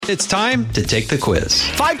It's time to take the quiz.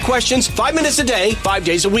 5 questions, 5 minutes a day, 5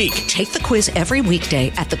 days a week. Take the quiz every weekday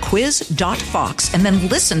at thequiz.fox and then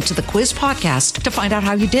listen to the quiz podcast to find out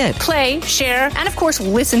how you did. Play, share, and of course,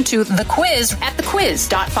 listen to the quiz at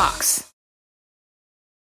thequiz.fox.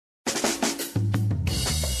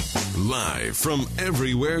 Live from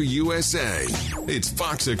everywhere USA, it's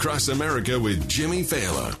Fox Across America with Jimmy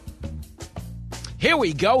Fallon. Here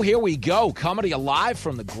we go. Coming to you live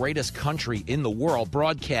from the greatest country in the world,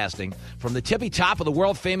 broadcasting from the tippy top of the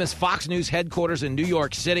world-famous Fox News headquarters in New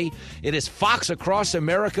York City. It is Fox Across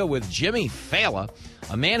America with Jimmy Fallon,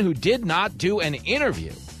 a man who did not do an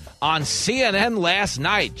interview on CNN last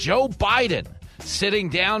night. Joe Biden sitting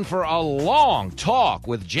down for a long talk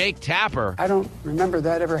with Jake Tapper. I don't remember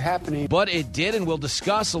that ever happening. But it did, and we'll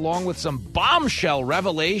discuss, along with some bombshell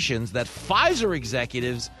revelations, that Pfizer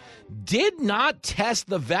executives did not test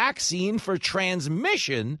the vaccine for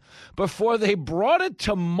transmission before they brought it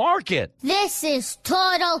to market. This is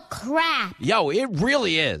total crap. Yo, it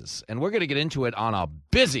really is. And we're going to get into it on a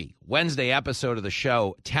busy Wednesday episode of the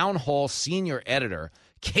show. Town Hall senior editor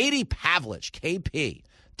Katie Pavlich, KP,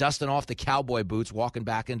 dusting off the cowboy boots, walking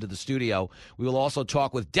back into the studio. We will also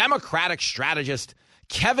talk with Democratic strategist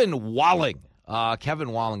Kevin Walling.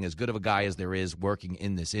 Kevin Walling, as good of a guy as there is working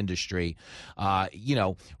in this industry,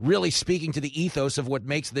 really speaking to the ethos of what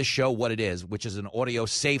makes this show what it is, which is an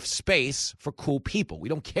audio-safe space for cool people. We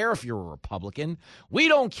don't care if you're a Republican. We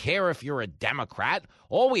don't care if you're a Democrat.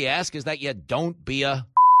 All we ask is that you don't be a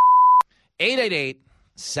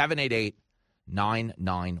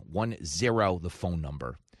 888-788-9910, the phone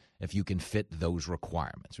number, if you can fit those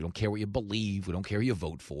requirements. We don't care what you believe. We don't care who you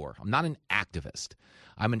vote for. I'm not an activist.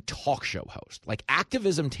 I'm a talk show host. Like,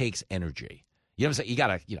 activism takes energy. You know what I'm saying? You got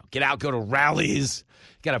to, get out, go to rallies,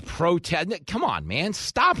 got to protest. Come on, man,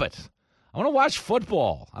 stop it. I want to watch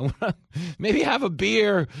football. I want to maybe have a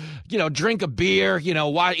beer, drink a beer,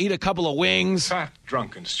 eat a couple of wings. Fat,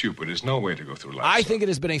 drunk, and stupid is no way to go through life. I think it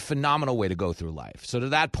has been a phenomenal way to go through life. So to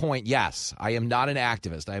that point, yes, I am not an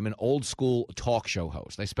activist. I am an old school talk show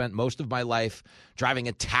host. I spent most of my life driving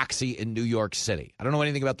a taxi in New York City. I don't know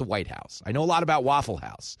anything about the White House. I know a lot about Waffle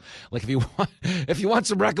House. Like, if you want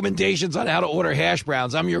some recommendations on how to order hash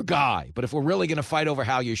browns, I'm your guy. But if we're really going to fight over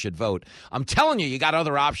how you should vote, I'm telling you, you got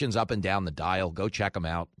other options up and down the dial. Go check them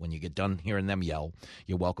out. When you get done hearing them yell,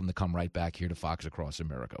 you're welcome to come right back here to Fox Across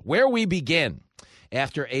America, where we begin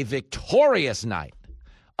after a victorious night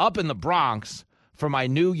up in the Bronx for my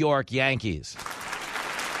New York Yankees.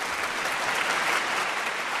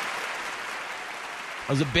 It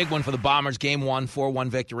was a big one for the Bombers. Game 1, 4-1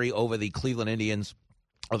 victory over the Cleveland Indians.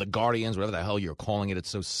 Or the Guardians, whatever the hell you're calling it. It's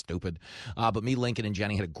so stupid. But me, Lincoln, and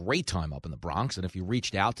Jenny had a great time up in the Bronx. And if you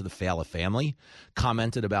reached out to the Fala family,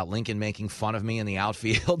 commented about Lincoln making fun of me in the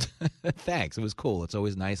outfield, thanks. It was cool. It's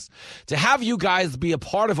always nice to have you guys be a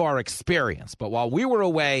part of our experience. But while we were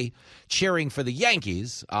away cheering for the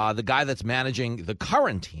Yankees, the guy that's managing the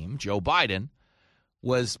current team, Joe Biden,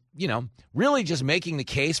 was, really just making the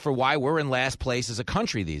case for why we're in last place as a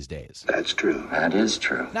country these days. That's true. That is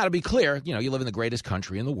true. Now, to be clear, you live in the greatest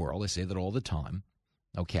country in the world. I say that all the time.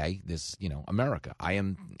 Okay, this, America. I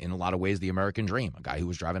am, in a lot of ways, the American dream. A guy who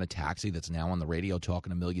was driving a taxi that's now on the radio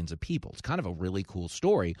talking to millions of people. It's kind of a really cool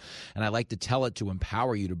story, and I like to tell it to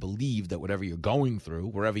empower you to believe that whatever you're going through,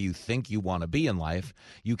 wherever you think you want to be in life,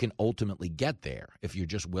 you can ultimately get there if you're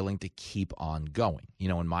just willing to keep on going.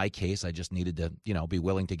 In my case, I just needed to, be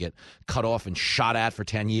willing to get cut off and shot at for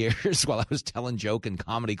 10 years while I was telling joke in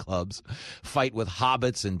comedy clubs, fight with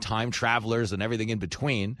hobbits and time travelers and everything in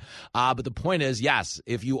between. But the point is, yes,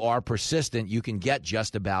 if you are persistent, you can get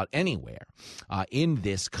just about anywhere in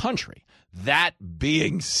this country. That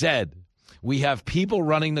being said, we have people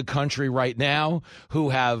running the country right now who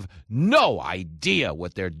have no idea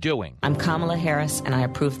what they're doing. I'm Kamala Harris, and I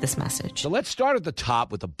approve this message. So let's start at the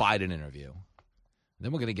top with the Biden interview.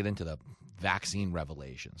 Then we're going to get into the vaccine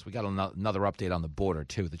revelations. We got another update on the border,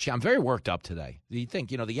 too. I'm very worked up today. You'd think,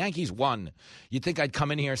 the Yankees won. You'd think I'd come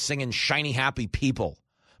in here singing Shiny Happy People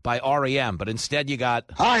by REM, but instead you got,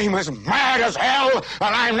 I'm as mad as hell,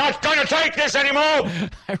 and I'm not going to take this anymore.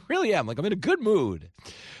 I really am. I'm in a good mood.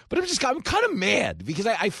 But I'm kind of mad because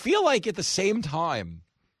I feel like at the same time,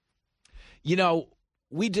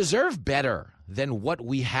 we deserve better than what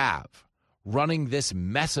we have running this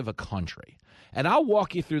mess of a country. And I'll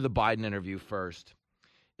walk you through the Biden interview first.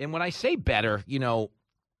 And when I say better,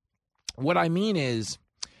 what I mean is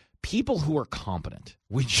people who are competent.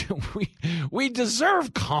 We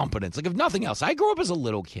deserve competence. Like, if nothing else, I grew up as a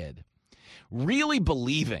little kid really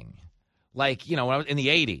believing, in the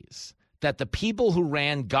 80s, that the people who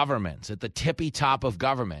ran governments at the tippy top of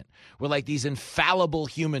government were like these infallible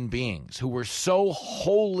human beings who were so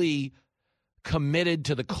wholly committed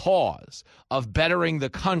to the cause of bettering the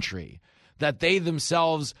country that they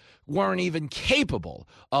themselves weren't even capable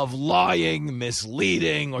of lying,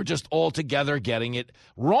 misleading, or just altogether getting it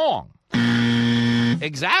wrong.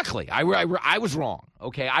 Exactly. I was wrong.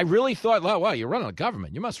 Okay. I really thought, well, you're running a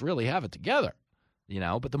government. You must really have it together.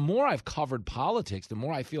 But the more I've covered politics, the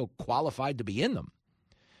more I feel qualified to be in them.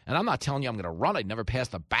 And I'm not telling you I'm going to run. I'd never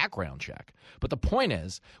passed a background check. But the point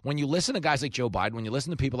is, when you listen to guys like Joe Biden, when you listen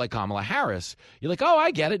to people like Kamala Harris, you're like, oh, I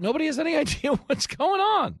get it. Nobody has any idea what's going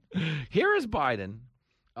on. Here is Biden,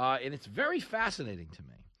 and it's very fascinating to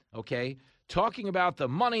me, okay, talking about the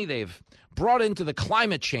money they've brought into the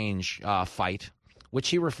climate change fight, which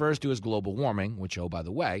he refers to as global warming, which, oh, by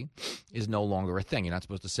the way, is no longer a thing. You're not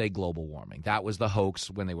supposed to say global warming. That was the hoax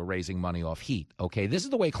when they were raising money off heat, okay? This is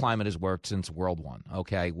the way climate has worked since World One,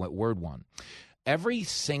 okay, Word One. Every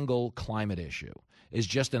single climate issue is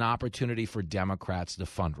just an opportunity for Democrats to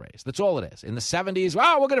fundraise. That's all it is. In the 70s,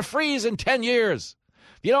 we're going to freeze in 10 years.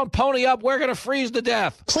 If you don't pony up, we're going to freeze to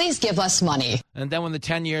death. Please give us money. And then when the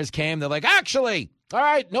 10 years came, they're like, actually, all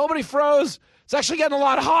right, nobody froze. It's actually getting a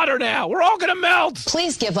lot hotter now. We're all going to melt.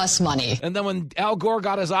 Please give us money. And then when Al Gore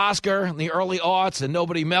got his Oscar in the early aughts and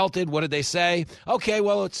nobody melted, what did they say? Okay,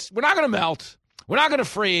 well, we're not going to melt. We're not going to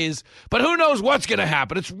freeze. But who knows what's going to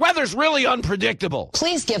happen? Weather's really unpredictable.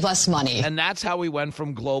 Please give us money. And that's how we went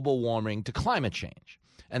from global warming to climate change.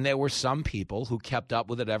 And there were some people who kept up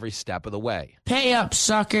with it every step of the way. Pay up,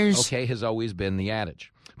 suckers. Okay, has always been the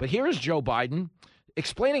adage. But here is Joe Biden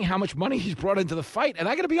explaining how much money he's brought into the fight. And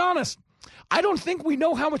I got to be honest, I don't think we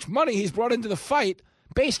know how much money he's brought into the fight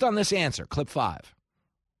based on this answer. Clip 5.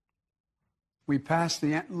 We passed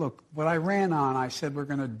look, what I ran on, I said we're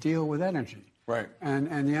going to deal with energy. Right. And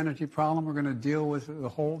the energy problem, we're going to deal with the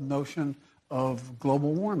whole notion of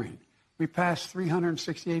global warming. We passed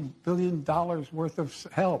 $368 billion worth of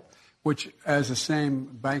help, which, as the same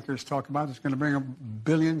bankers talk about, is going to bring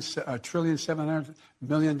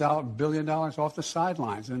 $1.7 billion off the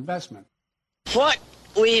sidelines in investment. What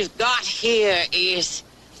we've got here is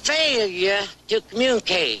failure to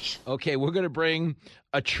communicate. Okay, we're going to bring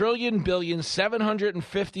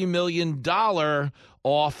 $1.750 billion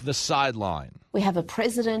off the sideline. We have a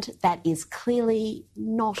president that is clearly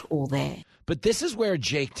not all there. But this is where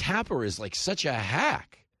Jake Tapper is like such a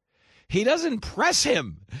hack. He doesn't press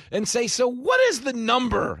him and say, so what is the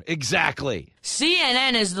number exactly?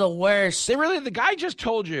 CNN is the worst. The guy just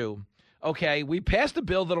told you, okay, we passed a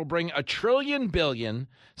bill that'll bring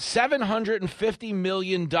 $1.750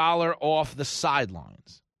 billion off the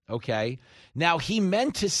sidelines. Okay. Now, he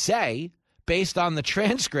meant to say, based on the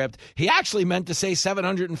transcript, he actually meant to say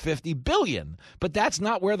 $750 billion, but that's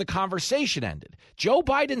not where the conversation ended. Joe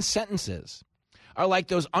Biden's sentences are like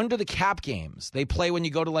those under the cap games they play when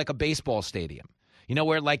you go to like a baseball stadium. You know,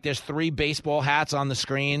 where like there's 3 baseball hats on the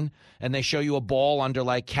screen and they show you a ball under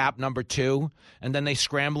like cap number 2 and then they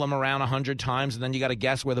scramble them around 100 times and then you got to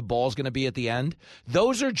guess where the ball's going to be at the end.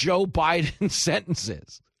 Those are Joe Biden's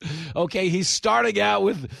sentences. Okay, he's starting out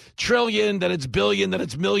with trillion, then it's billion, then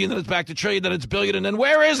it's million, then it's back to trillion, then it's billion, and then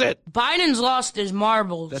where is it? Biden's lost his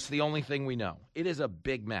marbles. That's the only thing we know. It is a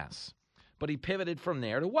big mess. But he pivoted from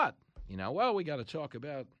there to what? Well, we got to talk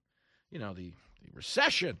about, the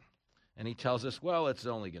recession. And he tells us, well, it's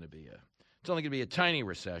only going to be a tiny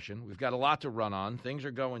recession. We've got a lot to run on. Things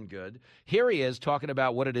are going good. Here he is talking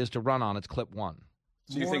about what it is to run on. It's clip 1.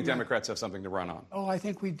 So you think Democrats have something to run on? Oh, I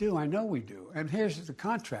think we do. I know we do. And here's the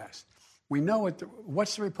contrast. We know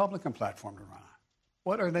what's the Republican platform to run on?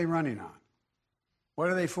 What are they running on? What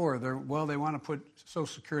are they for? They want to put Social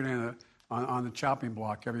Security on the chopping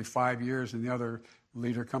block every 5 years, and the other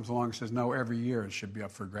leader comes along and says, no, every year it should be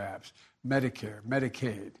up for grabs. Medicare,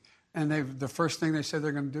 Medicaid. And the first thing they said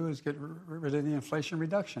they're going to do is get rid of the Inflation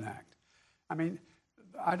Reduction Act. I mean,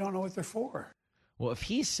 I don't know what they're for. Well, if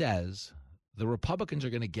he says the Republicans are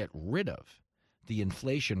going to get rid of the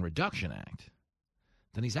Inflation Reduction Act,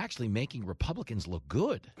 then he's actually making Republicans look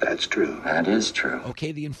good. That's true. That is true.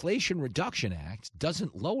 Okay, the Inflation Reduction Act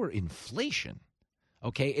doesn't lower inflation.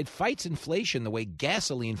 Okay, it fights inflation the way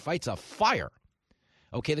gasoline fights a fire.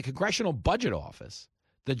 Okay, the Congressional Budget Office,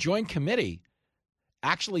 the Joint Committee,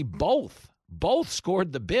 actually both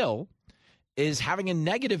scored the bill is having a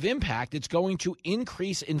negative impact. It's going to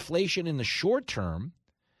increase inflation in the short term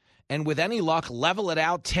and with any luck, level it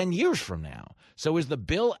out 10 years from now. So is the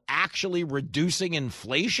bill actually reducing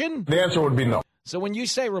inflation? The answer would be no. So when you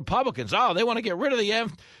say Republicans, they want to get rid of the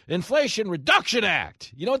Inflation Reduction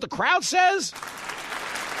Act, you know what the crowd says?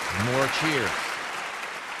 More cheers.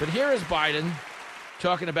 But here is Biden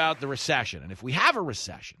talking about the recession. And if we have a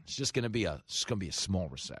recession, it's just going to be a small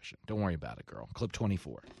recession. Don't worry about it, girl. Clip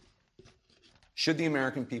 24. Should the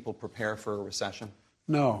American people prepare for a recession?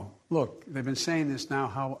 No. Look, they've been saying this now.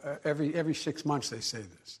 How every 6 months they say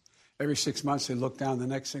this. Every 6 months they look down the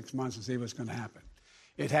next 6 months and see what's going to happen.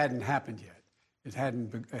 It hadn't happened yet. It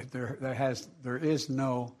hadn't.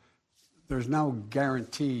 There's no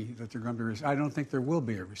guarantee that they're going to be. I don't think there will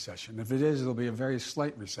be a recession. If it is, it'll be a very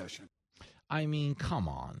slight recession. I mean, come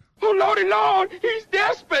on. Oh, Lordy Lord, he's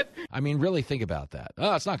desperate. I mean, really think about that.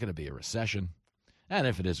 Oh, it's not going to be a recession. And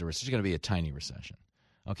if it is a recession, it's going to be a tiny recession.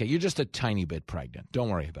 Okay, you're just a tiny bit pregnant. Don't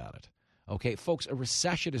worry about it. Okay, folks, a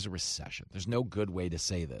recession is a recession. There's no good way to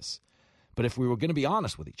say this. But if we were going to be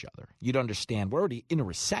honest with each other, you'd understand we're already in a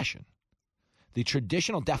recession. The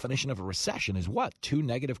traditional definition of a recession is what? 2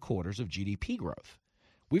 negative quarters of GDP growth.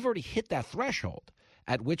 We've already hit that threshold,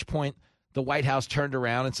 at which point the White House turned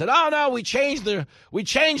around and said, oh, no, we changed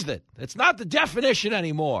it. It's not the definition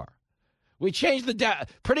anymore. We changed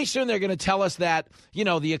pretty soon they're going to tell us that,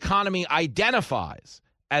 the economy identifies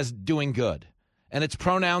as doing good. And its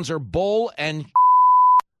pronouns are bull and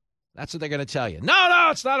that's what they're going to tell you. No,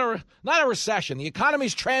 it's not a recession. The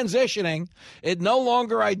economy's transitioning. It no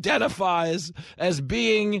longer identifies as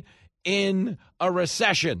being in a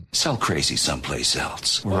recession. Sell crazy someplace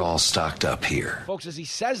else. We're all stocked up here. Folks, as he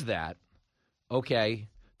says that, okay,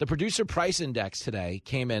 the producer price index today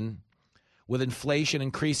came in with inflation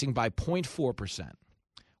increasing by 0.4%,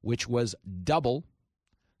 which was double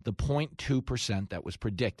the 0.2% that was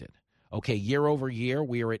predicted. Okay, year over year,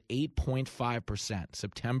 we are at 8.5%,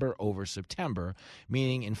 September over September,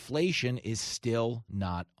 meaning inflation is still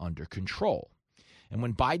not under control. And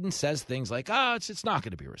when Biden says things like, it's not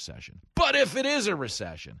going to be a recession, but if it is a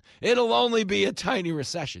recession, it'll only be a tiny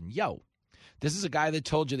recession. Yo, this is a guy that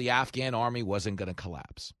told you the Afghan army wasn't going to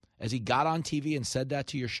collapse. As he got on TV and said that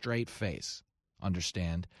to your straight face,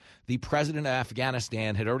 understand, the president of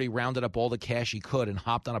Afghanistan had already rounded up all the cash he could and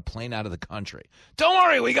hopped on a plane out of the country. Don't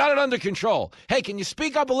worry, we got it under control. Hey, can you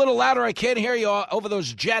speak up a little louder? I can't hear you over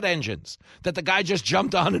those jet engines that the guy just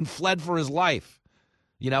jumped on and fled for his life.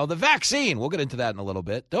 The vaccine, we'll get into that in a little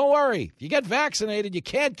bit. Don't worry, if you get vaccinated, you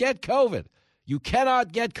can't get COVID. You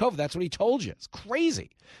cannot get COVID. That's what he told you. It's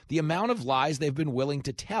crazy. The amount of lies they've been willing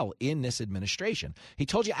to tell in this administration. He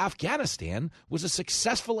told you Afghanistan was a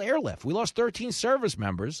successful airlift. We lost 13 service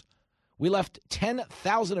members. We left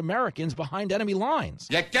 10,000 Americans behind enemy lines.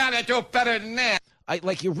 You gotta do better than that.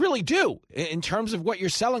 You really do, in terms of what you're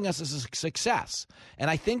selling us as a success. And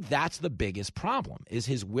I think that's the biggest problem, is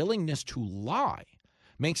his willingness to lie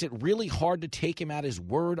makes it really hard to take him at his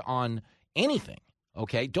word on anything.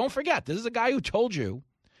 Okay, don't forget, this is a guy who told you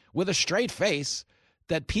with a straight face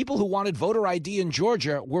that people who wanted voter ID in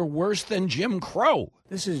Georgia were worse than Jim Crow.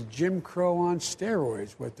 This is Jim Crow on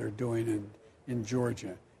steroids, what they're doing in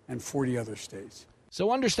Georgia and 40 other states.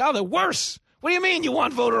 So understand that worse. What do you mean you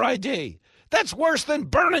want voter ID? That's worse than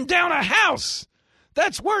burning down a house.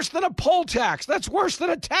 That's worse than a poll tax. That's worse than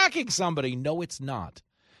attacking somebody. No, it's not.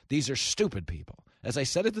 These are stupid people. As I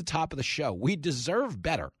said at the top of the show, we deserve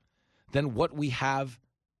better than what we have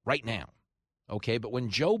right now. Okay, but when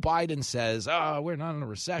Joe Biden says, we're not in a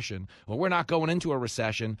recession, or we're not going into a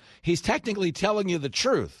recession, he's technically telling you the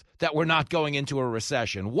truth that we're not going into a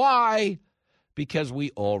recession. Why? Because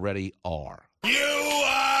we already are. You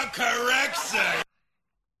are correct, sir.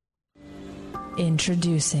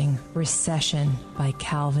 Introducing Recession by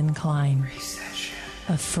Calvin Klein. Recession.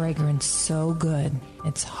 A fragrance so good,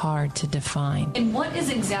 it's hard to define. And what is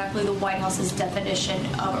exactly the White House's definition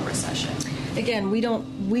of a recession? Again,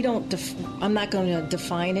 I'm not going to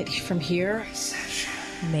define it from here. Recession.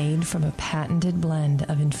 Made from a patented blend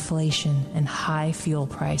of inflation and high fuel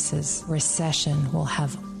prices, Recession will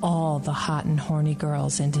have all the hot and horny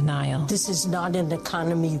girls in denial. This is not an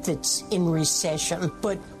economy that's in recession,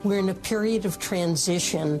 but we're in a period of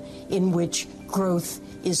transition in which growth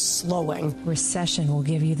is slowing. Recession will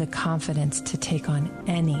give you the confidence to take on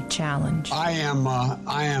any challenge. I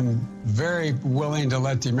am very willing to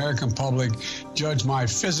let the American public judge my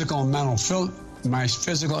physical and mental my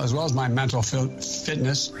physical as well as my mental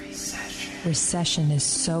fitness. Recession is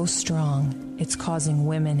so strong, it's causing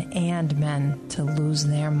women and men to lose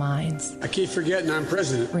their minds. I keep forgetting I'm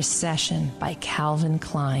president. Recession by Calvin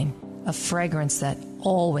Klein, a fragrance that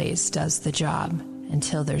always does the job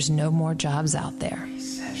until there's no more jobs out there.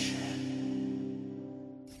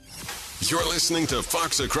 You're listening to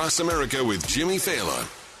Fox Across America with Jimmy Fallon.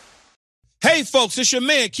 Hey, folks, it's your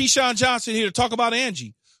man, Keyshawn Johnson, here to talk about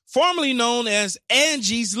Angie, formerly known as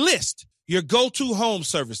Angie's List, your go-to home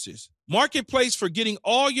services. Marketplace for getting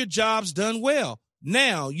all your jobs done well.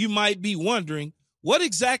 Now you might be wondering, what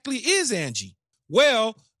exactly is Angie?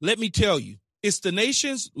 Well, let me tell you, it's the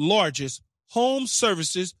nation's largest home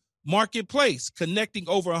services marketplace, connecting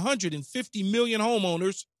over 150 million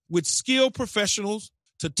homeowners with skilled professionals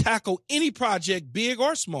to tackle any project, big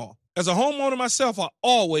or small. As a homeowner myself, I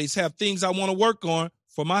always have things I want to work on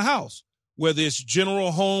for my house, whether it's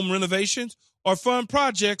general home renovations or fun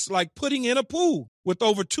projects like putting in a pool. With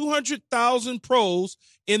over 200,000 pros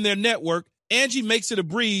in their network, Angie makes it a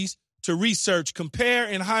breeze to research, compare,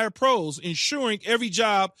 and hire pros, ensuring every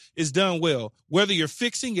job is done well. Whether you're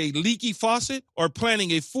fixing a leaky faucet or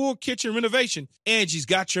planning a full kitchen renovation, Angie's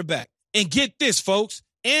got your back. And get this, folks,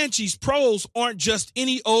 Angie's pros aren't just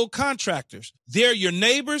any old contractors. They're your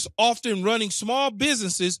neighbors, often running small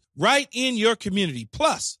businesses right in your community.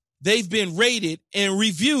 Plus, they've been rated and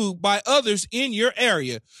reviewed by others in your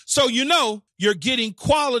area, so you know you're getting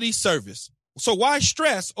quality service. So why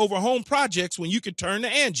stress over home projects when you can turn to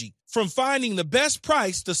Angie? From finding the best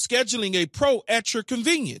price to scheduling a pro at your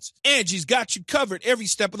convenience, Angie's got you covered every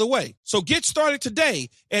step of the way. So get started today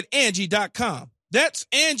at Angie.com. That's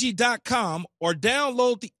Angie.com, or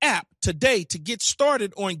download the app today to get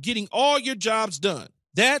started on getting all your jobs done.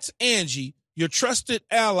 That's Angie, your trusted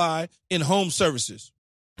ally in home services.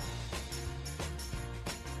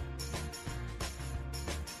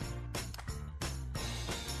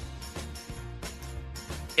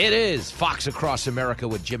 It is Fox Across America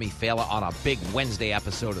with Jimmy Fallon on a big Wednesday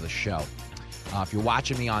episode of the show. If you're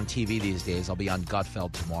watching me on TV these days, I'll be on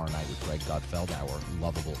Gutfeld tomorrow night with Greg Gutfeld, our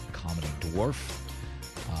lovable comedy dwarf.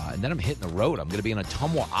 And then I'm hitting the road. I'm going to be in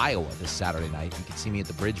Ottumwa, Iowa this Saturday night. You can see me at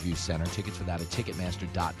the Bridgeview Center. Tickets for that at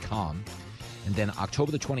Ticketmaster.com. And then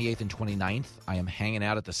October the 28th and 29th, I am hanging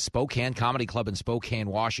out at the Spokane Comedy Club in Spokane,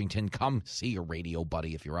 Washington. Come see your radio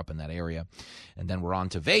buddy if you're up in that area. And then we're on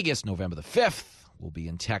to Vegas November the 5th. We'll be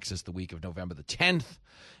in Texas the week of November the 10th.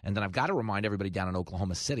 And then I've got to remind everybody down in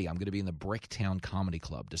Oklahoma City, I'm going to be in the Bricktown Comedy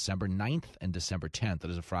Club December 9th and December 10th.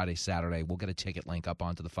 That is a Friday, Saturday. We'll get a ticket link up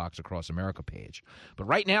onto the Fox Across America page. But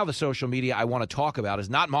right now, the social media I want to talk about is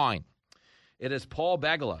not mine. It is Paul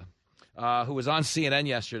Begala, who was on CNN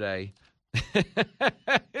yesterday.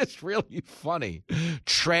 It's really funny.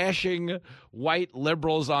 Trashing white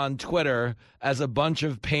liberals on Twitter as a bunch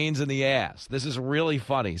of pains in the ass. This is really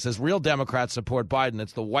funny. He says real Democrats support Biden.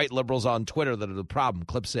 It's the white liberals on Twitter that are the problem.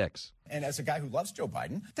 Clip 6. And as a guy who loves Joe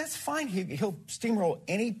Biden, that's fine. He'll steamroll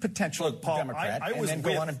any potential Democrat I was and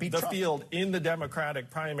then go on and beat the Trump. Field in the Democratic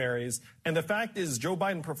primaries, and the fact is Joe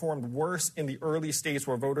Biden performed worse in the early states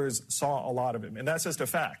where voters saw a lot of him, and that's just a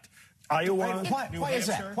fact. Iowa, New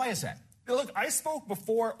Hampshire. Why is that? Look, I spoke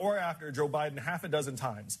before or after Joe Biden half a dozen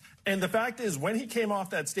times. And the fact is, when he came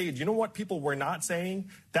off that stage, you know what people were not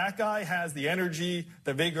saying? That guy has the energy,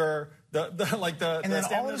 the vigor, and then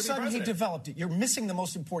all of a sudden he developed it. You're missing the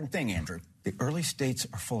most important thing, Andrew. The early states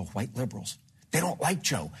are full of white liberals. They don't like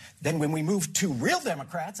Joe. Then when we moved to real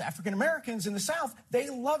Democrats, African Americans in the South, they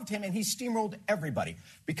loved him, and he steamrolled everybody.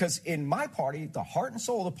 Because in my party, the heart and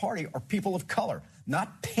soul of the party are people of color,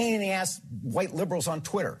 not pain-in-the-ass white liberals on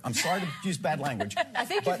Twitter. I'm sorry to use bad language. I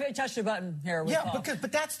think you touched a button here.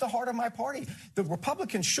 But that's the heart of my party. The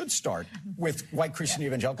Republicans should start with white Christian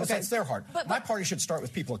evangelicals. That's their heart. But my party should start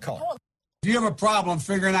with people of color. If you have a problem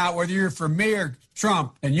figuring out whether you're for me or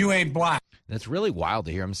Trump and you ain't black. That's really wild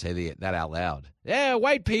to hear him say that out loud. Yeah,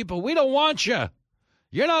 white people, we don't want you.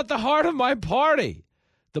 You're not the heart of my party.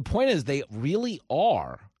 The point is they really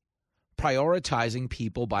are prioritizing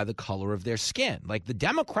people by the color of their skin. Like the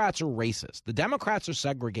Democrats are racist. The Democrats are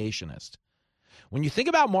segregationist. When you think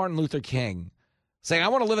about Martin Luther King saying, I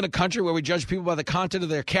want to live in a country where we judge people by the content of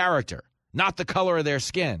their character, not the color of their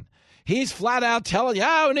skin. He's flat out telling you,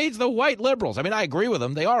 who needs the white liberals? I mean, I agree with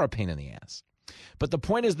him. They are a pain in the ass. But the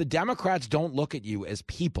point is the Democrats don't look at you as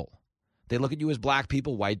people. They look at you as black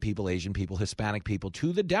people, white people, Asian people, Hispanic people.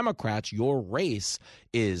 To the Democrats, your race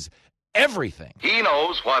is everything. He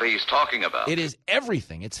knows what he's talking about. It is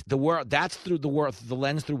everything. It's the world. That's through the world, the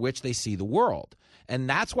lens through which they see the world. And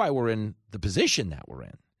that's why we're in the position that we're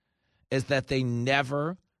in, is that they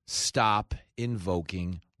never stop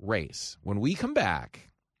invoking race. When we come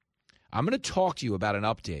back, I'm going to talk to you about an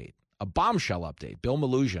update, a bombshell update. Bill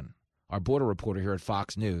Malugin, our border reporter here at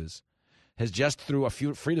Fox News, has just, through a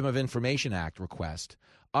Freedom of Information Act request,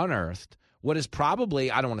 unearthed what is probably,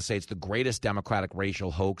 I don't want to say it's the greatest Democratic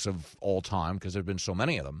racial hoax of all time because there have been so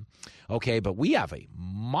many of them, okay, but we have a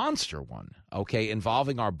monster one, okay,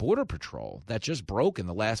 involving our Border Patrol that just broke in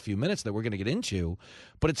the last few minutes that we're going to get into,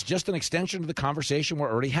 but it's just an extension of the conversation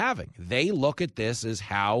we're already having. They look at this as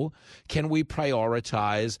how can we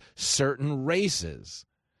prioritize certain races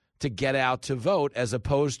to get out to vote as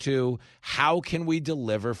opposed to how can we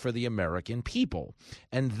deliver for the American people.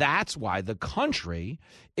 And that's why the country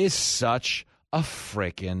is such a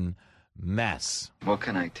frickin' mess. What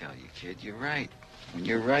can I tell you, kid? You're right. When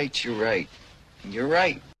you're right, you're right. And you're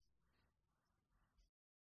right.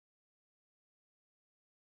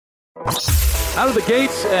 Out of the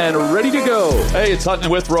gates and ready to go. Hey, it's Hutton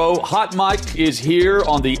Withrow. Hot Mike is here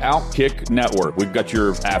on the Outkick Network. We've got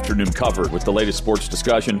your afternoon covered with the latest sports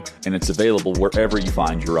discussion, and it's available wherever you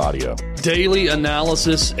find your audio. Daily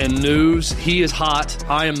analysis and news. He is hot.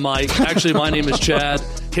 I am Mike. Actually, my name is Chad.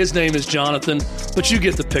 His name is Jonathan, but you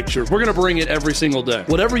get the picture. We're going to bring it every single day.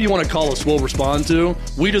 Whatever you want to call us, we'll respond to.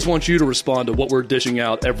 We just want you to respond to what we're dishing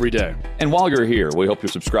out every day. And while you're here, we hope you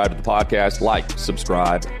subscribe to the podcast, like,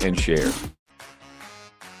 subscribe, and share.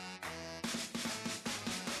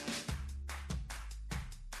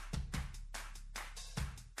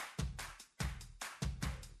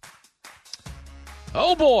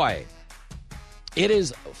 Oh, boy. It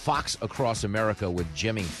is Fox Across America with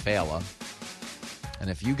Jimmy Fallon. And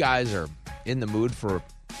if you guys are in the mood for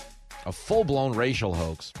a full-blown racial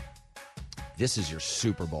hoax, this is your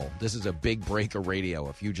Super Bowl. This is a big break of radio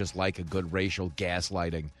if you just like a good racial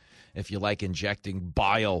gaslighting, if you like injecting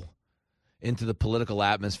bile into the political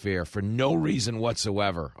atmosphere for no reason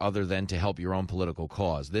whatsoever other than to help your own political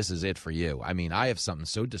cause. This is it for you. I mean, I have something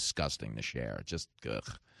so disgusting to share. Just,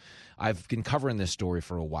 ugh. I've been covering this story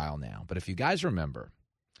for a while now, but if you guys remember,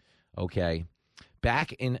 okay,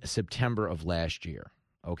 back in September of last year,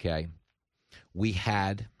 okay, we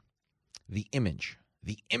had the image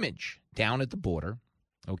down at the border,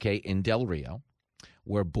 okay, in Del Rio,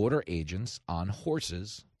 where border agents on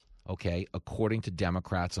horses, okay, according to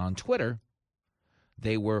Democrats on Twitter,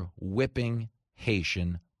 they were whipping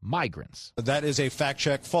Haitian migrants. That is a fact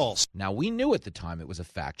check false. Now, we knew at the time it was a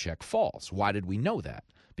fact check false. Why did we know that?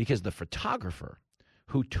 Because the photographer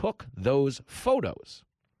who took those photos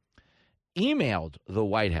emailed the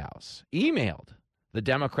White House, emailed the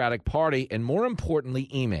Democratic Party, and more importantly,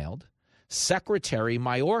 emailed Secretary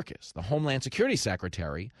Mayorkas, the Homeland Security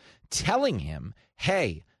Secretary, telling him,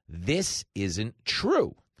 hey, this isn't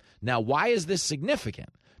true. Now, why is this significant?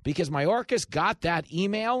 Because Mayorkas got that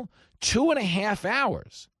email 2.5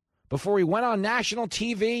 hours before he went on national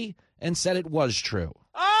TV and said it was true.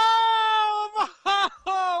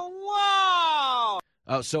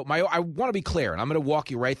 So I want to be clear, and I'm going to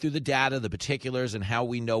walk you right through the data, the particulars, and how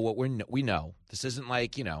we know what we know. This isn't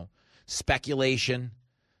like, speculation.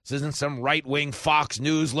 This isn't some right-wing Fox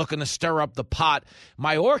News looking to stir up the pot.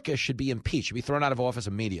 Mayorkas should be impeached, should be thrown out of office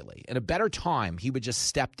immediately. In a better time, he would just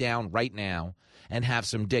step down right now and have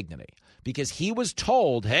some dignity. Because he was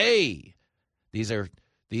told, hey,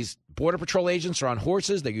 these Border Patrol agents are on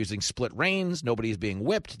horses. They're using split reins. Nobody's being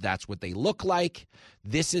whipped. That's what they look like.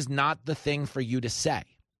 This is not the thing for you to say.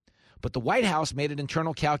 But the White House made an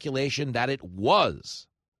internal calculation that it was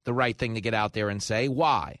the right thing to get out there and say.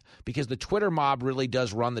 Why? Because the Twitter mob really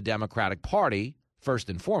does run the Democratic Party, first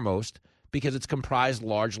and foremost, because it's comprised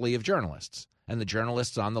largely of journalists. And the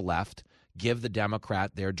journalists on the left give the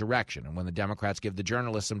Democrat their direction. And when the Democrats give the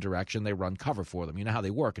journalists some direction, they run cover for them. You know how they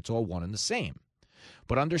work. It's all one and the same.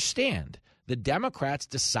 But understand, the Democrats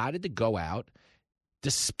decided to go out,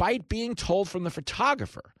 despite being told from the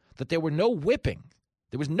photographer that there were no whipping.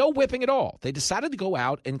 There was no whipping at all. They decided to go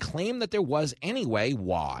out and claim that there was anyway.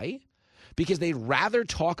 Why? Because they'd rather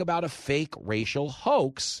talk about a fake racial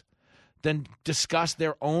hoax than discuss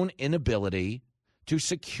their own inability to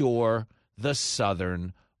secure the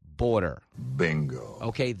southern border. Bingo.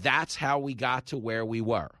 Okay, that's how we got to where we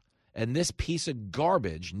were. And this piece of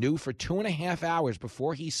garbage knew for 2.5 hours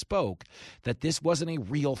before he spoke that this wasn't a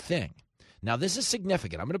real thing. Now, this is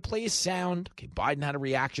significant. I'm going to play a sound. Okay, Biden had a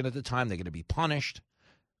reaction at the time. They're going to be punished.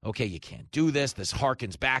 Okay, you can't do this. This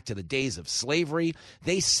harkens back to the days of slavery.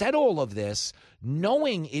 They said all of this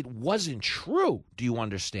knowing it wasn't true. Do you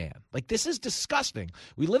understand? Like, this is disgusting.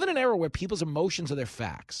 We live in an era where people's emotions are their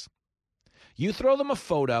facts. You throw them a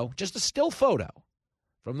photo, just a still photo,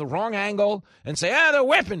 from the wrong angle and say, they're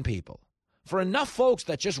whipping people. For enough folks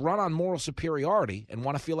that just run on moral superiority and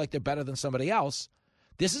want to feel like they're better than somebody else,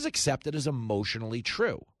 this is accepted as emotionally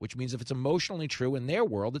true, which means if it's emotionally true in their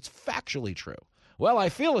world, it's factually true. Well, I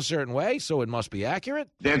feel a certain way, so it must be accurate.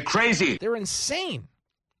 They're crazy. They're insane.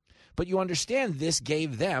 But you understand this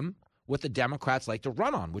gave them what the Democrats like to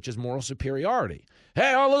run on, which is moral superiority.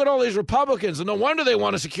 Hey, look at all these Republicans, and no wonder they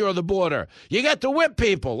want to secure the border. You get to whip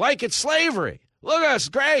people like it's slavery. Look at us,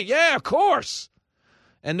 great. Yeah, of course.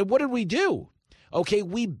 And what did we do? Okay,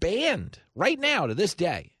 we banned, right now to this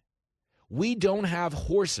day, we don't have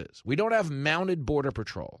horses. We don't have mounted border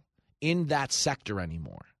patrol in that sector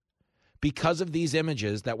anymore. because of these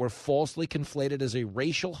images that were falsely conflated as a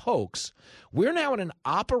racial hoax, we're now at an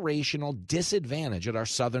operational disadvantage at our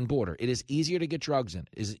southern border. It is easier to get drugs in.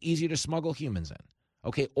 It is easier to smuggle humans in.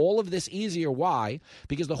 Okay, all of this easier. Why?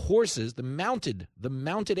 Because the horses, the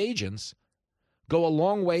mounted agents, go a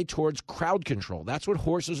long way towards crowd control. That's what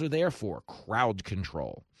horses are there for, crowd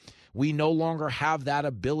control. We no longer have that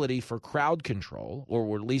ability for crowd control, or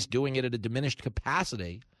we're at least doing it at a diminished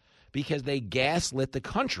capacity, because they gaslit the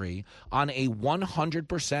country on a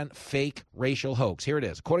 100% fake racial hoax. Here it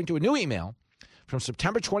is. According to a new email from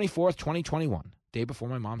September 24th, 2021, day before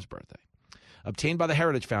my mom's birthday, obtained by the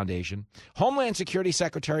Heritage Foundation, Homeland Security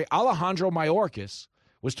Secretary Alejandro Mayorkas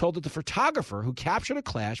was told that the photographer who captured a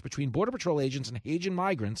clash between Border Patrol agents and Haitian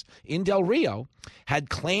migrants in Del Rio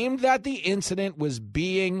had claimed that the incident was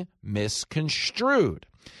being misconstrued.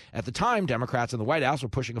 At the time, Democrats in the White House were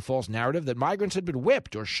pushing a false narrative that migrants had been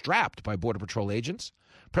whipped or strapped by Border Patrol agents.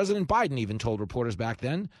 President Biden even told reporters back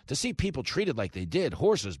then to see people treated like they did,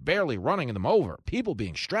 horses barely running them over, people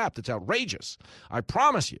being strapped, it's outrageous. I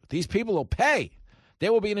promise you, these people will pay.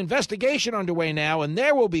 There will be an investigation underway now, and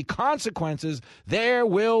there will be consequences. There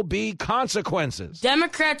will be consequences.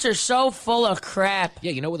 Democrats are so full of crap.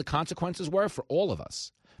 Yeah, you know what the consequences were for all of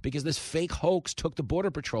us? Because this fake hoax took the Border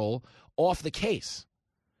Patrol off the case.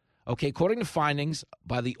 Okay, according to findings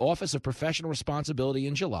by the Office of Professional Responsibility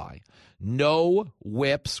in July, no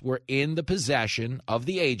whips were in the possession of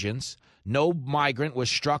the agents. No migrant was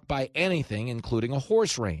struck by anything, including a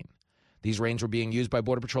horse rein. These reins were being used by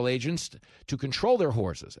Border Patrol agents to control their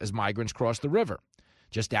horses as migrants crossed the river.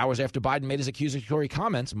 Just hours after Biden made his accusatory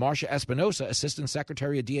comments, Marcia Espinosa, Assistant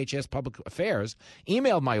Secretary of DHS Public Affairs,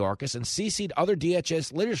 emailed Mayorkas and CC'd other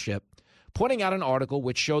DHS leadership, pointing out an article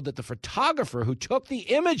which showed that the photographer who took the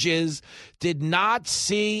images did not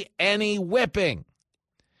see any whipping.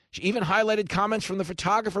 She even highlighted comments from the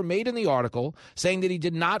photographer made in the article saying that he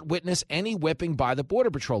did not witness any whipping by the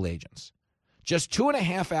Border Patrol agents. Just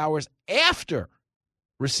 2.5 hours after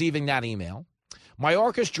receiving that email,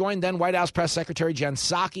 Mayorkas joined then White House Press Secretary Jen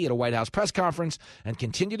Psaki at a White House press conference and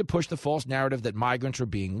continued to push the false narrative that migrants were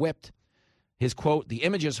being whipped. His quote, "The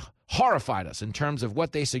images horrified us in terms of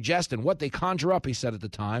what they suggest and what they conjure up," he said at the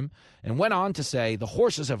time, and went on to say, "The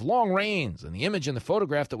horses have long reins, and the image in the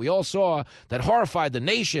photograph that we all saw that horrified the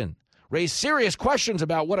nation raised serious questions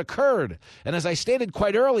about what occurred. And as I stated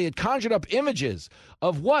quite early, it conjured up images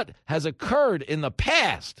of what has occurred in the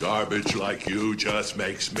past." Garbage like you just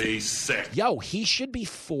makes me sick. Yo, he should be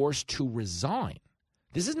forced to resign.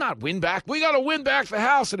 This is not win back. We got to win back the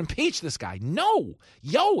House and impeach this guy. No.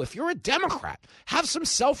 Yo, if you're a Democrat, have some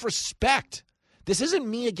self-respect. This isn't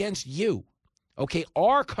me against you. Okay,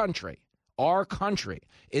 our country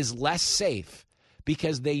is less safe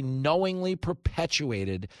because they knowingly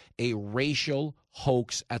perpetuated a racial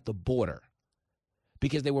hoax at the border.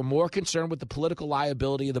 Because they were more concerned with the political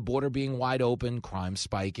liability of the border being wide open, crime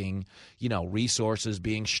spiking, resources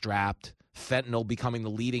being strapped, fentanyl becoming the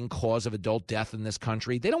leading cause of adult death in this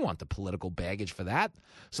country. They don't want the political baggage for that.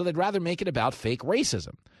 So they'd rather make it about fake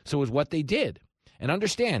racism. So it was what they did. And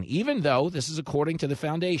understand, even though, this is according to the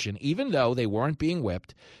foundation, even though they weren't being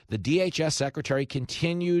whipped, the DHS secretary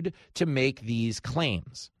continued to make these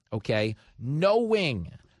claims, okay?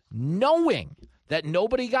 Knowing that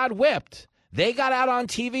nobody got whipped, they got out on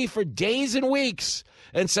TV for days and weeks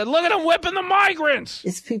and said, look at them whipping the migrants.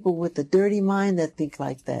 It's people with a dirty mind that think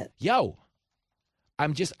like that. Yo,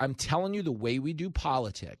 I'm telling you, the way we do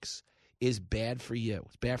politics is bad for you.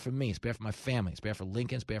 It's bad for me. It's bad for my family. It's bad for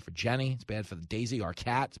Lincoln. It's bad for Jenny. It's bad for Daisy, our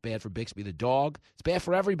cat. It's bad for Bixby, the dog. It's bad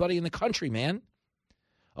for everybody in the country, man.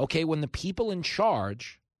 Okay, when the people in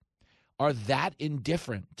charge are that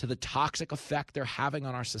indifferent to the toxic effect they're having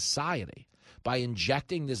on our society by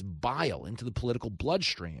injecting this bile into the political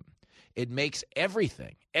bloodstream, it makes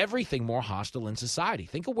everything more hostile in society.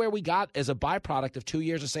 Think of where we got as a byproduct of 2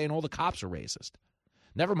 years of saying all the cops are racist.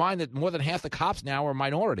 Never mind that more than half the cops now are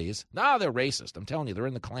minorities. No, they're racist. I'm telling you, they're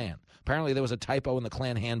in the Klan. Apparently there was a typo in the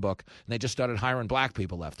Klan handbook, and they just started hiring black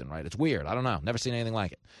people left and right. It's weird. I don't know. Never seen anything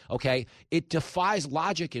like it. Okay? It defies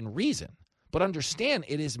logic and reason. But understand,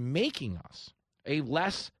 it is making us a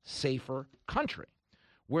less safer country.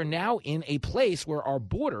 We're now in a place where our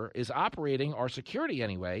border is operating, our security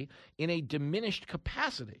anyway, in a diminished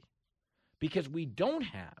capacity because we don't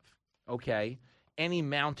have, any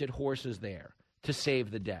mounted horses there to save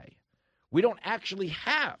the day. We don't actually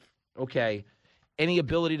have, any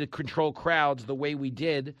ability to control crowds the way we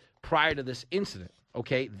did prior to this incident,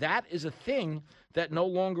 That is a thing that no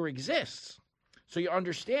longer exists. So you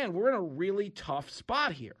understand, we're in a really tough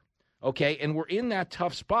spot here, And we're in that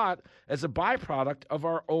tough spot as a byproduct of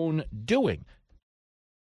our own doing.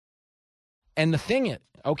 And the thing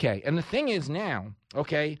is now,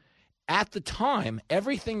 okay, at the time,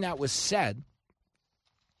 everything that was said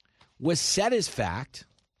as fact,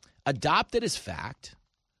 adopted as fact,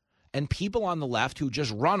 and people on the left who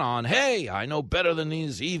just run on, hey, I know better than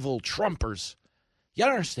these evil Trumpers. You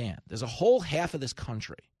gotta understand, there's a whole half of this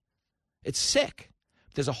country. It's sick.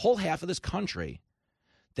 There's a whole half of this country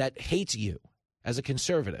that hates you as a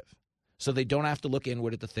conservative, so they don't have to look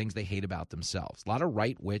inward at the things they hate about themselves. A lot of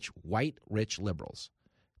white, rich liberals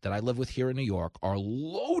that I live with here in New York are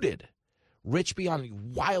loaded, rich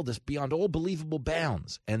beyond wildest, beyond all believable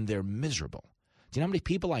bounds, and they're miserable. Do you know how many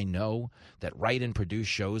people I know that write and produce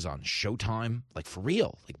shows on Showtime, like for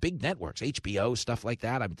real, like big networks, HBO, stuff like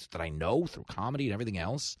that, that I know through comedy and everything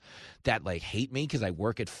else, that like hate me because I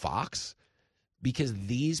work at Fox? Because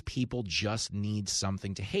these people just need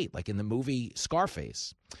something to hate. Like in the movie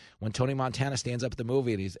Scarface, when Tony Montana stands up at the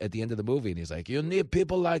movie and he's at the end of the movie and he's like, you need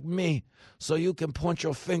people like me so you can point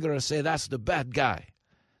your finger and say that's the bad guy.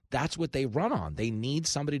 That's what they run on. They need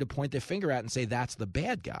somebody to point their finger at and say that's the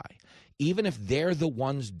bad guy, even if they're the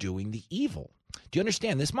ones doing the evil. Do you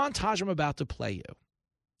understand? This montage I'm about to play you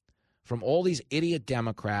from all these idiot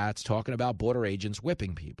Democrats talking about border agents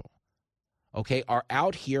whipping people, okay, are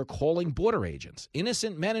out here calling border agents,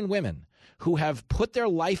 innocent men and women who have put their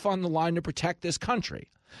life on the line to protect this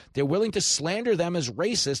country. They're willing to slander them as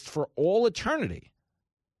racist for all eternity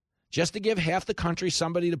just to give half the country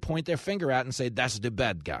somebody to point their finger at and say, that's the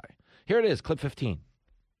bad guy. Here it is, clip 15.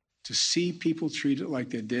 To see people treated like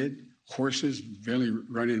they did, horses barely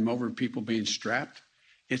running them over, people being strapped,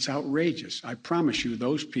 it's outrageous. I promise you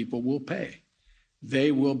those people will pay.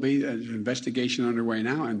 They will be an investigation underway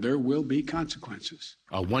now, and there will be consequences.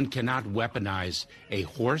 One cannot weaponize a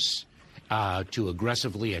horse to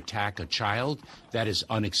aggressively attack a child. That is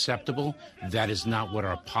unacceptable. That is not what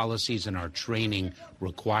our policies and our training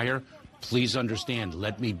require. Please understand,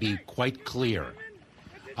 let me be quite clear.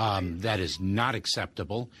 That is not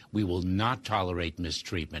acceptable. We will not tolerate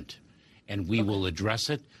mistreatment, and we will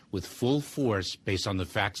address it with full force based on the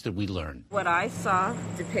facts that we learn. What I saw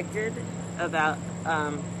depicted about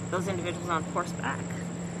those individuals on horseback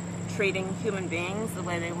treating human beings the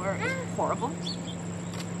way they were is horrible.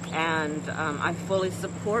 And I fully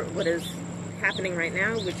support what is happening right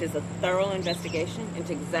now, which is a thorough investigation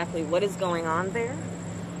into exactly what is going on there.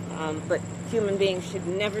 But human beings should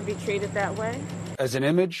never be treated that way. As an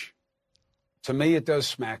image, to me it does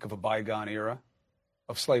smack of a bygone era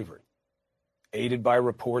of slavery, aided by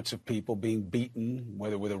reports of people being beaten,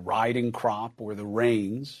 whether with a riding crop or the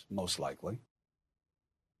reins, most likely.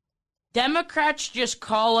 Democrats just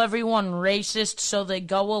call everyone racist so they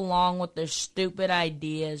go along with their stupid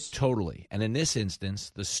ideas. Totally. And in this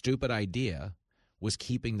instance, the stupid idea was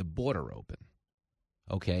keeping the border open.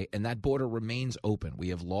 Okay? And that border remains open. We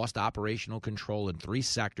have lost operational control in 3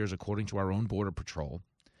 sectors, according to our own Border Patrol.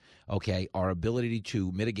 Okay, our ability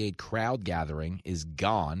to mitigate crowd gathering is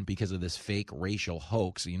gone because of this fake racial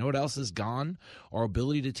hoax. You know what else is gone? Our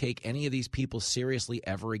ability to take any of these people seriously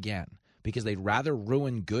ever again, because they'd rather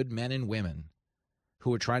ruin good men and women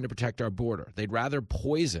who are trying to protect our border. They'd rather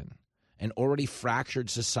poison an already fractured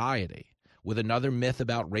society with another myth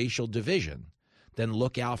about racial division than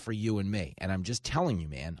look out for you and me. And I'm just telling you,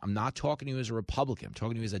 man, I'm not talking to you as a Republican. I'm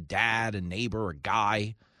talking to you as a dad, a neighbor, a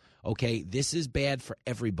guy. Okay, this is bad for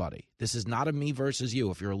everybody. This is not a me versus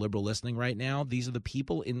you. If you're a liberal listening right now, these are the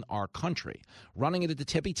people in our country running it at the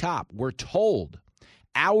tippy top. We're told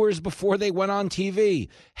hours before they went on TV,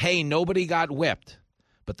 hey, nobody got whipped.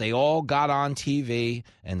 But they all got on TV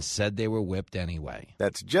and said they were whipped anyway.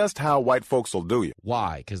 That's just how white folks will do you.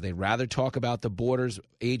 Why? Because they'd rather talk about the border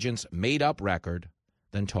agents' made-up record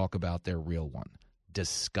than talk about their real one.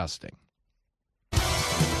 Disgusting.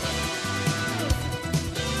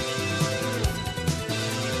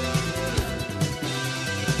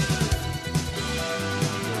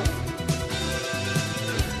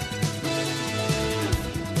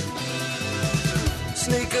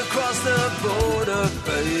 Sneak across the border,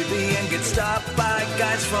 baby, and get stopped by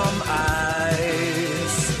guys from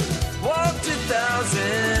ICE. Walked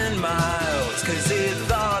 2,000 miles, cause he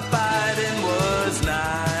thought Biden was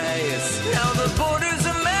nice. Now the border's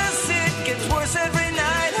a mess, it gets worse every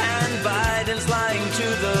night, and Biden's lying to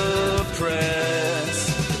the press.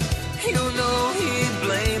 You know he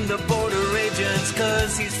blamed the border agents,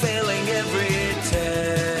 cause he's failing every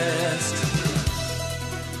test.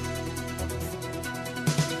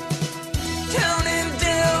 Down in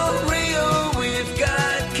Del Rio, we've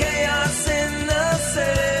got chaos in the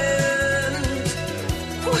sand.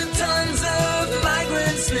 We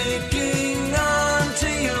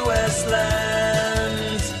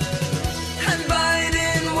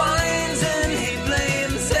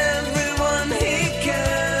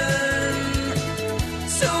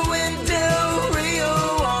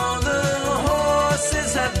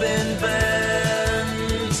been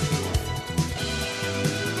bent.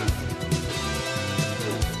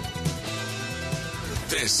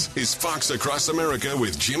 This is Fox Across America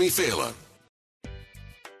with Jimmy Fallon.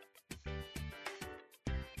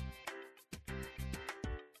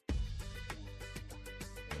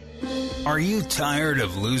 Are you tired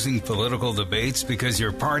of losing political debates because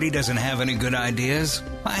your party doesn't have any good ideas?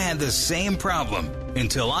 I had the same problem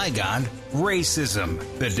until I got racism,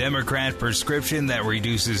 the Democrat prescription that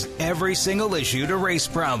reduces every single issue to race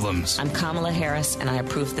problems. I'm Kamala Harris, and I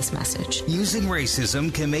approve this message. Using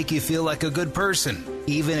racism can make you feel like a good person,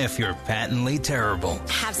 even if you're patently terrible.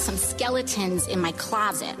 I have some skeletons in my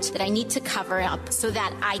closet that I need to cover up so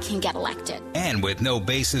that I can get elected. And with no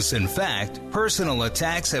basis in fact, personal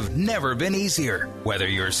attacks have never been easier. Whether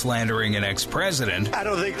you're slandering an ex-president, I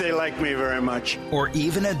don't think they like me very much, or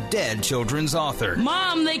even a dead children's author.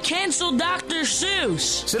 Mom, they canceled Dr.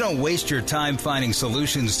 Seuss. So don't waste your time finding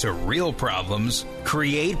solutions to real problems.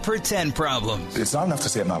 Create pretend problems. It's not enough to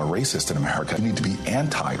say I'm not a racist in America. You need to be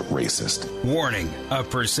anti-racist. Warning, a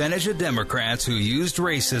percentage of Democrats who used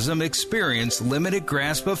racism experienced limited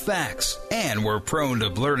grasp of facts and were prone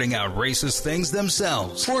to blurting out racist things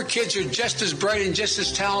themselves. Poor kids are just as bright and just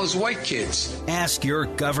as talented as white kids. Ask your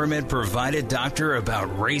government-provided doctor about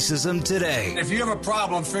racism today. If you have a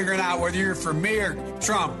problem figuring out whether you're for me or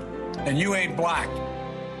Trump, and you ain't black.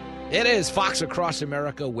 It is Fox Across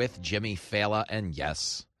America with Jimmy Fallon, and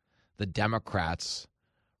yes, the Democrats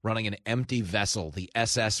running an empty vessel, the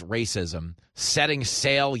SS racism, setting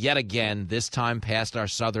sail yet again, this time past our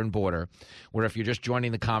southern border, where if you're just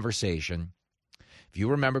joining the conversation, if you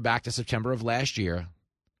remember back to September of last year,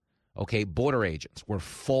 okay, border agents were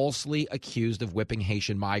falsely accused of whipping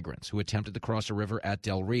Haitian migrants who attempted to cross a river at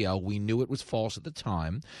Del Rio. We knew it was false at the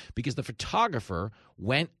time because the photographer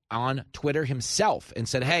went on Twitter himself and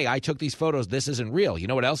said, hey, I took these photos. This isn't real. You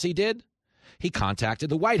know what else he did? He contacted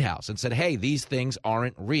the White House and said, hey, these things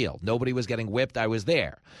aren't real. Nobody was getting whipped. I was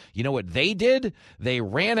there. You know what they did? They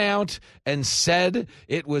ran out and said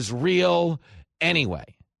it was real anyway.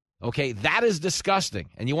 Okay, that is disgusting.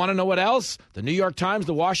 And you want to know what else? The New York Times,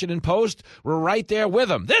 the Washington Post were right there with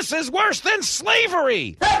them. This is worse than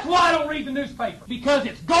slavery. That's why I don't read the newspaper, because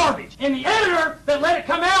it's garbage. And the editor that let it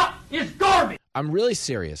come out is garbage. I'm really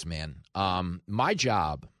serious, man. My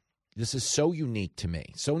job, this is so unique to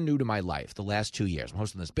me, so new to my life the last 2 years. I'm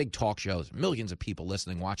hosting this big talk show, millions of people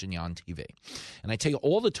listening, watching you on TV. And I tell you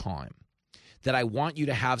all the time that I want you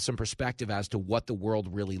to have some perspective as to what the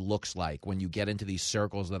world really looks like when you get into these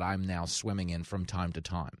circles that I'm now swimming in from time to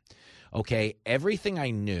time. Okay, everything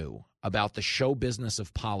I knew about the show business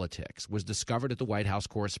of politics was discovered at the White House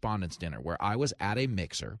Correspondents' Dinner, where I was at a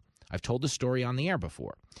mixer. I've told the story on the air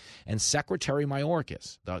before. And Secretary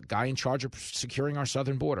Mayorkas, the guy in charge of securing our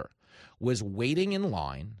southern border, was waiting in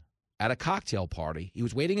line at a cocktail party. He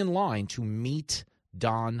was waiting in line to meet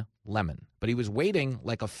Don Lemon, but he was waiting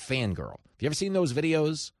like a fangirl. Have you ever seen those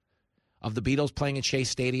videos of the Beatles playing at Shea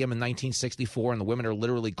Stadium in 1964 and the women are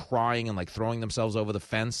literally crying and like throwing themselves over the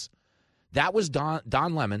fence? That was Don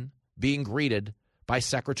Lemon being greeted by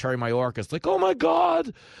Secretary Mayorkas. Like, oh my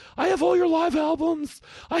God, I have all your live albums.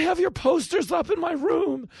 I have your posters up in my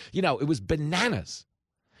room. You know, it was bananas.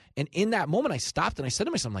 And in that moment, I stopped and I said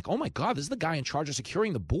to myself, I'm like, oh my God, this is the guy in charge of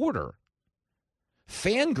securing the border,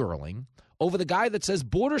 fangirling over the guy that says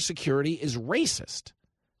border security is racist.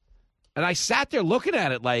 And I sat there looking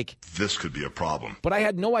at it like, this could be a problem. But I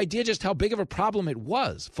had no idea just how big of a problem it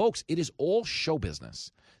was. Folks, it is all show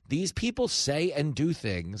business. These people say and do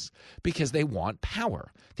things because they want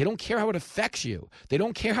power. They don't care how it affects you. They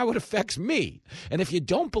don't care how it affects me. And if you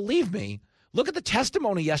don't believe me, look at the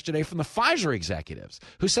testimony yesterday from the Pfizer executives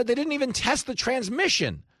who said they didn't even test the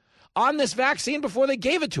transmission on this vaccine before they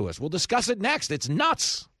gave it to us. We'll discuss it next. It's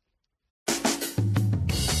nuts.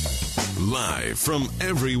 Live from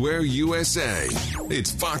everywhere USA,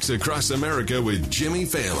 it's Fox Across America with Jimmy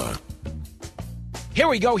Fallon. Here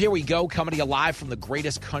we go, coming to you live from the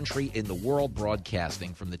greatest country in the world,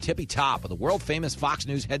 broadcasting from the tippy top of the world-famous Fox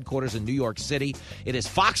News headquarters in New York City. It is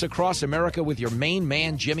Fox Across America with your main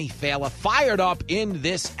man, Jimmy Fallon, fired up in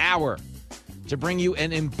this hour to bring you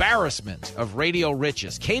an embarrassment of radio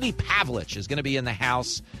riches. Katie Pavlich is going to be in the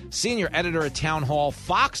house, senior editor at Town Hall,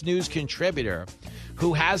 Fox News contributor,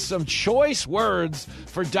 who has some choice words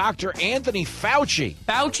for Dr. Anthony Fauci.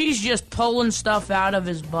 Fauci's just pulling stuff out of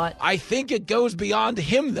his butt. I think it goes beyond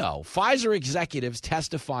him, though. Pfizer executives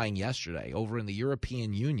testifying yesterday over in the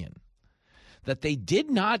European Union that they did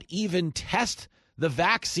not even test the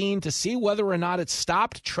vaccine to see whether or not it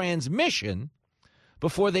stopped transmission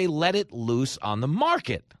before they let it loose on the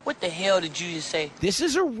market. What the hell did you just say? This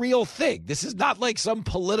is a real thing. This is not like some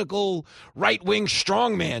political right-wing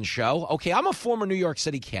strongman show. Okay, I'm a former New York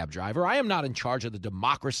City cab driver. I am not in charge of the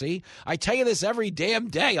democracy. I tell you this every damn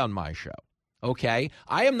day on my show. Okay,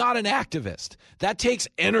 I am not an activist. That takes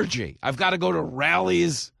energy. I've got to go to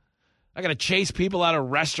rallies. I got to chase people out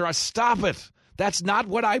of restaurants. Stop it. That's not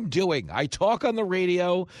what I'm doing. I talk on the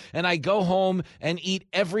radio, and I go home and eat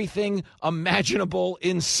everything imaginable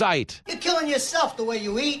in sight. You're killing yourself the way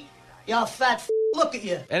you eat. You fat look at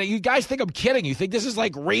you. And you guys think I'm kidding. You think this is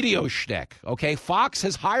like radio shtick, okay? Fox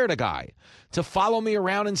has hired a guy to follow me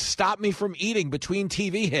around and stop me from eating between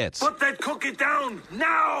TV hits. Put that cookie down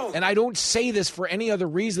now! And I don't say this for any other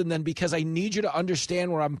reason than because I need you to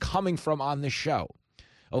understand where I'm coming from on this show.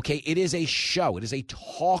 Okay, it is a show. It is a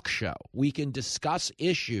talk show. We can discuss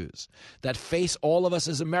issues that face all of us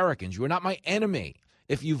as Americans. You are not my enemy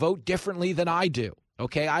if you vote differently than I do.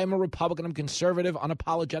 Okay, I am a Republican. I'm conservative,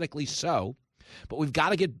 unapologetically so. But we've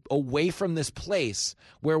got to get away from this place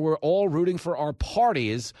where we're all rooting for our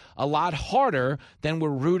parties a lot harder than we're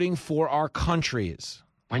rooting for our countries.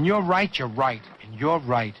 When you're right, and you're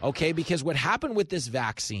right. Okay, because what happened with this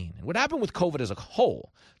vaccine, and what happened with COVID as a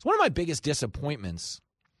whole, it's one of my biggest disappointments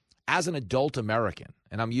as an adult American,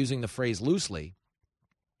 and I'm using the phrase loosely,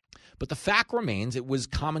 but the fact remains it was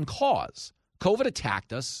common cause. COVID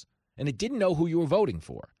attacked us, and it didn't know who you were voting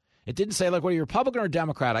for. It didn't say, like, whether you're Republican or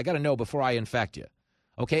Democrat, I got to know before I infect you.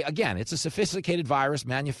 Okay, again, it's a sophisticated virus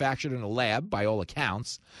manufactured in a lab, by all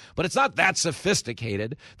accounts, but it's not that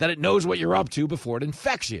sophisticated that it knows what you're up to before it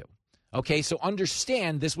infects you. Okay, so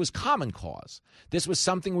understand this was common cause. This was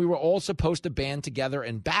something we were all supposed to band together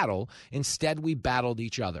and battle. Instead, we battled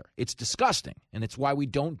each other. It's disgusting, and it's why we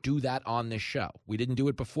don't do that on this show. We didn't do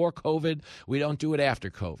it before COVID. We don't do it after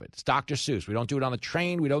COVID. It's Dr. Seuss. We don't do it on a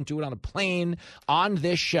train. We don't do it on a plane. On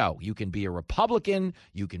this show, you can be a Republican.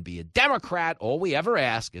 You can be a Democrat. All we ever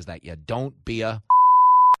ask is that you don't be a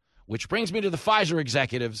which brings me to the Pfizer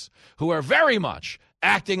executives who are very much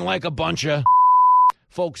acting like a bunch of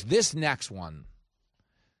folks, this next one,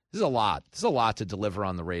 this is a lot. This is a lot to deliver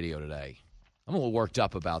on the radio today. I'm a little worked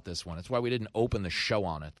up about this one. That's why we didn't open the show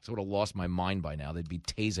on it. I would have lost my mind by now. They'd be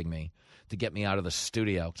tasing me to get me out of the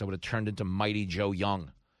studio because I would have turned into Mighty Joe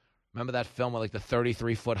Young. Remember that film where, like, the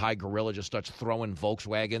 33-foot-high gorilla just starts throwing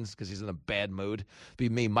Volkswagens because he's in a bad mood? It'd be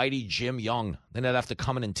me, Mighty Jim Young. Then they'd have to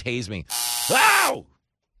come in and tase me. Ow!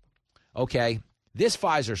 Okay, this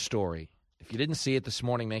Pfizer story, if you didn't see it this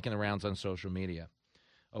morning making the rounds on social media,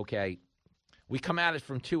 okay, we come at it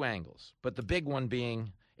from two angles, but the big one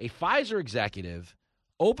being a Pfizer executive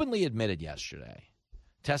openly admitted yesterday,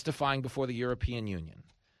 testifying before the European Union,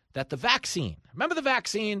 that the vaccine, remember the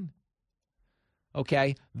vaccine?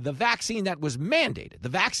 Okay, the vaccine that was mandated, the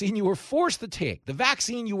vaccine you were forced to take, the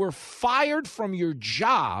vaccine you were fired from your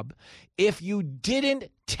job if you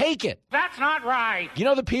didn't take it. That's not right. You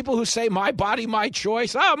know the people who say, my body, my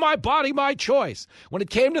choice? Oh, my body, my choice. When it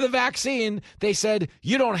came to the vaccine, they said,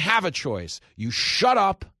 you don't have a choice. You shut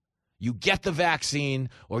up, you get the vaccine,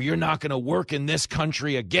 or you're not going to work in this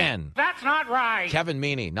country again. That's not right. Kevin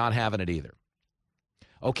Meaney, not having it either.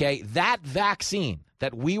 Okay, that vaccine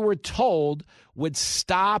that we were told would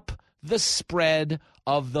stop the spread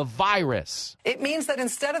of the virus. It means that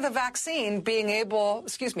instead of the vaccine being able,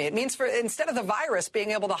 instead of the virus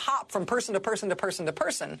being able to hop from person to person to person to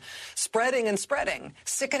person, spreading and spreading,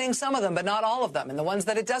 sickening some of them, but not all of them, and the ones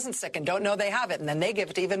that it doesn't sicken don't know they have it, and then they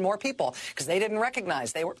give it to even more people because they didn't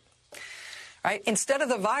recognize they were, right? Instead of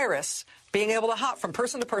the virus being able to hop from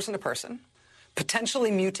person to person to person,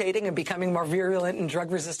 potentially mutating and becoming more virulent and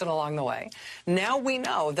drug-resistant along the way. Now we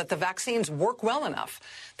know that the vaccines work well enough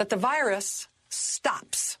that the virus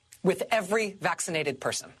stops with every vaccinated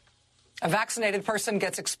person. A vaccinated person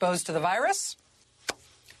gets exposed to the virus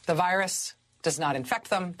does not infect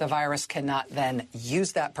them. The virus cannot then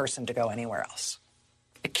use that person to go anywhere else.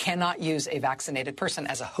 It cannot use a vaccinated person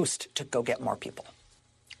as a host to go get more people.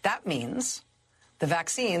 That means the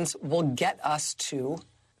vaccines will get us to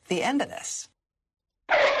the end of this.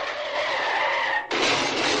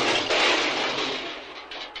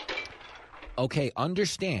 Okay,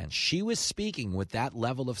 understand, she was speaking with that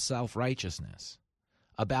level of self-righteousness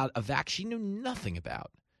about a vaccine she knew nothing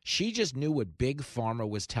about. She just knew what Big Pharma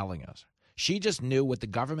was telling us. She just knew what the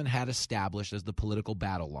government had established as the political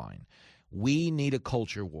battle line. We need a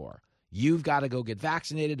culture war. You've got to go get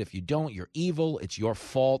vaccinated. If you don't, you're evil. It's your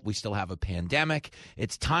fault. We still have a pandemic.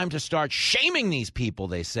 It's time to start shaming these people,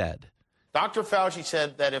 they said. Dr. Fauci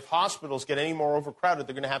said that if hospitals get any more overcrowded,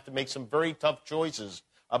 they're going to have to make some very tough choices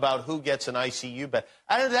about who gets an ICU bed.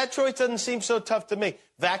 That choice doesn't seem so tough to me.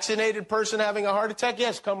 Vaccinated person having a heart attack?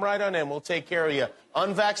 Yes, come right on in. We'll take care of you.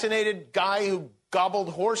 Unvaccinated guy who gobbled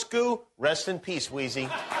horse goo? Rest in peace, Wheezy.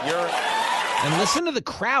 And listen to the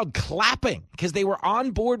crowd clapping because they were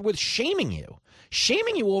on board with shaming you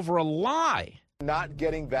over a lie. Not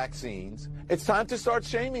getting vaccines. It's time to start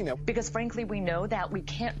shaming them. Because frankly, we know that we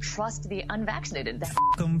can't trust the unvaccinated. F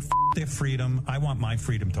them, their freedom. I want my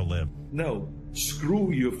freedom to live. No,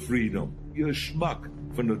 screw your freedom. You're a schmuck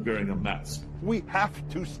for not wearing a mask. We have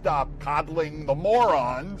to stop coddling the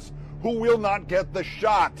morons who will not get the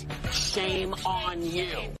shot. Shame on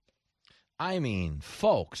you. I mean,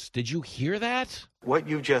 folks, did you hear that? What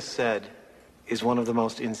you just said is one of the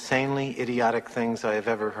most insanely idiotic things I have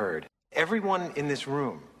ever heard. Everyone in this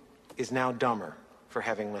room is now dumber for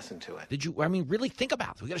having listened to it. Really think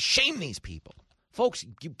about it. We got to shame these people. Folks,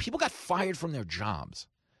 people got fired from their jobs.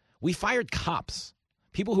 We fired cops,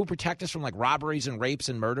 people who protect us from like robberies and rapes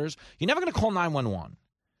and murders. You're never going to call 911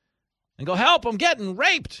 and go, help, I'm getting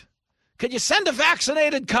raped. Could you send a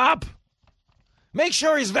vaccinated cop? Make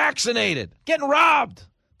sure he's vaccinated. Getting robbed.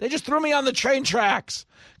 They just threw me on the train tracks.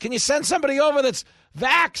 Can you send somebody over that's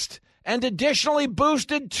vaxxed and additionally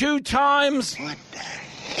boosted 2 times? What the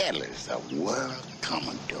hell is the world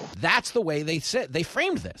coming to? That's the way they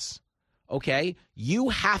framed this. Okay? You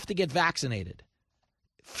have to get vaccinated.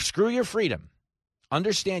 Screw your freedom.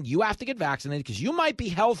 Understand you have to get vaccinated because you might be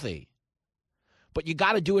healthy, but you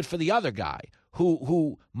got to do it for the other guy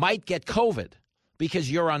who might get COVID because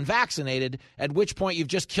you're unvaccinated, at which point you've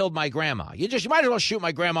just killed my grandma. You might as well shoot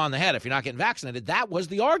my grandma in the head if you're not getting vaccinated. That was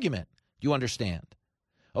the argument. You understand?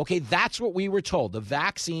 Okay, that's what we were told. The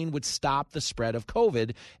vaccine would stop the spread of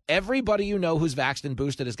COVID. Everybody you know who's vaxxed and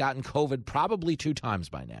boosted has gotten COVID probably 2 times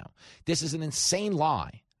by now. This is an insane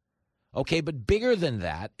lie. Okay, but bigger than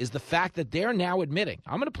that is the fact that they're now admitting.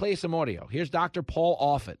 I'm going to play some audio. Here's Dr. Paul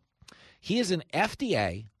Offit. He is an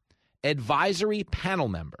FDA advisory panel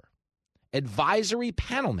member.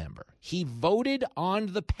 He voted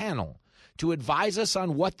on the panel to advise us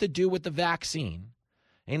on what to do with the vaccine.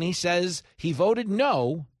 And he says he voted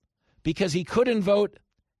no because he couldn't vote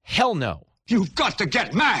hell no. You've got to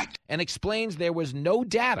get mad. And explains there was no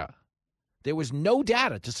data. There was no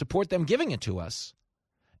data to support them giving it to us.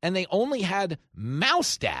 And they only had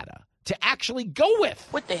mouse data to actually go with.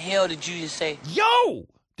 What the hell did you just say? Yo!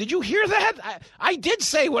 Did you hear that? I did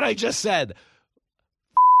say what I just said.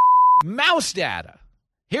 Mouse data.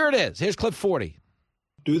 Here it is. Here's clip 40.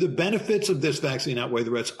 Do the benefits of this vaccine outweigh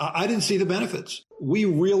the risks? I didn't see the benefits. We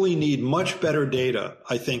really need much better data,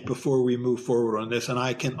 I think, before we move forward on this. And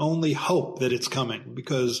I can only hope that it's coming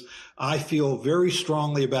because I feel very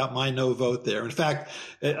strongly about my no vote there. In fact,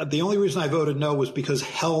 the only reason I voted no was because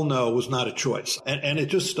hell no was not a choice. And it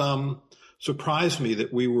just surprised me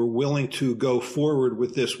that we were willing to go forward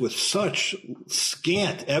with this with such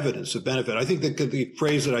scant evidence of benefit. I think that the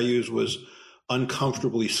phrase that I used was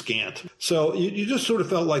uncomfortably scant. So you just sort of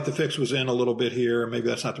felt like the fix was in a little bit here. Maybe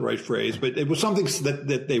that's not the right phrase, but it was something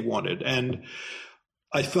that they wanted. And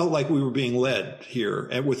I felt like we were being led here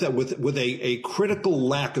with a critical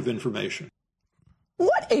lack of information.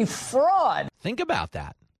 What a fraud. Think about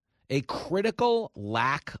that. A critical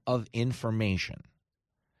lack of information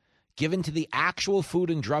given to the actual Food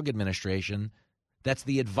and Drug Administration. That's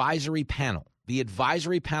the advisory panel. The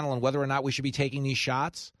advisory panel on whether or not we should be taking these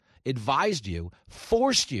shots advised you,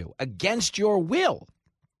 forced you against your will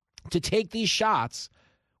to take these shots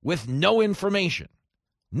with no information.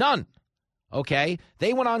 None. Okay?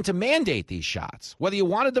 They went on to mandate these shots, whether you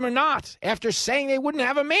wanted them or not, after saying they wouldn't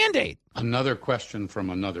have a mandate. Another question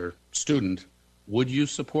from another student. Would you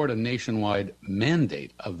support a nationwide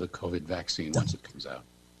mandate of the COVID vaccine once it comes out?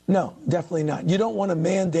 No, definitely not. You don't want to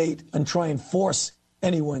mandate and try and force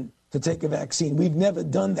anyone to take a vaccine. We've never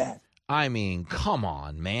done that. I mean, come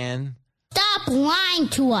on, man. Stop lying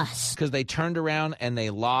to us. Because they turned around and they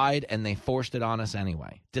lied and they forced it on us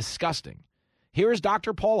anyway. Disgusting. Here is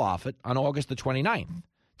Dr. Paul Offit on August the 29th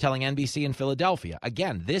telling NBC in Philadelphia.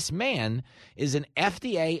 Again, this man is an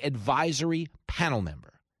FDA advisory panel member.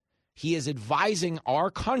 He is advising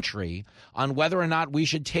our country on whether or not we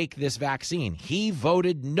should take this vaccine. He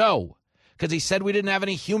voted no because he said we didn't have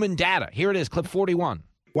any human data. Here it is, clip 41.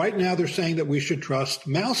 Right now, they're saying that we should trust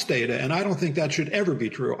mouse data, and I don't think that should ever be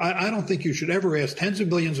true. I don't think you should ever ask tens of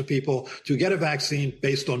millions of people to get a vaccine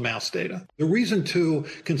based on mouse data. The reason to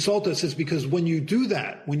consult us is because when you do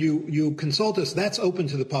that, when you consult us, that's open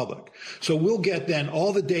to the public. So we'll get then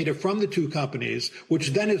all the data from the 2 companies,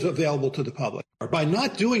 which then is available to the public. By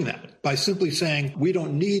not doing that, by simply saying we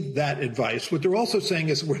don't need that advice. What they're also saying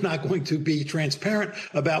is we're not going to be transparent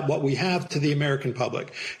about what we have to the American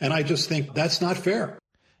public. And I just think that's not fair.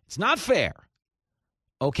 It's not fair.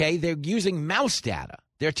 Okay, they're using mouse data.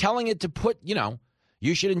 They're telling it to put,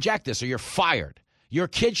 you should inject this or you're fired. Your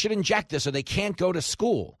kid should inject this or they can't go to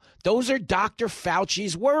school. Those are Dr.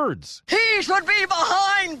 Fauci's words. He should be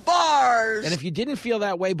behind bars. And if you didn't feel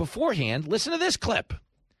that way beforehand, listen to this clip.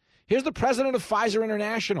 Here's the president of Pfizer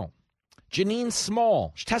International, Janine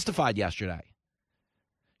Small. She testified yesterday.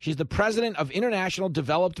 She's the president of International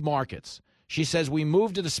Developed Markets. She says we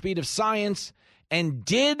moved at the speed of science and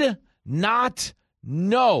did not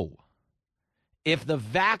know if the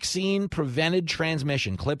vaccine prevented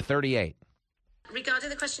transmission. Clip 38. Regarding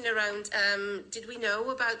the question around, did we know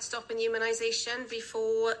about stopping immunisation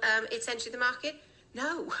before it's entered the market?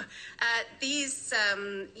 No.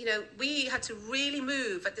 We had to really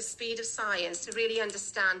move at the speed of science to really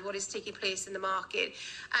understand what is taking place in the market.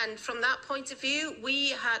 And from that point of view, we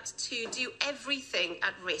had to do everything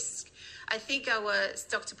at risk. I think our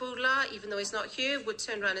Dr. Bourla, even though he's not here, would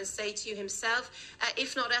turn around and say to you himself,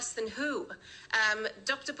 if not us, then who?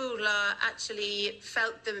 Dr. Bourla actually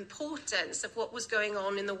felt the importance of what was going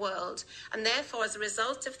on in the world. And therefore, as a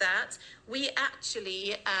result of that, we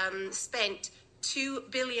actually spent $2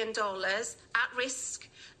 billion at risk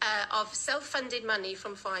of self-funded money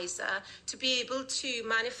from Pfizer to be able to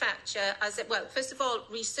manufacture, first of all,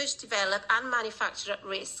 research, develop and manufacture at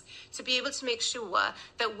risk to be able to make sure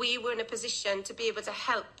that we were in a position to be able to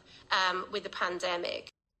help with the pandemic.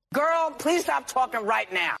 Girl, please stop talking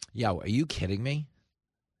right now. Yo, are you kidding me?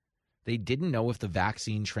 They didn't know if the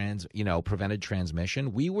vaccine prevented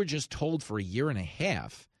transmission. We were just told for a year and a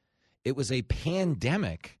half it was a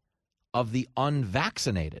pandemic of the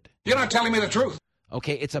unvaccinated. You're not telling me the truth.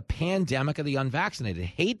 Okay, it's a pandemic of the unvaccinated.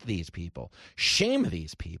 Hate these people. Shame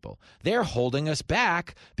these people. They're holding us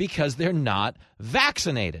back because they're not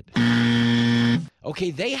vaccinated.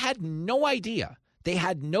 Okay, they had no idea. They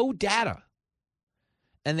had no data.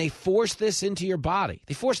 And they forced this into your body.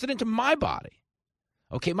 They forced it into my body.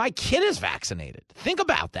 Okay, my kid is vaccinated. Think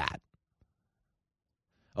about that.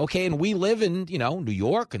 Okay, and we live in, New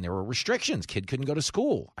York, and there were restrictions. Kid couldn't go to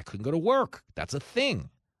school. I couldn't go to work. That's a thing.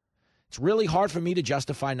 It's really hard for me to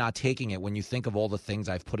justify not taking it when you think of all the things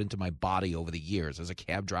I've put into my body over the years. As a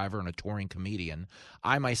cab driver and a touring comedian,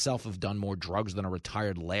 I myself have done more drugs than a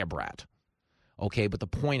retired lab rat. Okay, but the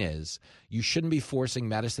point is, you shouldn't be forcing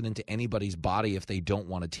medicine into anybody's body if they don't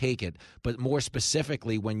want to take it. But more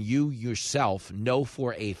specifically, when you yourself know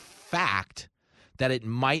for a fact that it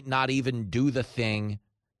might not even do the thing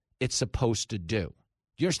it's supposed to do.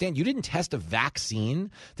 Do you understand? You didn't test a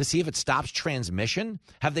vaccine to see if it stops transmission.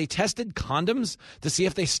 Have they tested condoms to see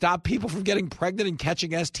if they stop people from getting pregnant and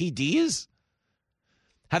catching STDs?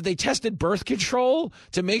 Have they tested birth control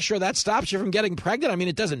to make sure that stops you from getting pregnant? I mean,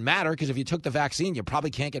 it doesn't matter because if you took the vaccine, you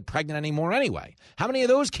probably can't get pregnant anymore anyway. How many of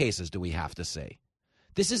those cases do we have to see?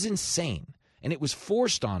 This is insane. And it was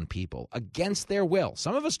forced on people against their will.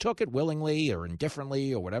 Some of us took it willingly or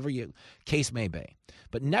indifferently or whatever case may be.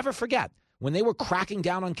 But never forget, when they were cracking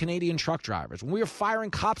down on Canadian truck drivers, when we were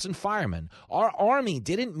firing cops and firemen, our army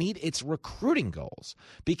didn't meet its recruiting goals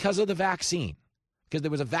because of the vaccine, because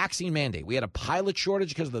there was a vaccine mandate. We had a pilot shortage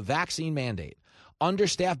because of the vaccine mandate.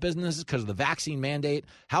 Understaffed businesses because of the vaccine mandate.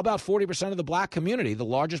 How about 40% of the black community, the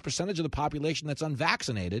largest percentage of the population that's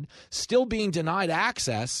unvaccinated, still being denied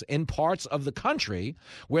access in parts of the country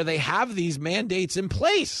where they have these mandates in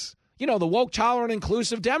place? The woke, tolerant,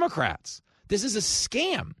 inclusive Democrats. This is a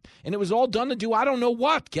scam. And it was all done to do I don't know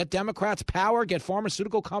what. Get Democrats power, get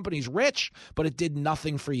pharmaceutical companies rich, but it did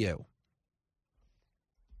nothing for you.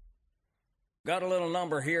 Got a little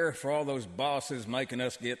number here for all those bosses making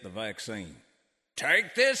us get the vaccine.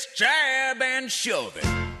 Take this jab and shove it.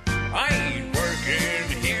 I ain't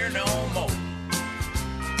working here no more.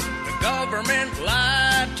 The government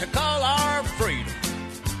lied to call our freedom.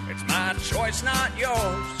 It's my choice, not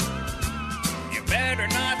yours. You better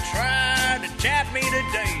not try to jab me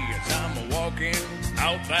today as I'm walking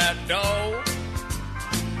out that door.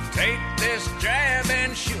 Take this jab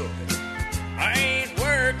and shove it. I ain't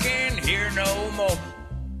working here no more.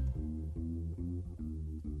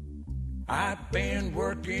 I've been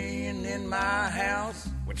working in my house,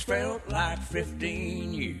 which felt like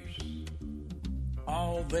 15 years.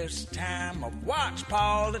 All this time I've watched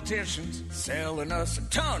politicians selling us a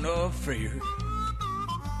ton of fear.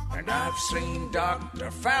 And I've seen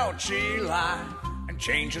Dr. Fauci lie and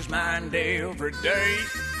change his mind every day.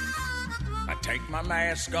 I take my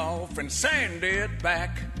mask off and send it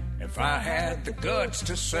back if I had the guts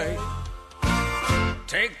to say,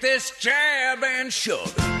 take this jab and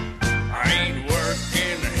shove it. I ain't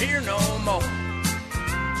working here no more.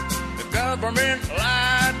 The government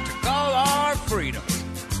lied to call our freedom.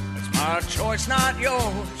 It's my choice, not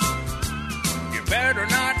yours. You better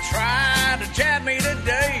not try to jab me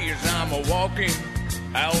today as I'm a-walking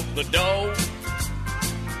out the door.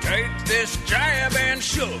 Take this jab and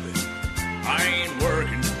shove it. I ain't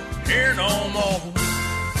working here no more.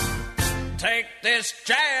 Take this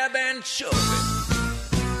jab and shove it.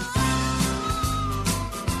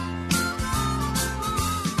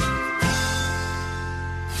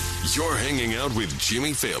 You're hanging out with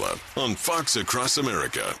Jimmy Fallon on Fox Across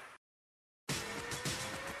America.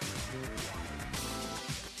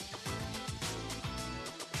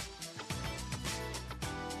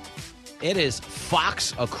 It is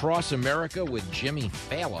Fox Across America with Jimmy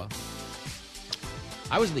Fallon.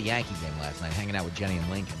 I was at the Yankee game last night hanging out with Jenny and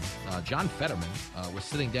Lincoln. John Fetterman was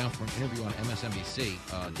sitting down for an interview on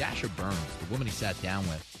MSNBC. Dasha Burns, the woman he sat down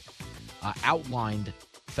with, outlined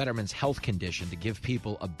Fetterman's health condition to give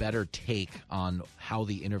people a better take on how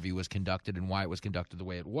the interview was conducted and why it was conducted the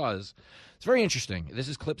way it was. It's very interesting. This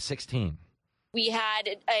is clip 16. We had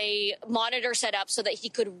a monitor set up so that he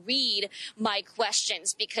could read my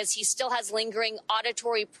questions because he still has lingering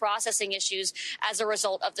auditory processing issues as a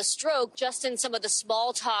result of the stroke. Just in some of the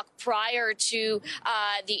small talk prior to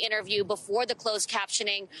the interview, before the closed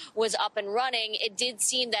captioning was up and running, it did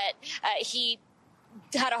seem that he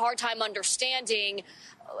had a hard time understanding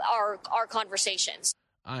our conversations.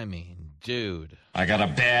 I mean, dude. I got a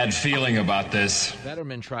bad feeling about this.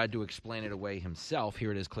 Fetterman tried to explain it away himself.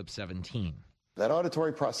 Here it is, clip 17. That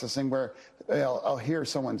auditory processing where I'll hear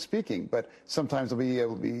someone speaking, but sometimes I'll be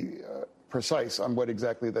able to be precise on what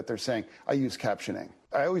exactly that they're saying. I use captioning.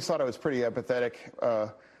 I always thought I was pretty empathetic,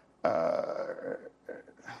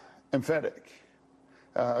 emphatic.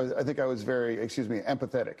 I think I was very,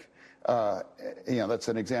 empathetic. That's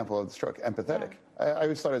an example of the stroke, empathetic. Yeah. I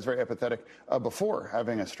always thought I was very empathetic before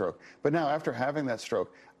having a stroke. But now after having that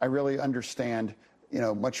stroke, I really understand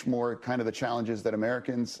much more kind of the challenges that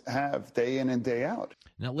Americans have day in and day out.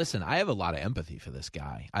 Now, listen, I have a lot of empathy for this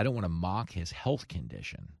guy. I don't want to mock his health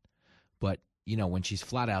condition. But, when she's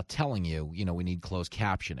flat out telling you, we need closed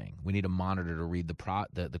captioning, we need a monitor to read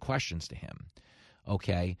the questions to him.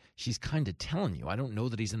 Okay, she's kind of telling you, I don't know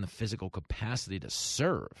that he's in the physical capacity to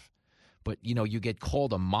serve. But, you get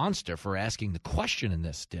called a monster for asking the question in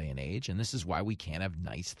this day and age, and this is why we can't have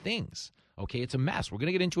nice things. Okay, it's a mess. We're going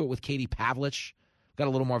to get into it with Katie Pavlich. Got a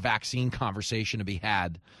little more vaccine conversation to be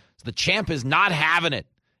had. So the champ is not having it.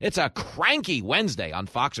 It's a cranky Wednesday on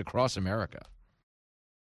Fox Across America.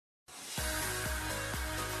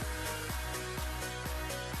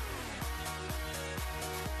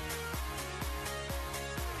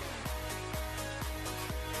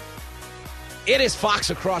 It is Fox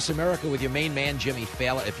Across America with your main man, Jimmy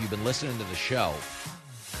Fallon. If you've been listening to the show,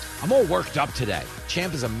 I'm all worked up today.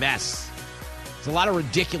 Champ is a mess. There's a lot of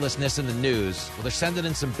ridiculousness in the news. Well, they're sending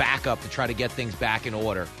in some backup to try to get things back in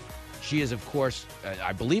order. She is, of course,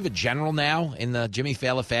 I believe a general now in the Jimmy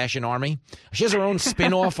Fallon Fashion Army. She has her own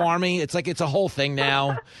spin-off army. It's like it's a whole thing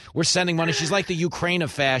now. We're sending money. She's like the Ukraine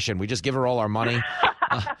of fashion. We just give her all our money.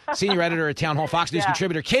 Senior editor at Town Hall, Fox News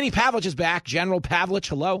contributor. Katie Pavlich is back. General Pavlich,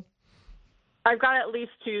 hello. I've got at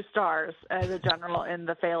least 2 stars as a general in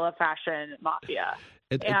the Fallon Fashion Mafia.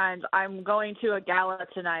 And I'm going to a gala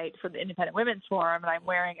tonight for the Independent Women's Forum, and I'm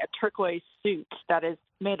wearing a turquoise suit that is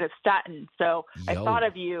made of satin. So I thought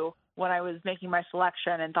of you when I was making my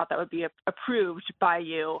selection and thought that would be approved by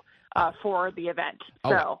you for the event.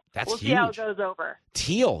 So we'll see how it goes over.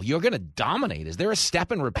 Teal, you're going to dominate. Is there a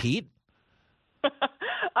step and repeat?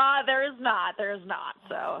 There is not.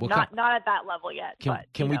 So not at that level yet.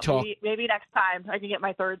 Can we talk? Maybe next time I can get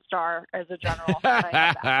my 3rd star as a general.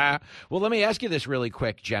 Well, let me ask you this really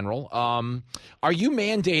quick, General. Are you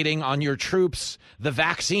mandating on your troops the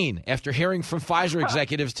vaccine after hearing from Pfizer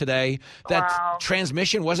executives today that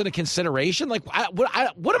transmission wasn't a consideration? Like,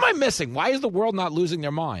 what am I missing? Why is the world not losing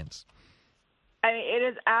their minds? I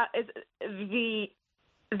mean,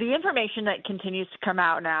 the information that continues to come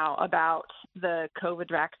out now about the COVID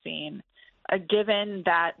vaccine, given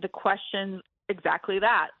that the questions exactly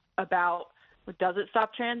that about does it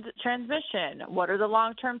stop transmission? What are the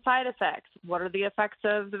long-term side effects? What are the effects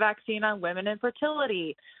of the vaccine on women and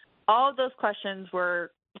fertility? All of those questions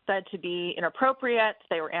were said to be inappropriate.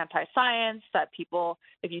 They were anti-science. That people,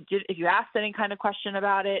 if you asked any kind of question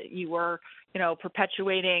about it, you were,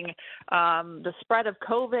 perpetuating the spread of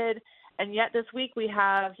COVID. And yet this week we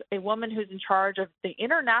have a woman who's in charge of the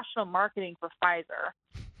international marketing for Pfizer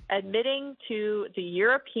admitting to the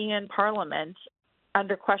European Parliament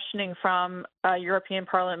under questioning from a European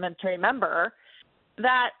parliamentary member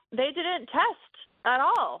that they didn't test at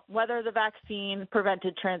all whether the vaccine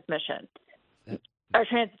prevented transmission or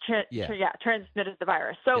transmitted the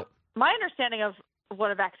virus. So my understanding of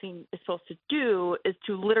what a vaccine is supposed to do is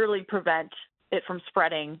to literally prevent it from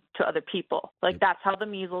spreading to other people. Like that's how the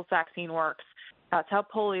measles vaccine works. That's how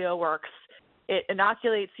polio works. It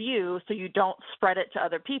inoculates you so you don't spread it to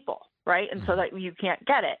other people, right? And so that you can't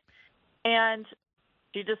get it. And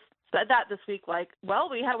she just said that this week, like, well,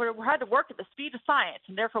 we had to work at the speed of science,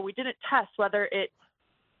 and therefore we didn't test whether it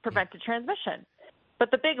prevented transmission.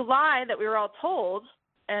 But the big lie that we were all told,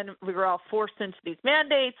 and we were all forced into these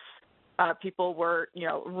mandates, people were,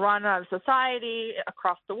 run out of society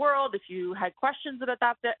across the world. If you had questions about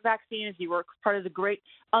that vaccine, if you were part of the great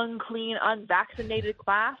unclean, unvaccinated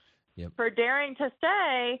class, for daring to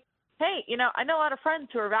say, hey, I know a lot of friends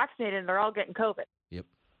who are vaccinated and they're all getting COVID. Yep.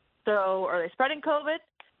 So are they spreading COVID?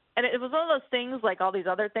 And it was one of those things, like all these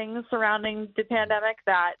other things surrounding the pandemic,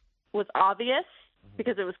 that was obvious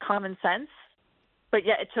because it was common sense. But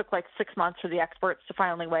yet it took like 6 months for the experts to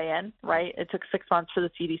finally weigh in, right? It took 6 months for the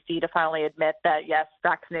CDC to finally admit that, yes,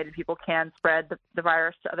 vaccinated people can spread the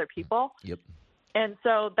virus to other people. Yep. And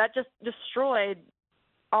so that just destroyed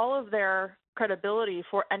all of their credibility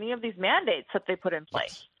for any of these mandates that they put in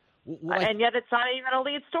place. Well, and yet it's not even a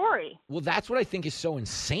lead story. Well, that's what I think is so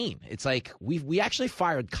insane. It's like we actually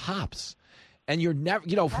fired cops. And you're never,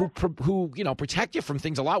 who protect you from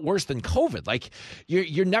things a lot worse than COVID. Like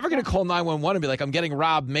you're never going to call 911 and be like, I'm getting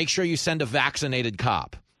robbed. Make sure you send a vaccinated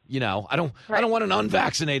cop. I don't want an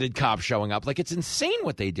unvaccinated cop showing up. Like, it's insane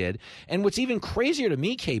what they did. And what's even crazier to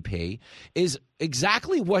me, KP, is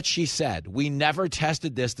exactly what she said. We never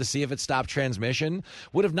tested this to see if it stopped transmission.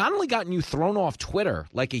 Would have not only gotten you thrown off Twitter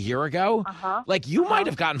like a year ago, like you might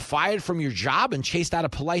have gotten fired from your job and chased out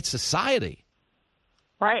of polite society.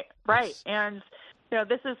 Right. And,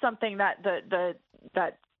 this is something that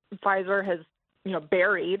that Pfizer has,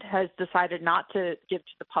 buried, has decided not to give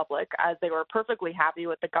to the public, as they were perfectly happy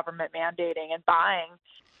with the government mandating and buying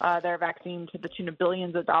their vaccine to the tune of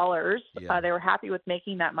billions of dollars. Yeah. They were happy with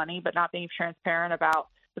making that money, but not being transparent about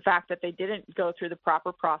the fact that they didn't go through the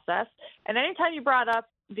proper process. And anytime you brought up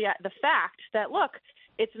the fact that, look,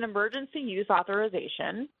 it's an emergency use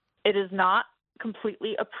authorization, it is not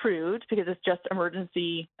completely approved because it's just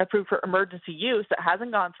approved for emergency use. It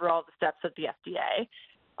hasn't gone through all the steps of the FDA.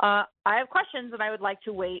 I have questions, and I would like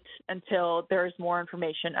to wait until there's more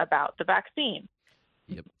information about the vaccine.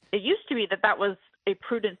 Yep. It used to be that was a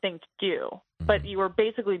prudent thing to do, but you were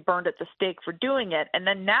basically burned at the stake for doing it. And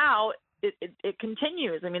then now it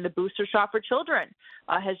continues. I mean, the booster shot for children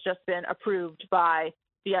has just been approved by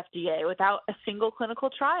the FDA without a single clinical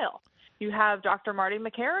trial. You have Dr. Marty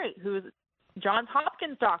Makary, who's Johns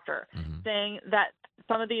Hopkins doctor, saying that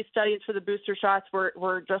some of these studies for the booster shots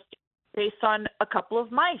were just based on a couple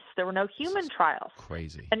of mice. There were no human trials.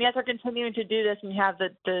 Crazy. And yet they're continuing to do this. And you have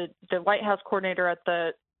the White House coordinator at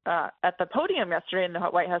the podium yesterday in the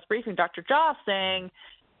White House briefing, Dr. Joss, saying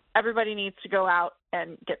everybody needs to go out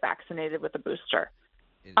and get vaccinated with a booster.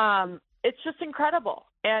 It's just incredible.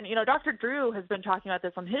 And, Dr. Drew has been talking about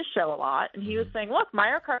this on his show a lot. And he was saying, look,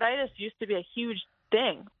 myocarditis used to be a huge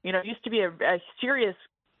thing. It used to be a serious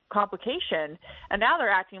complication, and now they're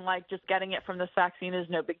acting like just getting it from this vaccine is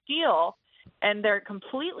no big deal, and they're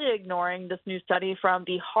completely ignoring this new study from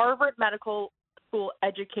the Harvard Medical School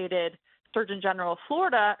educated Surgeon General of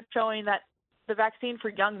Florida, showing that the vaccine for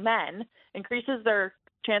young men increases their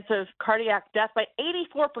chance of cardiac death by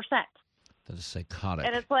 84%. That is psychotic.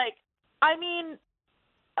 And it's like, I mean,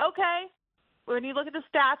 okay, when you look at the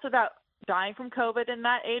stats about dying from COVID in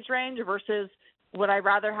that age range versus would I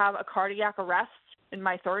rather have a cardiac arrest in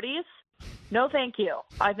my 30s? No, thank you.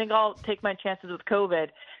 I think I'll take my chances with COVID.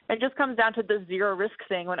 It just comes down to the zero risk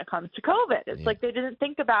thing when it comes to COVID. It's like they didn't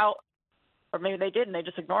think about, or maybe they did and they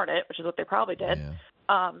just ignored it, which is what they probably did.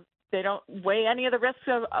 Yeah. They don't weigh any of the risks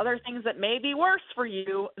of other things that may be worse for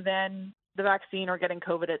you than the vaccine or getting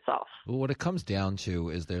COVID itself. Well, what it comes down to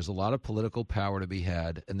is there's a lot of political power to be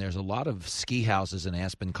had, and there's a lot of ski houses in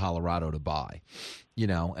Aspen, Colorado to buy,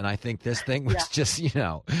 and I think this thing was just,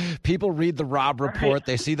 people read the Robb report,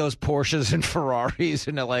 they see those Porsches and Ferraris,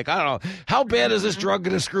 and they're like, I don't know, how bad is this drug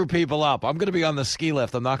going to screw people up? I'm going to be on the ski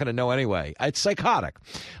lift. I'm not going to know anyway. It's psychotic.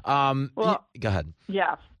 Go ahead.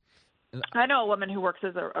 Yeah. I know a woman who works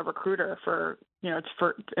as a recruiter for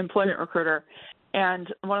employment recruiter.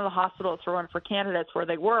 And one of the hospitals for candidates where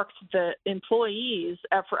they worked, the employees,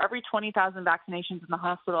 for every 20,000 vaccinations in the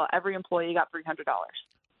hospital, every employee got $300.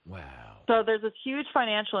 Wow. So there's this huge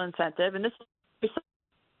financial incentive. And this is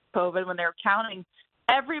COVID when they were counting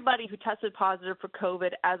everybody who tested positive for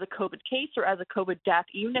COVID as a COVID case or as a COVID death,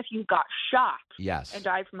 even if you got shot and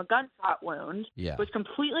died from a gunshot wound, was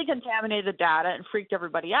completely contaminated the data and freaked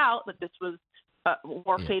everybody out that this was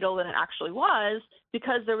more fatal than it actually was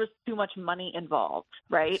because there was too much money involved,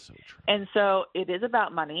 right? And so it is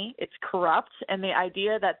about money. It's corrupt. And the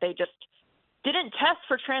idea that they just didn't test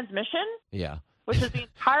for transmission, which is the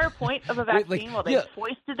entire point of a vaccine, they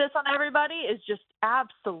foisted this on everybody, is just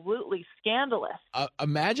absolutely scandalous.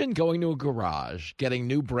 Imagine going to a garage, getting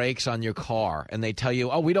new brakes on your car, and they tell you,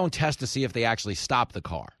 oh, we don't test to see if they actually stop the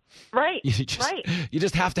car. Right, you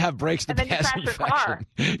just have to have brakes to pass inspection. And then you crash your car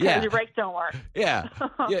because your brakes don't work. Yeah,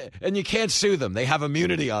 and you can't sue them. They have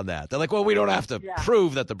immunity on that. They're like, well, we don't have to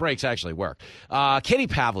prove that the brakes actually work. Katie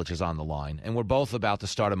Pavlich is on the line, and we're both about to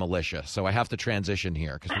start a militia, so I have to transition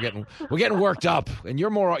here because we're getting worked up, and you're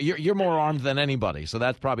more armed than anybody, so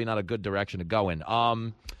that's probably not a good direction to go in.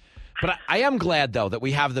 But I am glad, though, that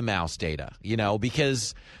we have the mouse data,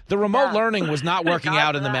 because the remote learning was not working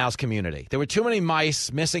out in the mouse community. There were too many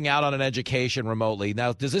mice missing out on an education remotely.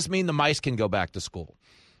 Now, does this mean the mice can go back to school?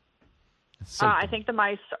 I think the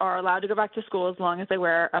mice are allowed to go back to school as long as they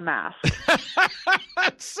wear a mask.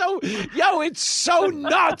 It's so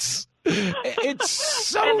nuts. It's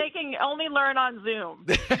so. And they can only learn on Zoom,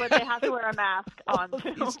 but they have to wear a mask on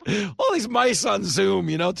Zoom. All these mice on Zoom,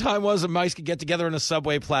 time was a mice could get together in a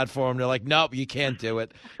subway platform. They're like, nope, you can't do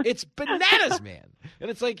it. It's bananas, man. And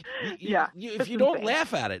it's like, if you don't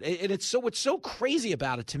laugh at it, and what's so crazy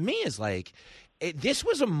about it to me is like, this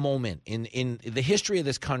was a moment in the history of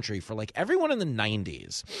this country for like everyone in the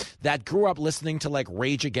 90s that grew up listening to like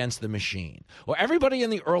Rage Against the Machine, or everybody in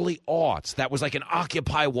the early aughts that was like an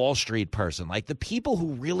Occupy Wall Street person, like the people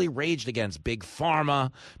who really raged against big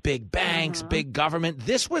pharma, big banks, big government.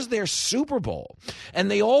 This was their Super Bowl, and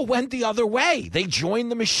they all went the other way. They joined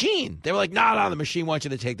the machine. They were like, no, the machine wants you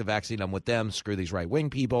to take the vaccine. I'm with them. Screw these right-wing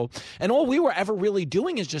people. And all we were ever really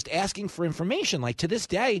doing is just asking for information. Like to this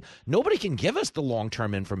day, nobody can give us the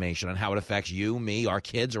long-term information on how it affects you, me, our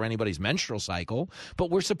kids, or anybody's menstrual cycle, but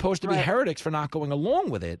we're supposed to be heretics for not going along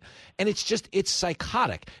with it. And it's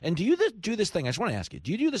psychotic. And do you do this thing? I just want to ask you,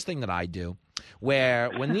 do you do this thing that I do, where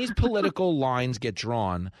when these political lines get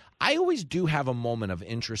drawn, I always do have a moment of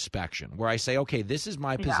introspection where I say, okay, this is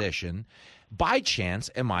my position. By chance,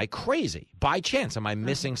 am I crazy? By chance, am I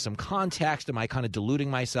missing some context? Am I kind of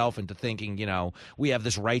deluding myself into thinking, we have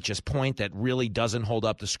this righteous point that really doesn't hold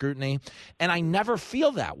up to scrutiny? And I never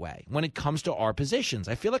feel that way when it comes to our positions.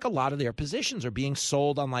 I feel like a lot of their positions are being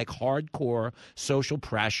sold on like hardcore social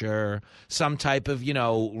pressure, some type of,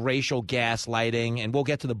 racial gaslighting, and we'll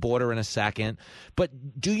get to the border in a second.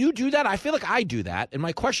 But do you do that? I feel like I do that. And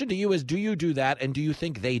my question to you is, do you do that? And do you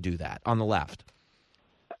think they do that on the left?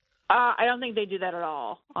 I don't think they do that at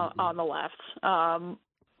all on the left.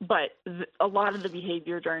 But a lot of the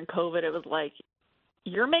behavior during COVID, it was like,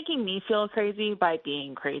 you're making me feel crazy by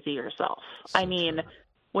being crazy yourself.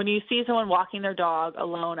 When you see someone walking their dog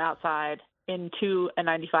alone outside into a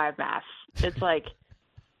 95 mask, it's like,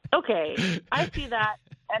 okay, I see that,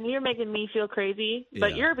 and you're making me feel crazy,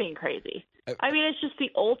 but you're being crazy. It's just the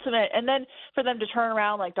ultimate. And then for them to turn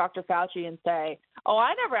around like Dr. Fauci and say, oh,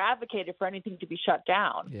 I never advocated for anything to be shut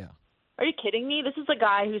down. Yeah. Are you kidding me? This is a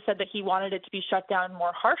guy who said that he wanted it to be shut down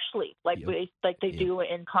more harshly, like they do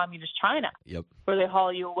in communist China, where they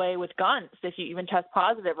haul you away with guns if you even test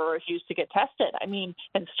positive or refuse to get tested.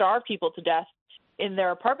 And starve people to death in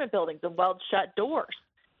their apartment buildings and weld shut doors.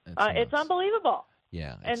 It's unbelievable.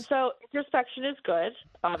 Yeah. And so introspection is good,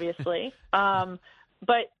 obviously.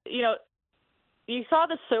 But, you saw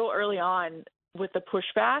this so early on with the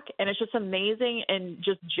pushback, and it's just amazing in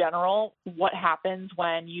just general what happens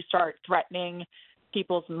when you start threatening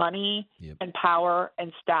people's money and power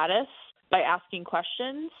and status by asking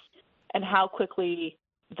questions, and how quickly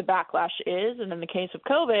the backlash is. And in the case of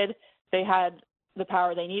COVID, they had the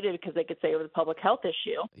power they needed because they could say it was a public health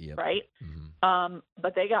issue, right?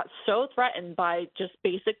 But they got so threatened by just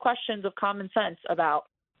basic questions of common sense about,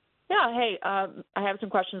 I have some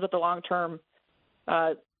questions about the long-term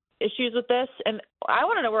issues with this, and I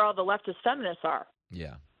want to know where all the leftist feminists are.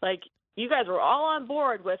 Yeah. Like, you guys were all on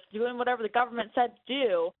board with doing whatever the government said to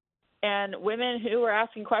do, and women who were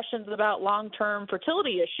asking questions about long-term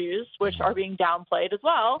fertility issues, which are being downplayed as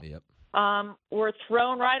well, were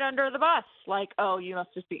thrown right under the bus. Like, oh, you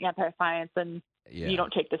must just be anti-science and you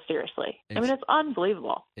don't take this seriously. It's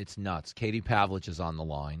unbelievable. It's nuts. Katie Pavlich is on the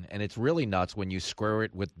line, and it's really nuts when you square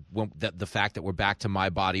it with the fact that we're back to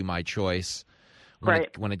my body, my choice.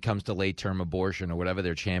 When it comes to late-term abortion or whatever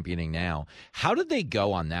they're championing now. How did they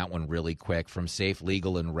go on that one really quick from safe,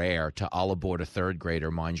 legal, and rare to I'll abort a third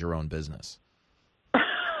grader, mind your own business?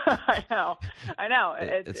 I know.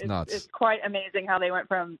 It's nuts. It's quite amazing how they went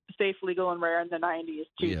from safe, legal, and rare in the 90s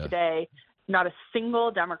to today. Not a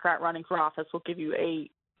single Democrat running for office will give you a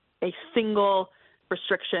single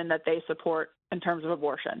restriction that they support in terms of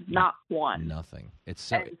abortion. Not one. Nothing. And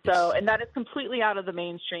that is completely out of the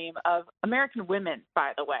mainstream of American women,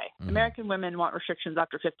 by the way. Mm-hmm. American women want restrictions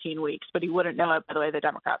after 15 weeks, but you wouldn't know it by the way the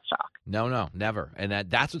Democrats talk. No, never. And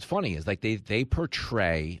that's what's funny is like they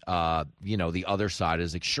portray, the other side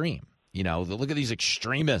as extreme. Look at these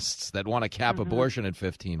extremists that want to cap abortion at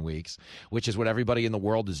 15 weeks, which is what everybody in the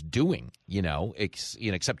world is doing,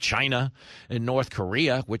 except China and North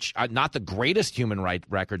Korea, which are not the greatest human rights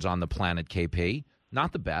records on the planet, KP.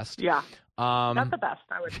 Not the best. Yeah. Not the best,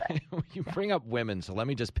 I would say. You bring up women, so let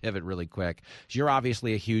me just pivot really quick. You're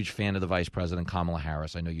obviously a huge fan of the Vice President, Kamala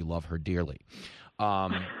Harris. I know you love her dearly.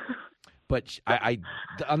 But I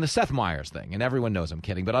on the Seth Meyers thing, and everyone knows I'm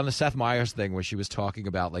kidding, but on the Seth Meyers thing where she was talking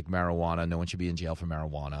about like marijuana, no one should be in jail for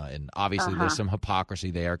marijuana, and obviously there's some hypocrisy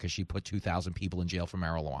there because she put 2,000 people in jail for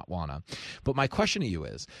marijuana. But my question to you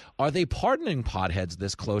is, are they pardoning potheads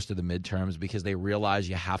this close to the midterms because they realize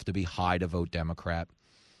you have to be high to vote Democrat?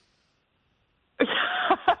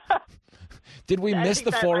 Did we miss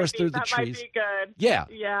the forest through the trees? Might be good. Yeah.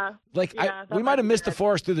 Yeah. We might have missed the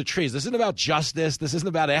forest through the trees. This isn't about justice. This isn't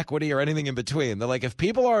about equity or anything in between. They're like, if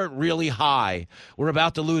people aren't really high, we're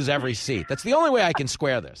about to lose every seat. That's the only way I can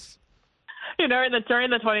square this. During the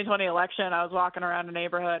 2020 election, I was walking around a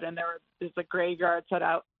neighborhood, and there's a graveyard set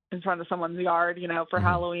out in front of someone's yard, for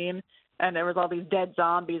Halloween. And there was all these dead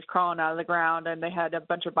zombies crawling out of the ground, and they had a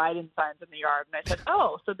bunch of Biden signs in the yard. And I said,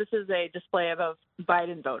 oh, so this is a display of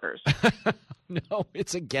Biden voters. No,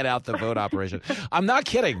 it's a get out the vote operation. I'm not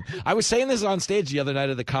kidding. I was saying this on stage the other night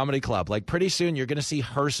at the comedy club. Like pretty soon you're going to see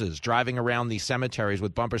hearses driving around these cemeteries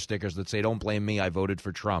with bumper stickers that say, don't blame me, I voted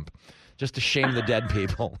for Trump. Just to shame the dead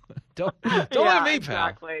people. Don't blame me, pal.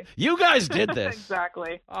 Exactly. You guys did this.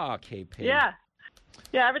 Exactly. Oh, KP. Yeah.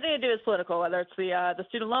 Yeah, everything to do is political, whether it's the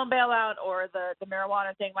student loan bailout or the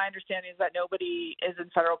marijuana thing. My understanding is that nobody is in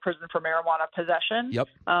federal prison for marijuana possession. Yep.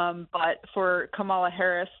 But for Kamala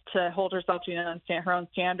Harris to hold herself to her own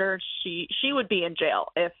standards, she would be in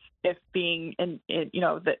jail if being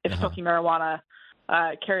if smoking marijuana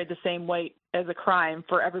carried the same weight as a crime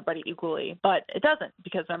for everybody equally. But it doesn't,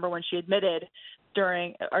 because remember when she admitted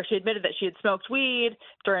that she had smoked weed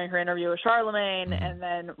during her interview with Charlemagne, and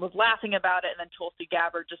then was laughing about it, and then Tulsi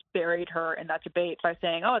Gabbard just buried her in that debate by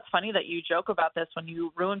saying, oh, it's funny that you joke about this when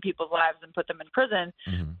you ruin people's lives and put them in prison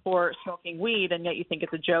for smoking weed, and yet you think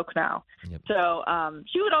it's a joke now. Yep. So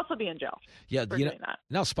she would also be in jail for doing that.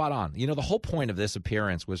 No, spot on. The whole point of this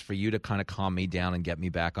appearance was for you to kind of calm me down and get me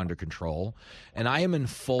back under control. And I am in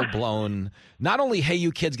full-blown, not only, hey,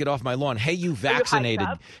 you kids, get off my lawn, hey, you vaccinated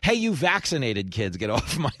kids, get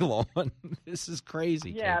off my lawn. This is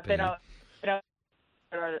crazy. Yeah, KP. they don't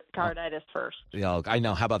carditis first. Yeah, I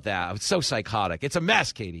know. How about that? It's so psychotic. It's a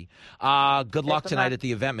mess, Katie. Good luck tonight at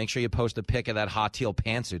the event. Make sure you post a pic of that hot teal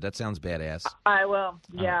pantsuit. That sounds badass. I will.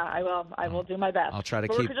 Yeah, I will. I will do my best. I'll try to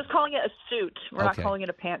keep. We're just calling it a suit. We're not calling it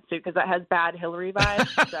a pantsuit because that has bad Hillary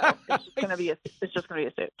vibes. So it's just gonna be a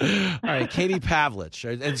suit. All right, Katie Pavlich.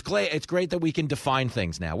 It's great that we can define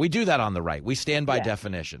things now. We do that on the right. We stand by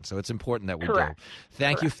definition, so it's important that we do.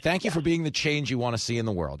 Thank you for being the change you want to see in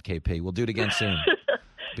the world, KP. We'll do it again soon.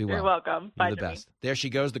 Be well. You're welcome. Bye, You're the best. There she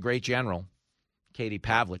goes, the great general, Katie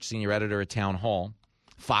Pavlich, senior editor at Town Hall,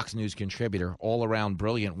 Fox News contributor, all-around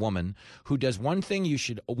brilliant woman who does one thing we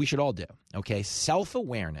should all do, okay?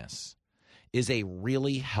 Self-awareness is a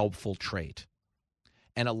really helpful trait.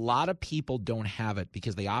 And a lot of people don't have it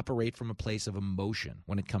because they operate from a place of emotion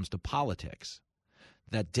when it comes to politics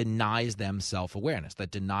that denies them self-awareness,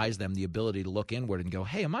 that denies them the ability to look inward and go,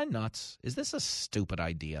 hey, am I nuts? Is this a stupid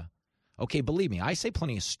idea? Okay, believe me, I say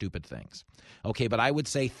plenty of stupid things. Okay, but I would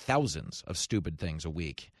say thousands of stupid things a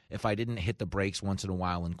week if I didn't hit the brakes once in a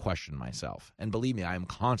while and question myself. And believe me, I am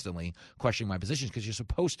constantly questioning my positions because you're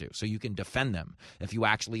supposed to, so you can defend them if you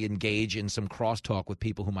actually engage in some crosstalk with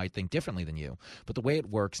people who might think differently than you. But the way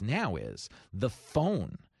it works now is the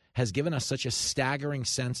phone has given us such a staggering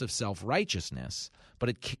sense of self-righteousness,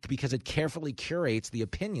 but because it carefully curates the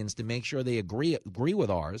opinions to make sure they agree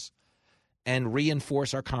with ours, and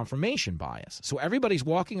reinforce our confirmation bias. So everybody's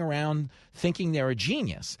walking around thinking they're a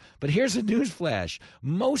genius. But here's a newsflash.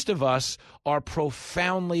 Most of us are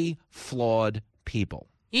profoundly flawed people.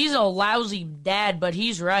 He's a lousy dad, but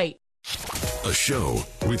he's right. A show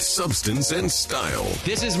with substance and style.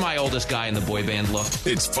 This is my oldest guy in the boy band look.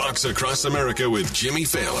 It's Fox Across America with Jimmy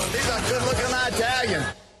Fallon. He's a good-looking Italian.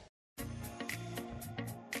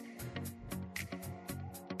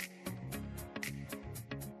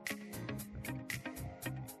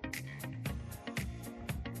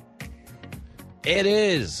 It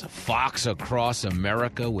is Fox Across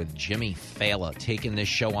America with Jimmy Fallon, taking this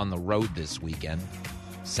show on the road this weekend.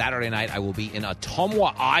 Saturday night, I will be in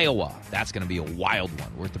Ottumwa, Iowa. That's going to be a wild one.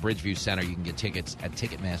 We're at the Bridgeview Center. You can get tickets at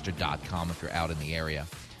Ticketmaster.com if you're out in the area.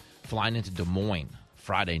 Flying into Des Moines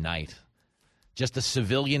Friday night. Just a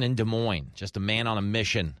civilian in Des Moines. Just a man on a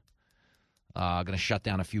mission. Going to shut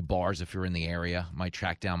down a few bars if you're in the area. Might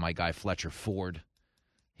track down my guy Fletcher Ford.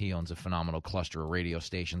 He owns a phenomenal cluster of radio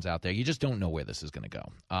stations out there. You just don't know where this is going to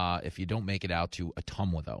go. If you don't make it out to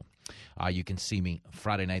Ottumwa, though, you can see me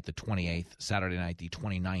Friday night the 28th, Saturday night the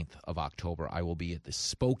 29th of October. I will be at the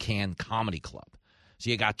Spokane Comedy Club. So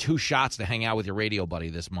you got 2 shots to hang out with your radio buddy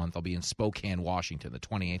this month. I'll be in Spokane, Washington, the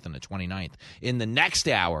 28th and the 29th. In the next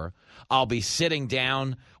hour, I'll be sitting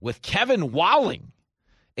down with Kevin Walling,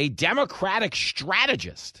 a Democratic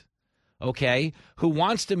strategist, okay, who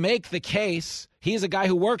wants to make the case. He's a guy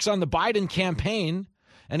who works on the Biden campaign,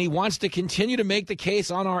 and he wants to continue to make the case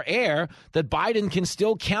on our air that Biden can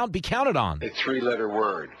still be counted on. A 3-letter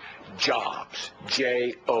word, jobs,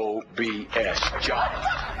 J-O-B-S, jobs.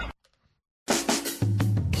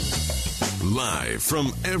 Live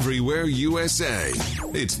from everywhere USA,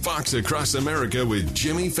 it's Fox Across America with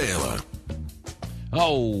Jimmy Fallon.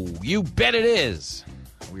 Oh, you bet it is.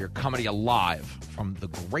 We are coming to you live from the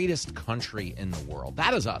greatest country in the world.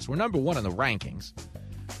 That is us. We're number 1 in the rankings.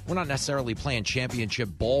 We're not necessarily playing championship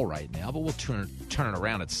ball right now, but we'll turn it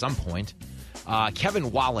around at some point.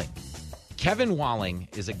 Kevin Walling. Kevin Walling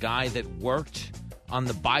is a guy that worked on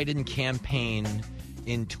the Biden campaign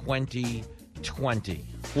in 2020.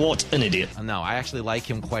 What an idiot. No, I actually like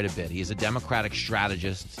him quite a bit. He is a Democratic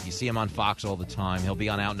strategist. You see him on Fox all the time. He'll be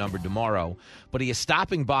on Outnumbered tomorrow. But he is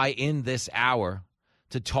stopping by in this hour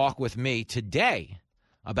to talk with me today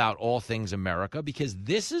about all things America, because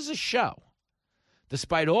this is a show,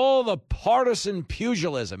 despite all the partisan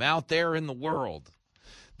pugilism out there in the world,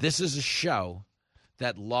 this is a show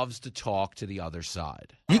that loves to talk to the other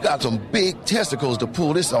side. You got some big testicles to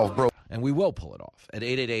pull this off, bro. And we will pull it off at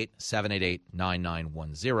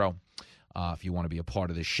 888-788-9910. If you want to be a part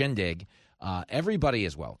of this shindig, everybody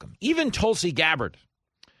is welcome. Even Tulsi Gabbard,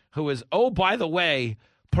 who is, oh, by the way,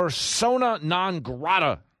 persona non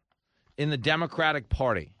grata in the Democratic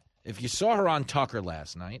Party. If you saw her on Tucker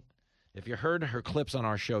last night, if you heard her clips on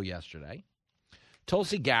our show yesterday,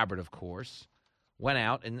 Tulsi Gabbard, of course, went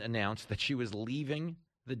out and announced that she was leaving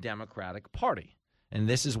the Democratic Party. And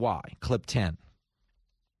this is why. Clip 10.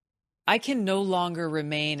 I can no longer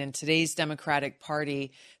remain in today's Democratic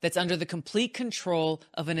Party that's under the complete control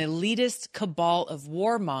of an elitist cabal of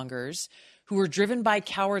warmongers who are driven by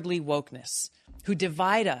cowardly wokeness, who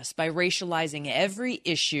divide us by racializing every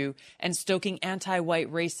issue and stoking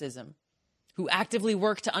anti-white racism, who actively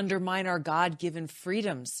work to undermine our God-given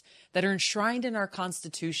freedoms that are enshrined in our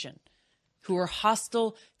Constitution, who are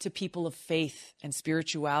hostile to people of faith and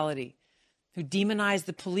spirituality, who demonize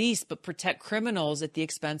the police but protect criminals at the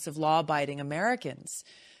expense of law-abiding Americans,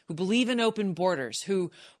 who believe in open borders, who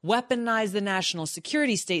weaponize the national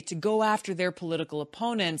security state to go after their political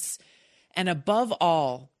opponents, and above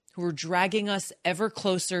all, who are dragging us ever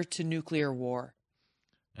closer to nuclear war.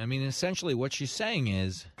 I mean, essentially what she's saying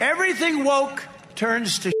is everything woke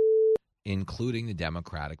turns to including the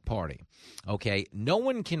Democratic Party. Okay, no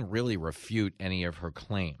one can really refute any of her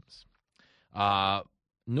claims,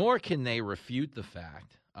 nor can they refute the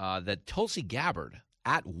fact that Tulsi Gabbard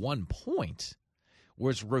at one point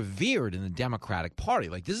was revered in the Democratic Party.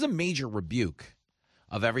 Like, this is a major rebuke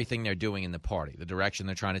of everything they're doing in the party, the direction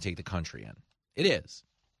they're trying to take the country in. It is.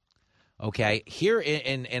 Okay, here,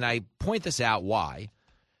 and I point this out, why?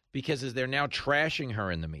 Because as they're now trashing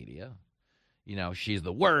her in the media, you know, she's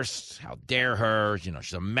the worst, how dare her, you know,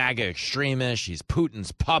 she's a MAGA extremist, she's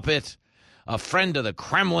Putin's puppet, a friend of the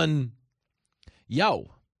Kremlin.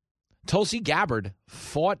 Yo, Tulsi Gabbard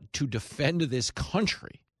fought to defend this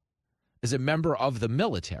country as a member of the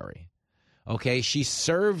military. Okay, she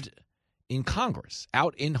served in Congress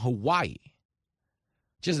out in Hawaii,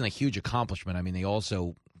 which isn't a huge accomplishment. I mean, they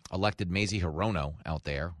also elected Mazie Hirono out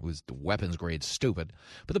there, who's the weapons grade stupid.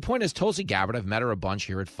 But the point is, Tulsi Gabbard, I've met her a bunch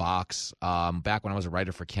here at Fox. Back when I was a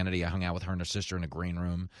writer for Kennedy, I hung out with her and her sister in a green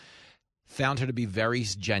room. Found her to be very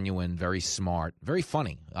genuine, very smart, very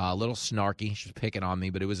funny, a little snarky. She was picking on me,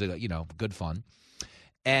 but it was, good fun.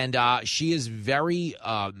 And she is very,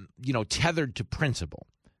 tethered to principle.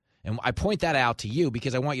 And I point that out to you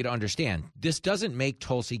because I want you to understand, this doesn't make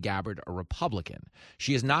Tulsi Gabbard a Republican.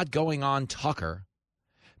 She is not going on Tucker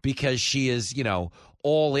because she is,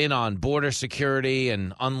 all in on border security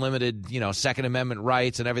and unlimited, Second Amendment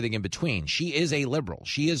rights and everything in between. She is a liberal.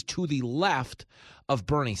 She is to the left of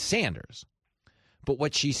Bernie Sanders. But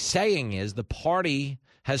what she's saying is the party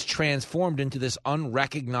has transformed into this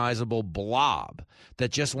unrecognizable blob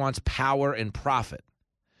that just wants power and profit.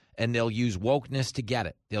 And they'll use wokeness to get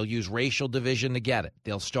it. They'll use racial division to get it.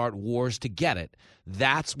 They'll start wars to get it.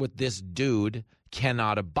 That's what this dude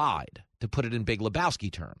cannot abide, to put it in Big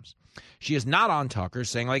Lebowski terms. She is not on Tucker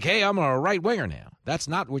saying, like, hey, I'm a right-winger now. That's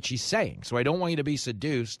not what she's saying. So I don't want you to be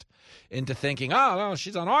seduced into thinking, oh, no,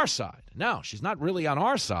 she's on our side. No, she's not really on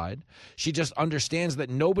our side. She just understands that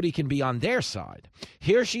nobody can be on their side.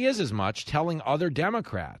 Here she is as much telling other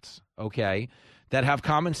Democrats, okay, that have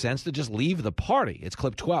common sense to just leave the party. It's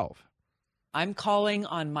clip 12. I'm calling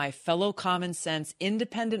on my fellow common sense,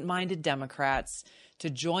 independent-minded Democrats to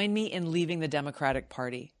join me in leaving the Democratic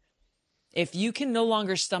Party. If you can no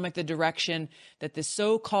longer stomach the direction that the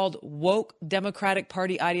so-called woke Democratic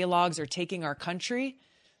Party ideologues are taking our country,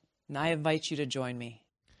 then I invite you to join me.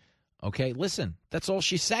 Okay, listen, that's all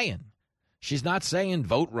she's saying. She's not saying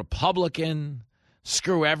vote Republican,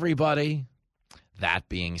 screw everybody. That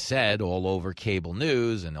being said, all over cable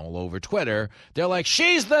news and all over Twitter, they're like,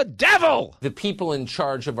 she's the devil! The people in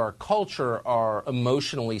charge of our culture are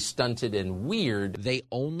emotionally stunted and weird. They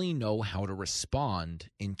only know how to respond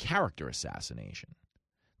in character assassination.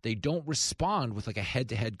 They don't respond with like a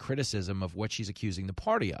head-to-head criticism of what she's accusing the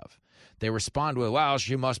party of. They respond with, well,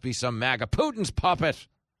 she must be some MAGA Putin's puppet.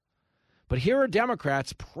 But here are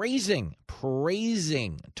Democrats praising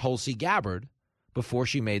Tulsi Gabbard before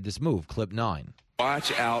she made this move. Clip 9.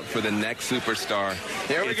 Watch out for the next superstar.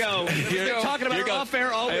 There we go. You're talking about off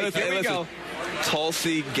air all week. Here we go.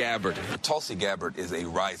 Tulsi Gabbard. Tulsi Gabbard is a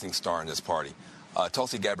rising star in this party.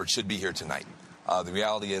 Tulsi Gabbard should be here tonight. The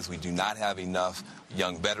reality is we do not have enough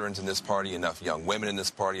young veterans in this party, enough young women in this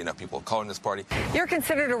party, enough people of color in this party. You're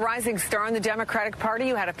considered a rising star in the Democratic Party.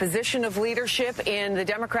 You had a position of leadership in the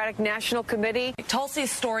Democratic National Committee. Tulsi's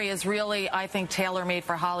story is really, I think, tailor-made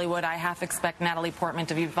for Hollywood. I half expect Natalie Portman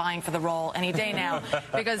to be vying for the role any day now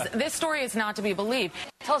because this story is not to be believed.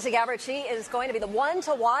 Tulsi Gabbard, she is going to be the one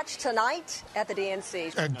to watch tonight at the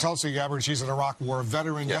DNC. And Tulsi Gabbard, she's an Iraq War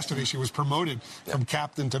veteran. Yeah. Yesterday she was promoted from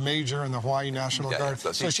captain to major in the Hawaii National Guard.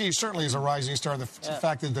 So she certainly is a rising star. The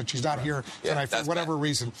fact that she's not here tonight for whatever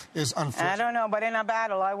reason is unfortunate. I don't know, but in a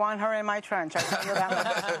battle, I want her in my trench. I tell you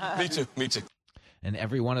that much. Me too. And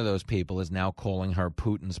every one of those people is now calling her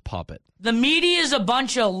Putin's puppet. The media is a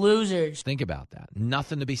bunch of losers. Think about that.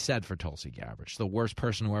 Nothing to be said for Tulsi Gabbard. She's the worst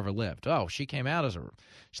person who ever lived. Oh, she came out as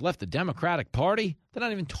she left the Democratic Party. They're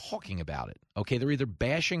not even talking about it. Okay, they're either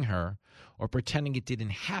bashing her or pretending it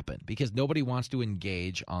didn't happen because nobody wants to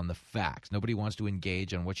engage on the facts. Nobody wants to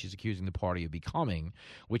engage on what she's accusing the party of becoming,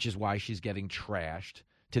 which is why she's getting trashed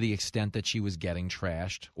to the extent that she was getting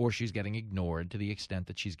trashed, or she's getting ignored to the extent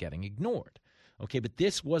that she's getting ignored. Okay, but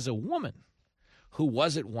this was a woman who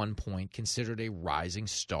was at one point considered a rising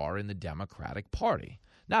star in the Democratic Party.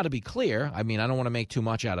 Now, to be clear, I mean, I don't want to make too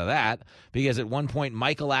much out of that because at one point,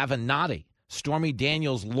 Michael Avenatti, Stormy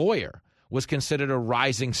Daniels' lawyer, was considered a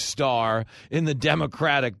rising star in the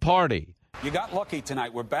Democratic Party. You got lucky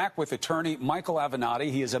tonight. We're back with attorney Michael Avenatti.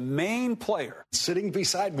 He is a main player. Sitting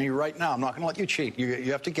beside me right now, I'm not going to let you cheat.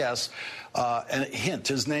 You have to guess. And hint,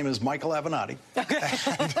 his name is Michael Avenatti.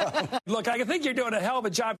 Look, I think you're doing a hell of a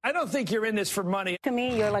job. I don't think you're in this for money. To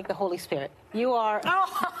me, you're like the Holy Spirit. You are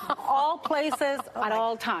all places at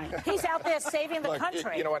all times. He's out there saving the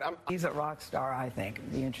country. You know what? He's a rock star, I think.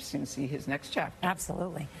 It'd be interesting to see his next chapter.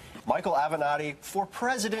 Absolutely. Michael Avenatti for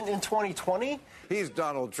president in 2020. He's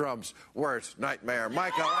Donald Trump's worst nightmare.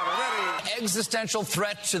 Michael Avenatti. Existential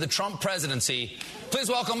threat to the Trump presidency. Please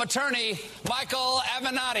welcome attorney Michael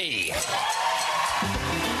Avenatti.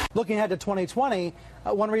 Looking ahead to 2020,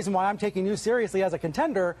 one reason why I'm taking you seriously as a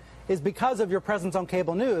contender is because of your presence on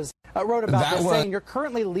cable news. I wrote about this saying you're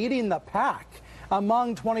currently leading the pack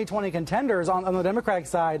among 2020 contenders on the Democratic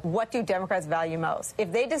side. What do Democrats value most?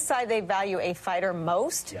 If they decide they value a fighter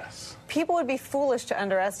most, people would be foolish to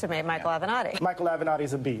underestimate Michael Avenatti. Michael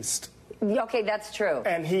Avenatti's a beast. Okay, that's true.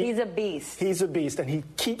 And he's a beast. He's a beast, and he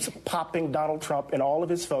keeps popping Donald Trump and all of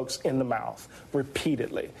his folks in the mouth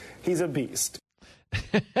repeatedly. He's a beast.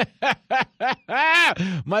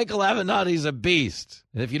 Michael Avenatti's a beast.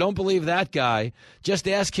 And if you don't believe that guy, just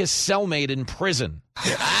ask his cellmate in prison.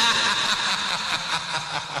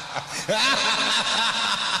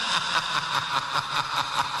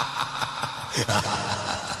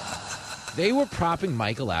 They were propping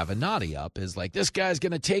Michael Avenatti up as like, this guy's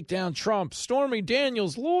going to take down Trump. Stormy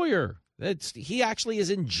Daniels' lawyer. He actually is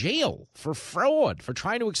in jail for fraud, for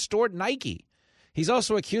trying to extort Nike. He's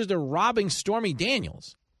also accused of robbing Stormy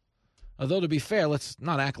Daniels. Although, to be fair, let's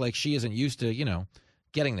not act like she isn't used to,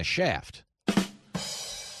 getting the shaft.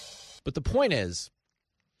 But the point is,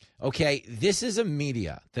 okay, this is a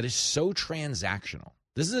media that is so transactional.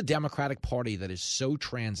 This is a Democratic Party that is so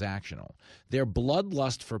transactional. Their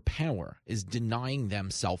bloodlust for power is denying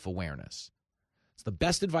them self-awareness. It's the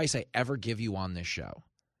best advice I ever give you on this show.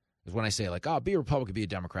 Is when I say, like, oh, be a Republican, be a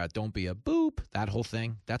Democrat, don't be a boop, that whole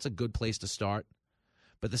thing. That's a good place to start.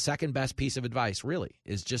 But the second best piece of advice, really,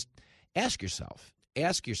 is just ask yourself,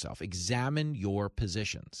 examine your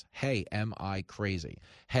positions. Hey, am I crazy?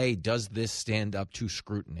 Hey, does this stand up to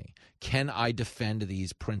scrutiny? Can I defend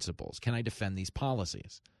these principles? Can I defend these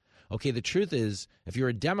policies? Okay, the truth is, if you're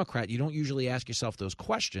a Democrat, you don't usually ask yourself those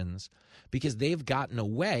questions because they've gotten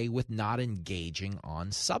away with not engaging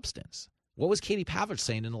on substance. What was Katie Pavlich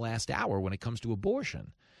saying in the last hour when it comes to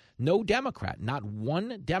abortion? No Democrat, not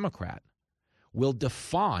one Democrat, will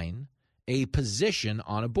define a position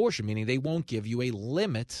on abortion, meaning they won't give you a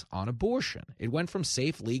limit on abortion. It went from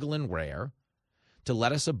safe, legal, and rare to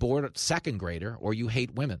let us abort a second grader or you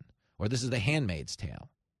hate women or this is the Handmaid's Tale.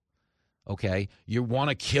 Okay, you want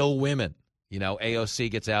to kill women. You know,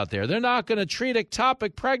 AOC gets out there. They're not going to treat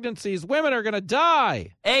ectopic pregnancies. Women are going to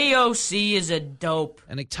die. AOC is a dope.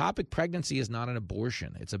 An ectopic pregnancy is not an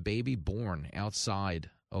abortion. It's a baby born outside,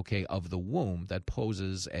 okay, of the womb that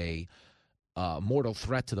poses a mortal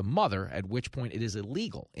threat to the mother, at which point it is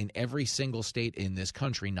illegal in every single state in this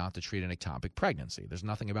country not to treat an ectopic pregnancy. There's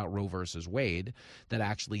nothing about Roe versus Wade that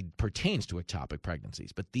actually pertains to ectopic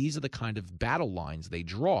pregnancies. But these are the kind of battle lines they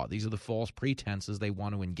draw. These are the false pretenses they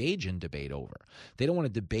want to engage in debate over. They don't want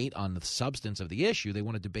to debate on the substance of the issue. They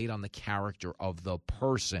want to debate on the character of the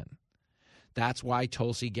person. That's why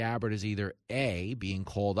Tulsi Gabbard is either A, being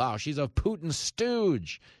called, oh, she's a Putin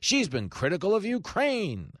stooge. She's been critical of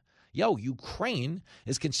Ukraine. Yo, Ukraine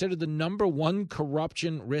is considered the number one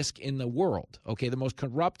corruption risk in the world, okay, the most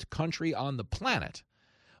corrupt country on the planet.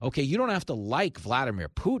 Okay, you don't have to like Vladimir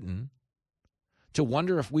Putin to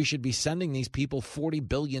wonder if we should be sending these people $40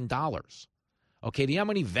 billion. Okay, do you know how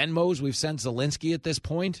many Venmos we've sent Zelensky at this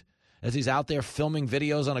point as he's out there filming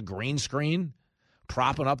videos on a green screen?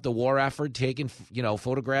 Propping up the war effort, taking,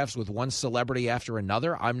 photographs with one celebrity after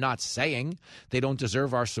another. I'm not saying they don't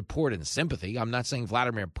deserve our support and sympathy. I'm not saying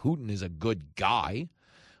Vladimir Putin is a good guy,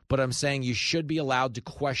 but I'm saying you should be allowed to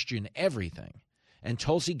question everything. And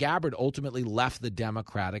Tulsi Gabbard ultimately left the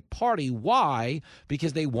Democratic Party. Why?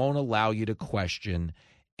 Because they won't allow you to question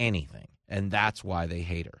anything. And that's why they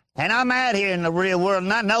hate her. And I'm out here in the real world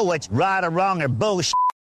and I know what's right or wrong or bullshit.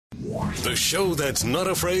 The show that's not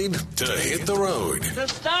afraid to hit the road. The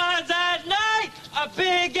stars at night are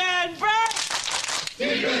big and bright.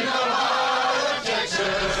 Deep in the heart of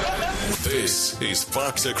Texas. This is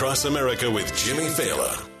Fox Across America with Jimmy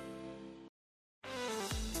Fallon.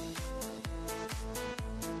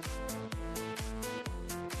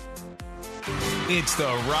 It's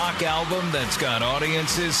the rock album that's got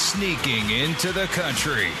audiences sneaking into the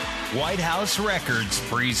country. White House Records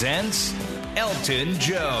presents Elton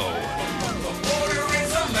Joe. The border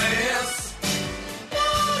is a mess. Border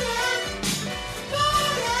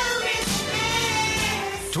is a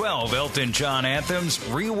mess. 12 Elton John anthems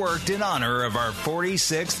reworked in honor of our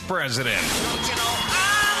 46th president. Don't you know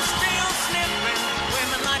I'm still sniffing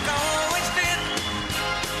women like I always did.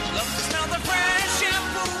 Love to smell the fresh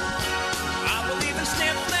shampoo. I will even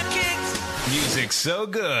sniff the kicks. Music so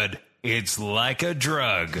good, it's like a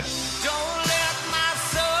drug. Don't let my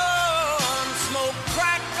son smoke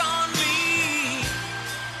crack on me,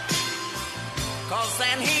 'cause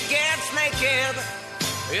then he gets naked.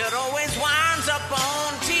 It always winds up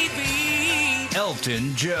on TV.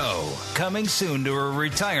 Elton Joe, coming soon to a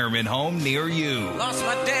retirement home near you. Lost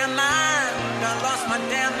my damn mind, I lost my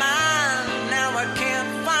damn mind. Now I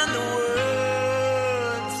can't find the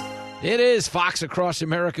words. It is Fox Across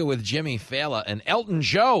America with Jimmy Fallon. And Elton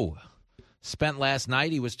Joe spent last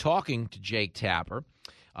night, he was talking to Jake Tapper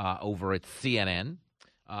over at CNN.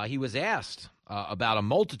 He was asked about a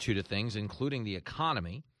multitude of things, including the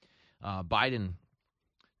economy. Biden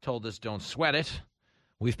told us, don't sweat it.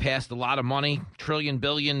 We've passed a lot of money, trillion,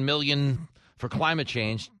 billion, million for climate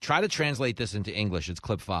change. Try to translate this into English. It's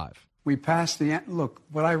clip 5. We passed look,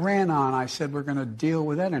 what I ran on, I said we're going to deal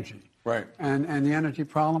with energy. Right. And the energy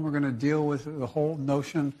problem, we're going to deal with the whole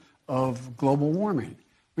notion of global warming.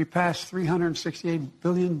 We passed $368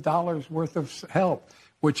 billion worth of help,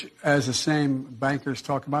 which, as the same bankers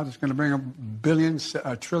talk about, is going to bring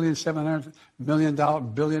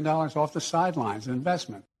 $1.7 billion off the sidelines in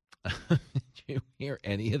investment. Did you hear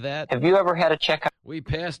any of that? Have you ever had a check? We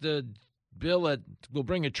passed a bill that will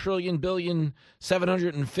bring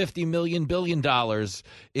 $1.750 billion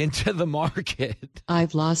into the market.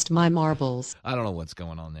 I've lost my marbles. I don't know what's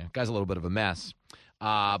going on there. Guy's a little bit of a mess.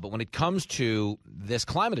 But when it comes to this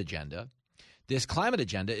climate agenda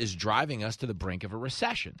is driving us to the brink of a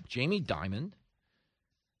recession. Jamie Dimon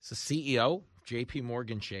is the CEO, J.P.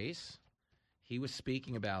 Morgan Chase. He was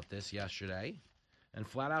speaking about this yesterday and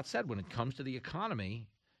flat out said when it comes to the economy,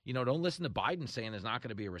 don't listen to Biden saying there's not going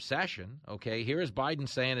to be a recession, okay? Here is Biden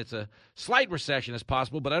saying it's a slight recession is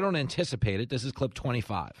possible, but I don't anticipate it. This is clip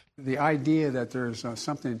 25. The idea that there's there's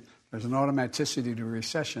an automaticity to a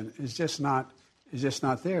recession is just not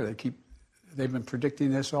there. They've been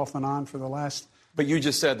predicting this off and on for the last. But you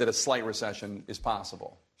just said that a slight recession is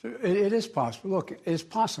possible. So it is possible. Look, it's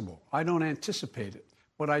possible. I don't anticipate it.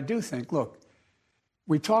 What I do think, look,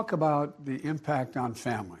 we talk about the impact on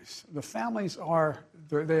families. The families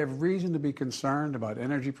they have reason to be concerned about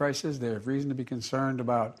energy prices. They have reason to be concerned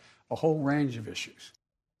about a whole range of issues.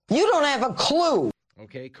 You don't have a clue.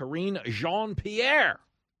 Okay, Karine Jean-Pierre.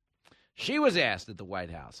 She was asked at the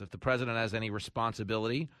White House if the president has any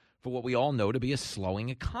responsibility for what we all know to be a slowing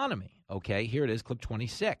economy. Okay, here it is, clip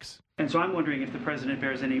 26. And so I'm wondering if the president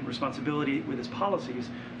bears any responsibility with his policies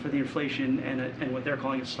for the inflation and what they're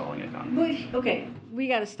calling a stalling economy. Okay, we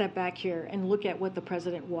got to step back here and look at what the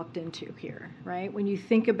president walked into here, right? When you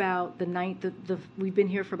think about we've been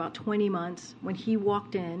here for about 20 months. When he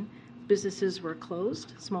walked in, businesses were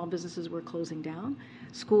closed, small businesses were closing down,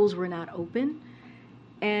 schools were not open,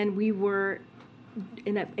 and we were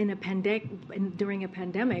during a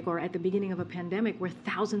pandemic or at the beginning of a pandemic where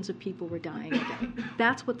thousands of people were dying a day.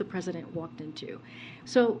 That's what the president walked into.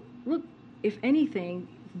 So look, if anything,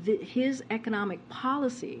 his economic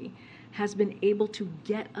policy has been able to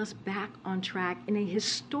get us back on track in a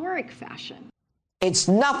historic fashion. It's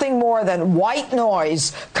nothing more than white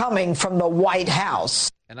noise coming from the White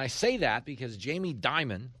House. And I say that because Jamie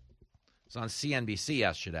Dimon was on CNBC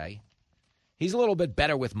yesterday. He's a little bit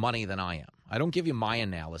better with money than I am. I don't give you my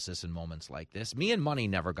analysis in moments like this. Me and money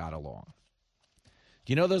never got along.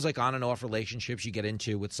 Do you know those like on and off relationships you get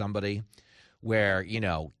into with somebody where,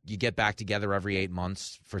 you get back together every 8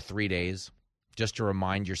 months for 3 days just to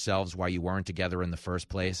remind yourselves why you weren't together in the first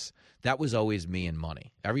place? That was always me and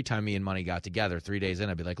money. Every time me and money got together 3 days in,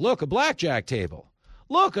 I'd be like, look, a blackjack table.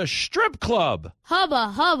 Look, a strip club. Hubba,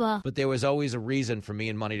 hubba. But there was always a reason for me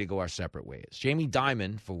and money to go our separate ways. Jamie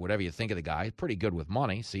Dimon, for whatever you think of the guy, pretty good with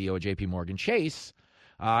money, CEO of J.P. Morgan Chase,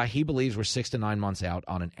 he believes we're 6 to 9 months out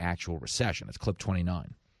on an actual recession. It's clip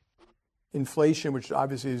 29. Inflation, which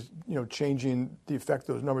obviously is changing the effect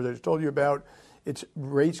of those numbers I just told you about. It's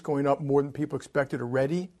rates going up more than people expected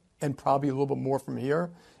already, and probably a little bit more from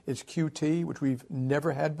here. It's QT, which we've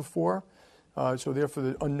never had before. So therefore,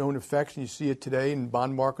 the unknown effects, and you see it today in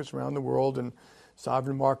bond markets around the world and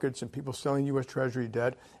sovereign markets and people selling U.S. Treasury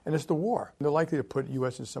debt, and it's the war. They're likely to put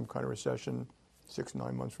U.S. in some kind of recession 6 to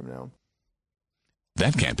 9 months from now.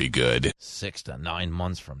 That can't be good. 6 to 9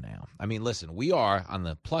 months from now. I mean, listen, we are, on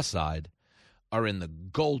the plus side, are in the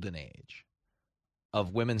golden age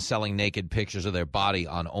of women selling naked pictures of their body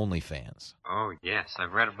on OnlyFans. Oh, yes.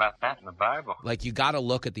 I've read about that in the Bible. Like, you got to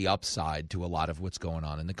look at the upside to a lot of what's going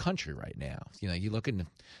on in the country right now. You look and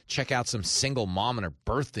check out some single mom in her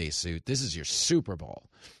birthday suit. This is your Super Bowl.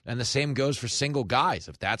 And the same goes for single guys.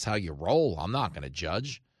 If that's how you roll, I'm not going to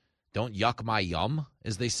judge. Don't yuck my yum,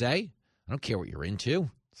 as they say. I don't care what you're into.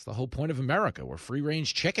 It's the whole point of America. We're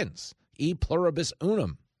free-range chickens. E pluribus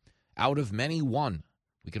unum. Out of many, one.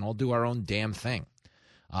 We can all do our own damn thing.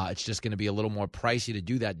 It's just going to be a little more pricey to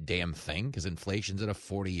do that damn thing because inflation's at a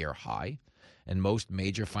 40-year high. And most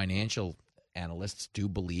major financial analysts do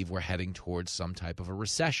believe we're heading towards some type of a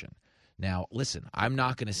recession. Now, listen, I'm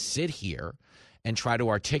not going to sit here and try to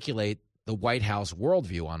articulate the White House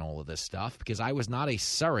worldview on all of this stuff because I was not a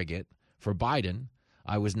surrogate for Biden.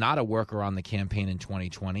 I was not a worker on the campaign in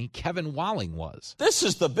 2020. Kevin Walling was. This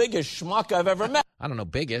is the biggest schmuck I've ever met. I don't know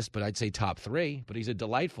biggest, but I'd say top 3. But he's a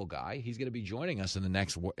delightful guy. He's going to be joining us in the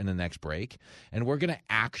next break, and we're going to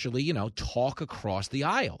actually, talk across the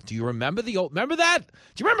aisle. Do you remember remember that?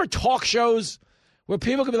 Do you remember talk shows where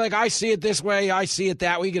people could be like, I see it this way, I see it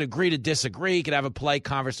that way. You can agree to disagree. You can have a polite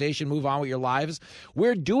conversation, move on with your lives.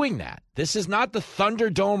 We're doing that. This is not the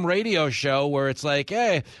Thunderdome radio show where it's like,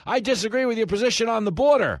 hey, I disagree with your position on the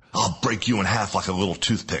border. I'll break you in half like a little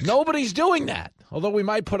toothpick. Nobody's doing that, although we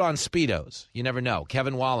might put on Speedos. You never know.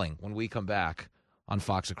 Kevin Walling, when we come back on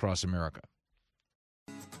Fox Across America.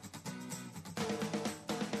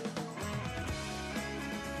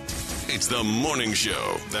 It's the morning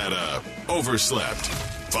show that overslept.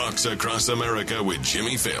 Fox Across America with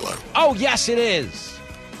Jimmy Fallon. Oh, yes, it is.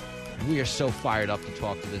 We are so fired up to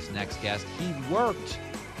talk to this next guest. He worked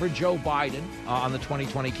for Joe Biden on the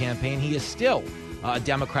 2020 campaign. He is still a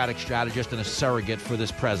Democratic strategist and a surrogate for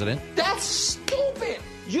this president. That's stupid.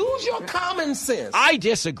 Use your common sense. I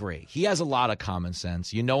disagree. He has a lot of common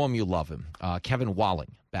sense. You know him, you love him. Kevin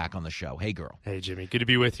Walling, back on the show. Hey, girl. Hey, Jimmy. Good to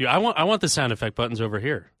be with you. I want the sound effect buttons over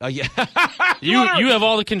here. Yeah. you have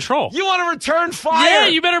all the control. You want to return fire? Yeah,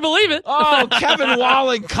 you better believe it. Oh, Kevin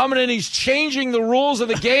Walling coming in. He's changing the rules of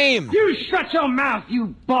the game. You shut your mouth,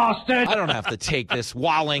 you bastard. I don't have to take this.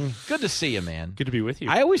 Walling, good to see you, man. Good to be with you.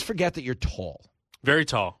 I always forget that you're tall. Very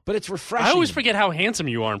tall. But it's refreshing. I always forget how handsome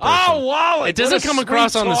you are in person. Oh, Walling. It doesn't come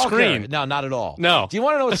across on the screen. No, not at all. No. Do you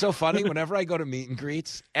want to know what's so funny? Whenever I go to meet and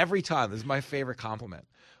greets, every time, this is my favorite compliment.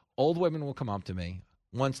 Old women will come up to me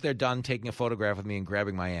once they're done taking a photograph with me and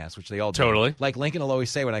grabbing my ass, which they all do. Totally. Like Lincoln will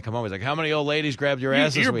always say when I come home, he's like, how many old ladies grabbed your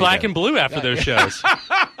ass this You're weekend? black and blue after those shows.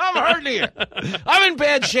 I'm hurting here. I'm in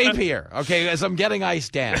bad shape here, okay, as I'm getting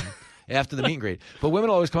iced down after the meet and greet. But women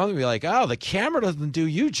always come up to me like, oh, the camera doesn't do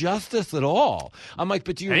you justice at all. I'm like,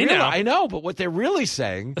 but do you realize? I know, but what they're really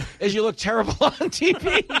saying is you look terrible on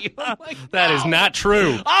TV. I'm like, that is not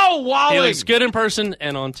true. Oh, Wally. He looks good in person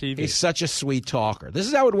and on TV. He's such a sweet talker. This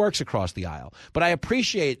is how it works across the aisle. But I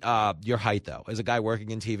appreciate your height, though, as a guy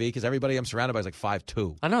working in TV, because everybody I'm surrounded by is like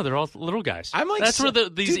 5'2". I know, they're all little guys. I'm like, that's where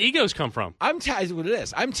these egos come from. That's what it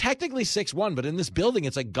is. I'm technically 6'1", but in this building,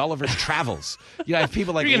 it's like Gulliver's Travels. You know, I have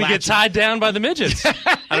people like you're going to get tied down by the midgets.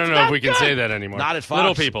 I don't know if we can say that anymore. Not at Fox.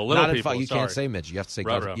 Little people. You can't say midget. You have to say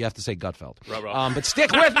you have to say Gutfeld. Ruh-roh. But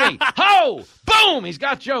stick with me. Ho! Boom! He's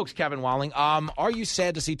got jokes, Kevin Walling. Are you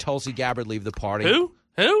sad to see Tulsi Gabbard leave the party? Who?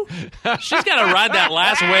 She's got to ride that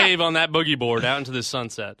last wave on that boogie board out into the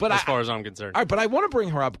sunset, as far as I'm concerned. All right, but I want to bring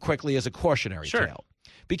her up quickly as a cautionary tale.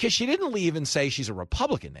 Because she didn't leave and say she's a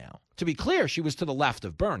Republican now. To be clear, she was to the left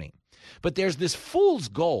of Bernie. But there's this fool's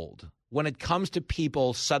gold when it comes to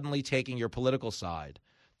people suddenly taking your political side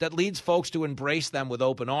that leads folks to embrace them with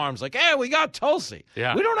open arms like, hey, we got Tulsi.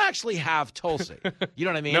 Yeah. We don't actually have Tulsi. You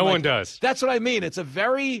know what I mean? No one does. That's what I mean. It's a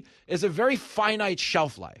very finite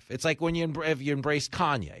shelf life. It's like when if you embraced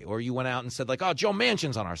Kanye or you went out and said like, oh, Joe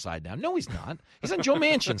Manchin's on our side now. No, he's not. He's on Joe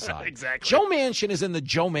Manchin's side. Exactly. Joe Manchin is in the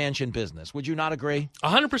Joe Manchin business. Would you not agree?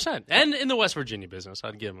 100%. And in the West Virginia business,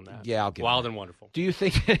 I'd give him that. Yeah, I'll give Wild him and wonderful. Do you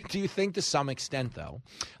think to some extent, though,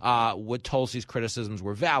 what Tulsi's criticisms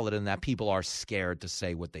were valid in that people are scared to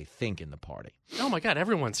say what they think in the party? Oh, my God.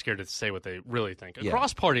 Everyone's scared to say what they really think.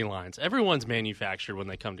 Across party lines, everyone's manufactured when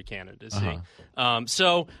they come to candidacy.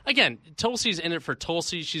 So, again, Tulsi's in it for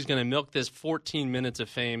Tulsi. She's going to milk this 14 minutes of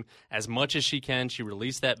fame as much as she can. She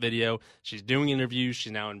released that video. She's doing interviews.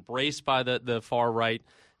 She's now embraced by the far right.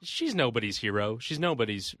 She's nobody's hero. She's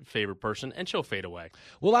nobody's favorite person, and she'll fade away.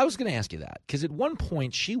 Well, I was going to ask you that because at one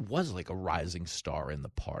point she was like a rising star in the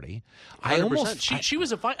party. 100%. She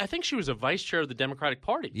was I think she was a vice chair of the Democratic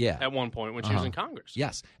Party. At one point when she was in Congress.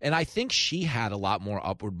 Yes, and I think she had a lot more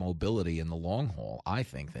upward mobility in the long haul, I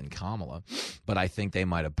think, than Kamala. But I think they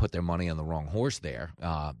might have put their money on the wrong horse there.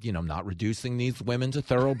 Not reducing these women to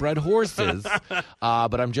thoroughbred horses.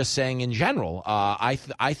 But I'm just saying in general,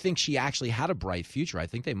 I think she actually had a bright future. I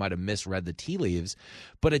think they might have misread the tea leaves,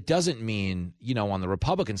 but it doesn't mean, on the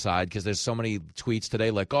Republican side, because there's so many tweets today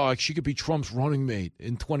like, oh, she could be Trump's running mate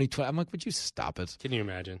in 2020. I'm like, would you stop it? Can you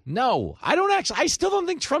imagine? No, I still don't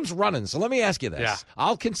think Trump's running. So let me ask you this. Yeah.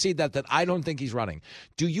 I'll concede that I don't think he's running.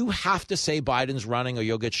 Do you have to say Biden's running or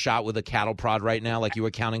you'll get shot with a cattle prod right now like you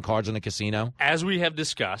were counting cards in a casino? As we have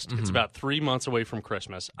discussed, it's about 3 months away from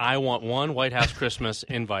Christmas. I want one White House Christmas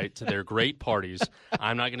invite to their great parties.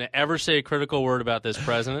 I'm not going to ever say a critical word about this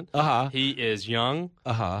president. He is young.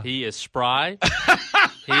 He is spry.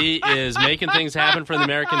 He is making things happen for the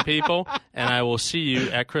American people, and I will see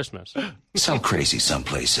you at Christmas. Sell crazy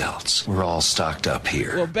someplace else. We're all stocked up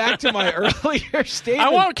here. Well, back to my earlier statement.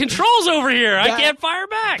 I want controls over here. I can't fire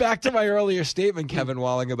back. Back to my earlier statement, Kevin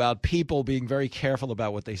Walling, about people being very careful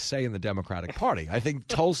about what they say in the Democratic Party. I think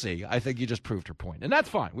Tulsi, you just proved her point. And that's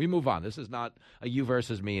fine. We move on. This is not a you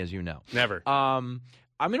versus me, as you know. Never.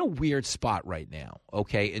 I'm in a weird spot right now,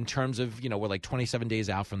 okay, in terms of, we're like 27 days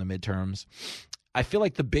out from the midterms. I feel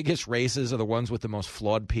like the biggest races are the ones with the most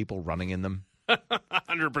flawed people running in them.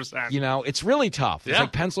 100%. It's really tough. It's Yeah.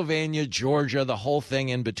 like Pennsylvania, Georgia, the whole thing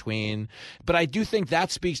in between. But I do think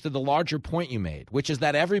that speaks to the larger point you made, which is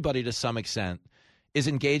that everybody, to some extent, is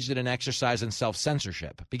engaged in an exercise in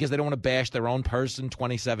self-censorship because they don't want to bash their own person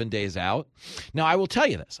 27 days out. Now, I will tell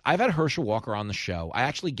you this. I've had Herschel Walker on the show. I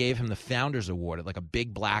actually gave him the Founders Award at like a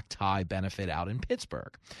big black tie benefit out in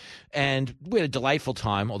Pittsburgh. And we had a delightful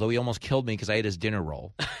time, although he almost killed me because I ate his dinner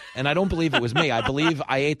roll. And I don't believe it was me. I believe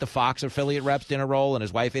I ate the Fox affiliate rep's dinner roll and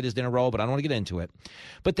his wife ate his dinner roll, but I don't want to get into it.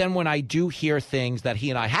 But then when I do hear things that he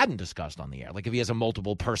and I hadn't discussed on the air, like if he has a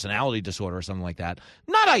multiple personality disorder or something like that,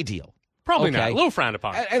 not ideal. Probably not. A little frowned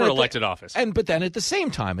upon for elected office. But then at the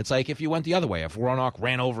same time, it's like if you went the other way, if Warnock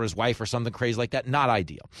ran over his wife or something crazy like that, not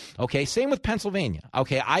ideal. Okay, same with Pennsylvania.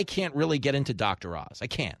 Okay, I can't really get into Dr. Oz. I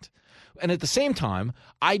can't. And at the same time,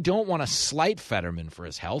 I don't want to slight Fetterman for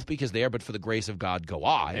his health because there, but for the grace of God, go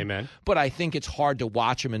I. Amen. But I think it's hard to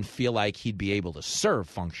watch him and feel like he'd be able to serve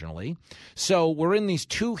functionally. So we're in these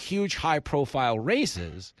two huge high-profile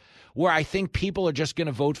races where I think people are just going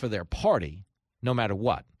to vote for their party no matter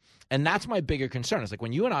what. And that's my bigger concern. It's like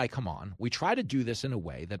when you and I come on, we try to do this in a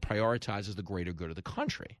way that prioritizes the greater good of the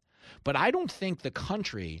country. But I don't think the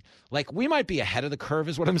country, like we might be ahead of the curve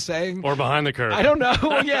is what I'm saying. Or behind the curve. I don't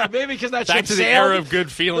know. Yeah, maybe because that back to the era of good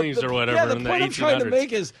feelings or whatever. Yeah, the in point the I'm trying to 1800s.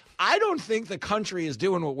 make is I don't think the country is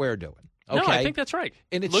doing what we're doing. Okay? No, I think that's right.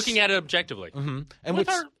 And it's, looking at it objectively. Mm-hmm. And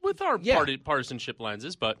with our partisanship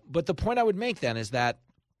lenses. But the point I would make then is that,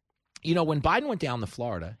 you know, when Biden went down to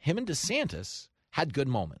Florida, him and DeSantis had good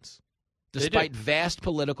moments. Despite vast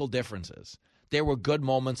political differences, there were good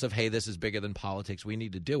moments of, hey, this is bigger than politics. We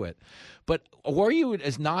need to do it. But were you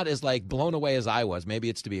not as like blown away as I was? Maybe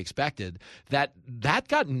it's to be expected that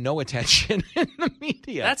got no attention in the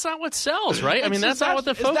media. That's not what sells, right? I mean, that's not what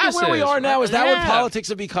the focus is. Is that where we are now? Is that what politics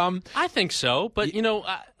have become? I think so. But, you know,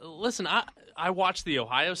 listen, I watched the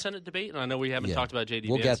Ohio Senate debate, and I know we haven't talked about J.D.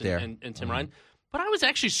 Vance and Tim Ryan. But I was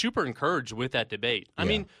actually super encouraged with that debate. I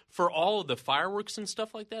mean, for all of the fireworks and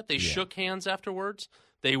stuff like that, they shook hands afterwards.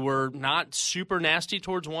 They were not super nasty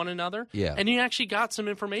towards one another. Yeah. And you actually got some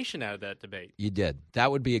information out of that debate. You did.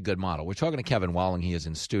 That would be a good model. We're talking to Kevin Walling. He is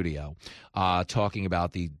in studio talking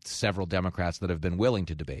about the several Democrats that have been willing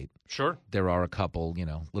to debate. Sure. There are a couple,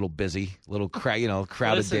 little busy,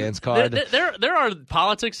 crowded dance card. There are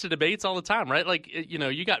politics to debates all the time, right? Like,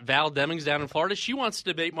 you got Val Demings down in Florida. She wants to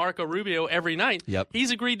debate Marco Rubio every night. Yep.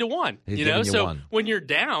 He's agreed to one. So when you're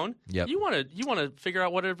down, yep. you want to figure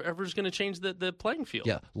out whatever's going to change the playing field.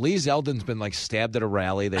 Yeah. Lee Zeldin's been stabbed at a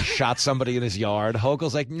rally. They shot somebody in his yard.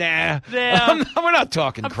 Hochul's like, nah. Yeah. We're not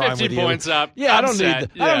talking crime 50 with you. points up. Yeah, I'm I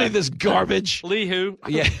don't need this garbage. Lee who?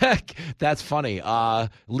 Yeah, that's funny.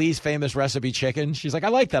 Lee's famous recipe chicken. She's like, I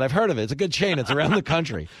like that. I've heard of it. It's a good chain. It's around the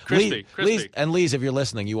country. Crispy. Lee's, if you're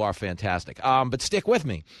listening, you are fantastic. But stick with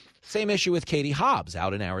me. Same issue with Katie Hobbs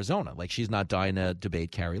out in Arizona. Like, she's not dying to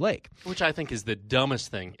debate Carrie Lake. Which I think is the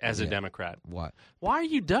dumbest thing as a Democrat. What? Why are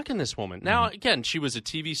you ducking this woman? Now, again, she was a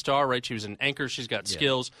TV star, right? She was an anchor. She's got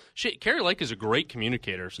skills. Carrie Lake is a great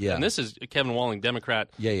communicator. Yeah. And this is Kevin Walling, Democrat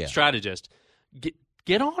strategist.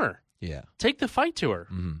 Get on her. Yeah. Take the fight to her,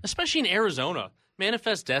 especially in Arizona.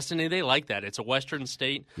 Manifest Destiny, they like that. It's a Western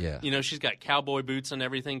state. Yeah. She's got cowboy boots and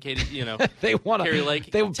everything. Katie, they want Carrie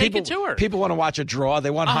Lake. Take it to her. People want to watch a draw.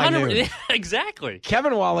 They want high noon. Yeah, exactly.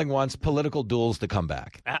 Kevin Walling wants political duels to come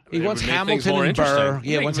back. He wants Hamilton and Burr.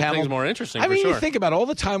 Yeah, wants things more interesting. I mean, for sure. you think about all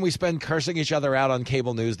the time we spend cursing each other out on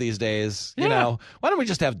cable news these days. Yeah. Why don't we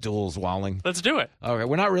just have duels, Walling? Let's do it. Okay,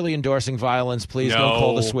 we're not really endorsing violence. Please don't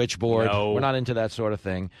call the switchboard. No. We're not into that sort of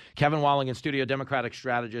thing. Kevin Walling in studio, Democratic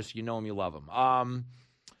strategist. You know him, you love him.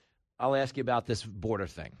 I'll ask you about this border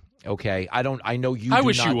thing. Okay, I know you. I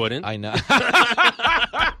wish you wouldn't. I know.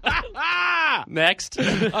 Next.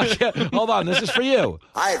 Okay, hold on. This is for you.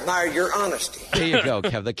 I admire your honesty. There you go,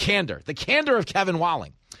 Kev. The candor of Kevin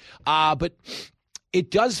Walling. But it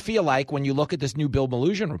does feel like when you look at this new Bill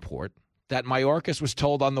Maloogian report that Mayorkas was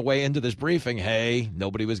told on the way into this briefing, hey,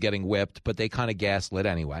 nobody was getting whipped, but they kind of gaslit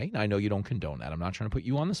anyway. I know you don't condone that. I'm not trying to put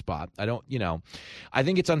you on the spot. I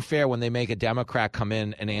think it's unfair when they make a Democrat come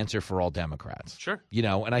in and answer for all Democrats. Sure.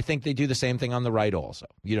 And I think they do the same thing on the right also.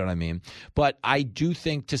 You know what I mean? But I do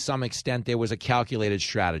think to some extent there was a calculated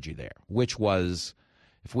strategy there, which was,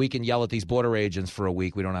 if we can yell at these border agents for a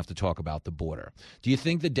week, we don't have to talk about the border. Do you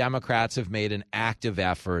think the Democrats have made an active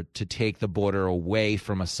effort to take the border away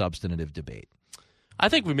from a substantive debate? I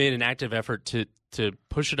think we made an active effort to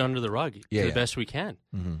push it under the rug the best we can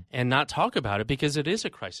and not talk about it because it is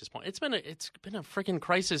a crisis point. It's been a freaking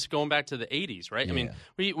crisis going back to the 80s, right? Yeah. I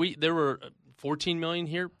mean, there were 14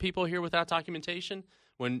 million people here without documentation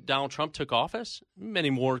when Donald Trump took office.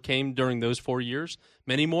 Many more came during those 4 years.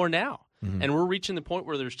 Many more now. And we're reaching the point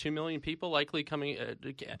where there's 2 million people likely coming at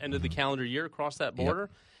the end of the calendar year across that border. Yep.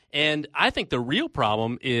 And I think the real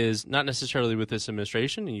problem is not necessarily with this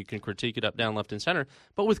administration, and you can critique it up, down, left, and center,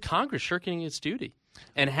 but with Congress shirking its duty.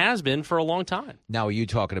 and has been for a long time. Now, are you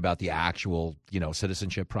talking about the actual,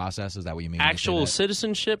 citizenship process? Is that what you mean? Actual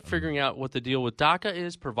citizenship, figuring out what the deal with DACA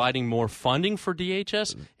is, providing more funding for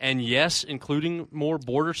DHS, and yes, including more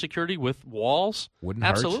border security with walls. Wouldn't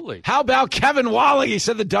Absolutely. hurt. How about Kevin Walling? He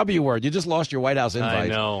said the W word. You just lost your White House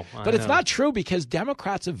invite. I know. But it's not true because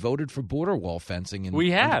Democrats have voted for border wall fencing in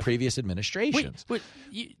previous administrations.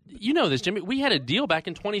 You know this, Jimmy. We had a deal back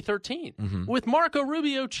in 2013 with Marco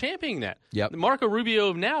Rubio championing that. Yep. Marco Rubio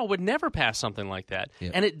of now would never pass something like that.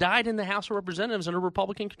 Yep. And it died in the House of Representatives under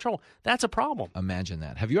Republican control. That's a problem. Imagine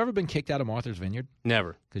that. Have you ever been kicked out of Martha's Vineyard?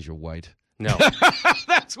 Never. Because you're white. No.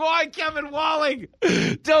 That's why, Kevin Walling.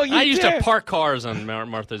 Don't you I used dare. to park cars on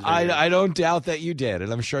Martha's Vineyard. I don't doubt that you did,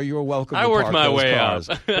 and I'm sure you were welcome I to worked park my those way cars.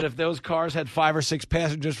 up. But if those cars had 5 or 6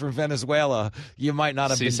 passengers from Venezuela, you might not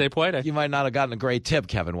have you might not have gotten a great tip,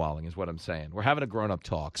 Kevin Walling, is what I'm saying. We're having a grown-up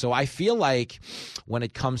talk. So I feel like when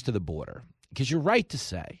it comes to the border, because you're right to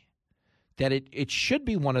say that it should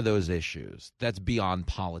be one of those issues that's beyond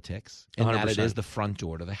politics, and 100%. that it is the front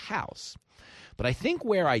door to the House. But I think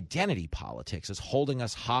where identity politics is holding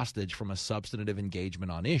us hostage from a substantive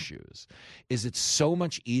engagement on issues is it's so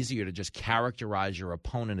much easier to just characterize your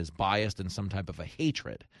opponent as biased in some type of a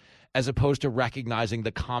hatred as opposed to recognizing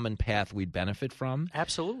the common path we'd benefit from.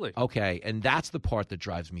 Absolutely. Okay, and that's the part that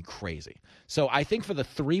drives me crazy. So I think for the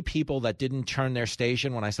 3 people that didn't turn their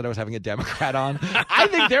station when I said I was having a Democrat on, I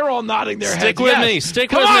think they're all nodding their heads. Stick with yes. me. Stick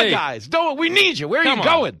Come with on, me. guys. We need you. Where are Come you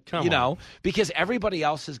on. going? Come on. Because everybody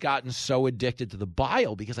else has gotten so addicted to the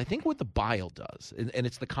bile, because I think what the bile does, and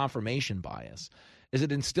it's the confirmation bias, is it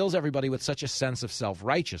instills everybody with such a sense of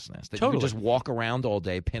self-righteousness that you can just walk around all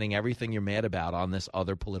day pinning everything you're mad about on this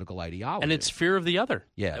other political ideology. And it's fear of the other.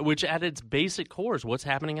 Yeah. Which at its basic core is what's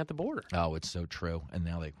happening at the border. Oh, it's so true. And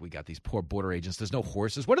now we got these poor border agents. There's no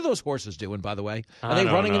horses. What are those horses doing, by the way? Are they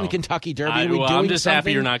running in the Kentucky Derby? I'm just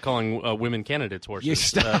happy you're not calling women candidates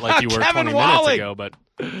horses like you were Kevin 20 Walling. minutes ago. But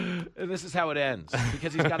and this is how it ends,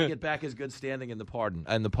 because he's got to get back his good standing in the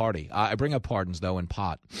party. I bring up pardons, though, in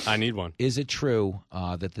pot. I need one. Is it true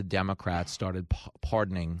that the Democrats started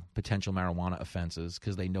pardoning potential marijuana offenses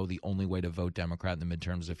because they know the only way to vote Democrat in the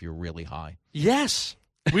midterms is if you're really high? Yes.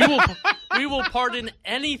 We will pardon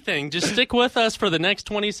anything. Just stick with us for the next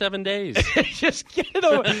 27 days. Just get it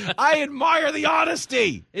over. I admire the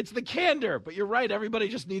honesty. It's the candor. But you're right. Everybody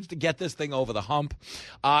just needs to get this thing over the hump.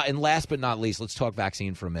 And last but not least, let's talk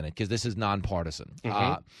vaccine for a minute, because this is nonpartisan.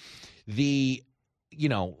 The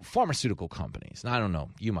pharmaceutical companies, and I don't know,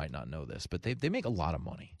 you might not know this, but they make a lot of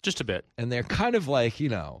money. Just a bit. And they're kind of like,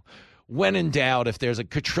 when in doubt, if there's $1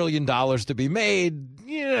 quadrillion to be made,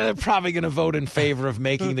 they're probably going to vote in favor of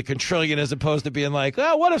making the quadrillion as opposed to being like,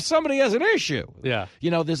 oh, what if somebody has an issue? Yeah.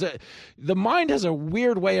 The mind has a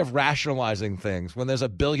weird way of rationalizing things when there's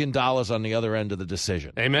 $1 billion on the other end of the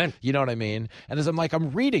decision. Amen. You know what I mean? And as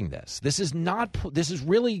I'm reading this is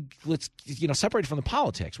really, separated from the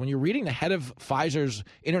politics. When you're reading the head of Pfizer's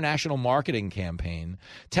international marketing campaign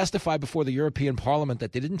testify before the European Parliament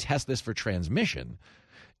that they didn't test this for transmission.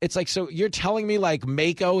 It's like, so you're telling me like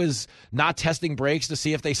Mako is not testing brakes to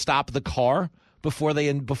see if they stop the car before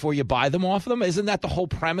you buy them off them? Isn't that the whole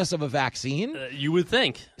premise of a vaccine? You would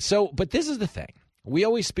think. So, but this is the thing. We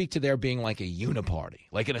always speak to there being like a uniparty,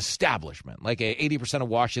 like an establishment, like 80% of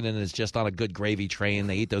Washington is just on a good gravy train.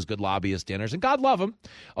 They eat those good lobbyist dinners, and God love them.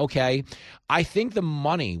 Okay. I think the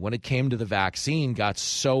money when it came to the vaccine got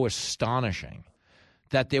so astonishing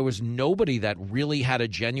that there was nobody that really had a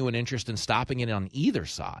genuine interest in stopping it on either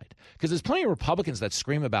side. Because there's plenty of Republicans that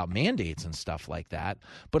scream about mandates and stuff like that.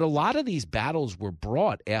 But a lot of these battles were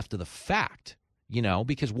brought after the fact,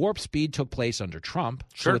 because warp speed took place under Trump.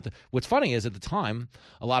 Sure. So what's funny is at the time,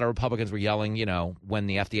 a lot of Republicans were yelling, when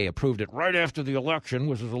the FDA approved it right after the election,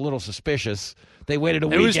 which was a little suspicious. They waited a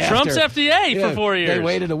week after. It was Trump's FDA for 4 years. They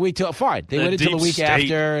waited a week till fine. They waited till a week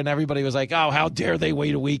after, and everybody was like, oh, how dare they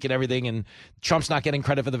wait a week and everything, and Trump's not getting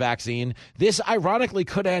credit for the vaccine. This ironically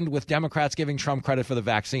could end with Democrats giving Trump credit for the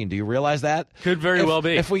vaccine. Do you realize that? Could very well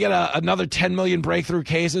be. If we get another 10 million breakthrough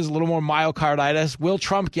cases, a little more myocarditis, will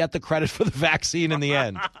Trump get the credit for the vaccine in the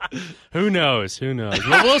end? Who knows?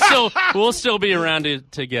 Well, we'll still be around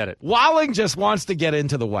to get it. Walling just wants to get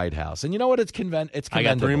into the White House. And you know what? It's commendable. I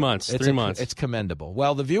got 3 months. It's commendable.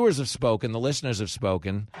 Well, the viewers have spoken. The listeners have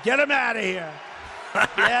spoken. Get him out of here.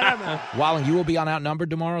 Get him out. Walling, you will be on Outnumbered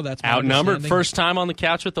tomorrow? That's my Outnumbered, first time on the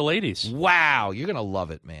couch with the ladies. Wow. You're going to love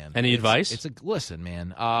it, man. Any advice? Listen,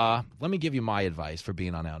 man. Let me give you my advice for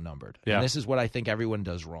being on Outnumbered. Yeah. And this is what I think everyone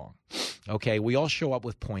does wrong. Okay, we all show up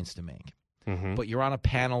with points to make. Mm-hmm. But you're on a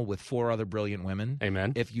panel with 4 other brilliant women.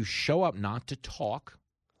 Amen. If you show up not to talk,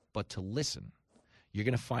 but to listen, you're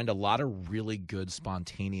going to find a lot of really good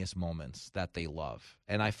spontaneous moments that they love.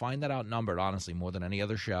 And I find that outnumbered, honestly, more than any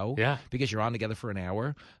other show. Yeah. Because you're on together for an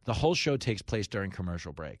hour. The whole show takes place during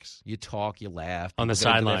commercial breaks. You talk, you laugh. On the They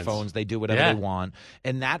go to sidelines. their phones, they do whatever they want.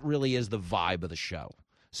 And that really is the vibe of the show.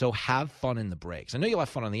 So have fun in the breaks. I know you'll have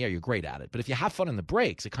fun on the air. You're great at it. But if you have fun in the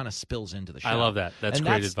breaks, it kind of spills into the show. I love that. That's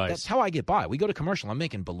great advice. That's how I get by. We go to commercial. I'm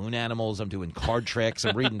making balloon animals. I'm doing card tricks.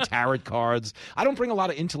 I'm reading tarot cards. I don't bring a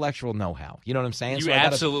lot of intellectual know-how. You know what I'm saying? You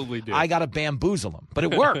absolutely do. I got to bamboozle them. But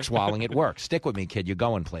it works, Walling. It works. Stick with me, kid. You're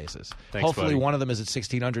going places. Thanks, Hopefully buddy. one of them is at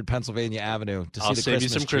 1600 Pennsylvania Avenue to I'll see the save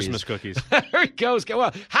Christmas you some trees. Christmas cookies. There it goes.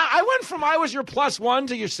 Well, I went from I was your +1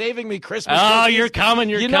 to you're saving me Christmas Oh, cookies. you're coming.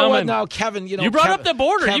 You're you coming. know what? No, Kevin. You brought up the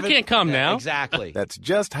border. You can't come now. Exactly. That's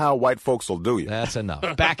just how white folks will do you. That's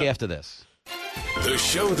enough. Back after this. The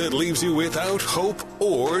show that leaves you without hope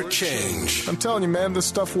or change. I'm telling you, man, this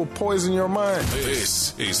stuff will poison your mind.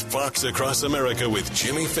 This is Fox Across America with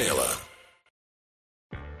Jimmy Fallon.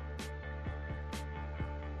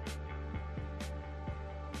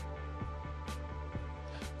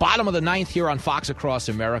 Bottom of the ninth here on Fox Across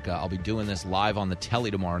America. I'll be doing this live on the telly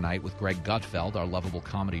tomorrow night with Greg Gutfeld, our lovable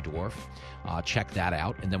comedy dwarf. Check that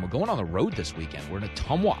out. And then we're going on the road this weekend. We're in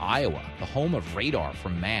Ottumwa, Iowa, the home of Radar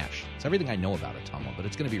from MASH. It's everything I know about Ottumwa, but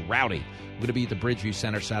it's going to be rowdy. We're going to be at the Bridgeview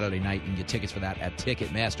Center Saturday night. You can get tickets for that at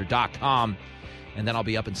Ticketmaster.com. And then I'll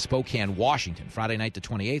be up in Spokane, Washington, Friday night the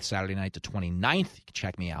 28th, Saturday night the 29th. You can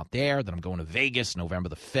check me out there. Then I'm going to Vegas November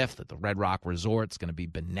the 5th at the Red Rock Resort. It's going to be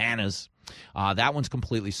bananas. That one's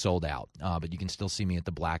completely sold out, but you can still see me at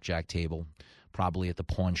the blackjack table, probably at the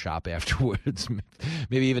pawn shop afterwards,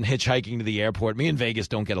 maybe even hitchhiking to the airport. Me and Vegas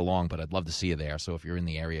don't get along, but I'd love to see you there. So if you're in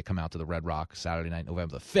the area, come out to the Red Rock Saturday night,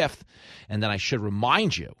 November the 5th. And then I should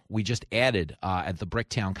remind you, we just added at the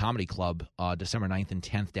Bricktown Comedy Club December 9th and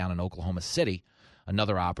 10th down in Oklahoma City,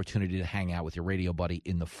 another opportunity to hang out with your radio buddy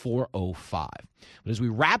in the 405. But as we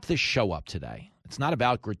wrap this show up today, it's not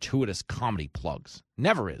about gratuitous comedy plugs.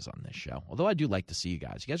 Never is on this show, although I do like to see you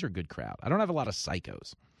guys. You guys are a good crowd. I don't have a lot of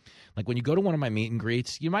psychos. Like when you go to one of my meet and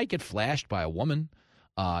greets, you might get flashed by a woman.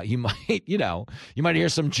 You might, you might hear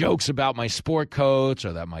some jokes about my sport coats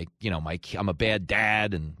or that I'm a bad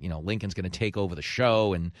dad and, Lincoln's going to take over the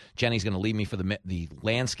show and Jenny's going to leave me for the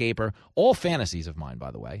landscaper. All fantasies of mine,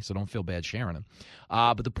 by the way, so don't feel bad sharing them.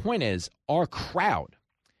 But the point is, our crowd,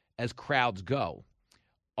 as crowds go,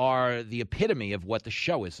 are the epitome of what the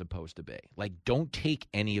show is supposed to be. Like, don't take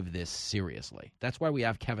any of this seriously. That's why we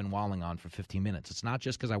have Kevin Walling on for 15 minutes. It's not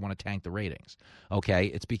just because I want to tank the ratings, okay?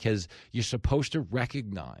 It's because you're supposed to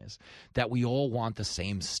recognize that we all want the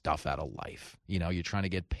same stuff out of life. You're trying to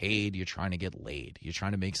get paid, you're trying to get laid, you're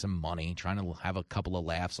trying to make some money, trying to have a couple of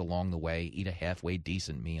laughs along the way, eat a halfway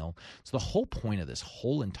decent meal. It's the whole point of this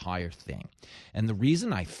whole entire thing. And the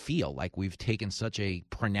reason I feel like we've taken such a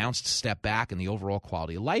pronounced step back in the overall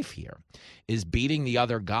quality of life here is beating the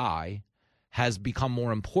other guy has become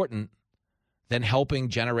more important than helping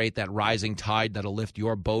generate that rising tide that'll lift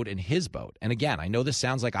your boat and his boat. And again, I know this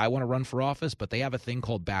sounds like I want to run for office, but they have a thing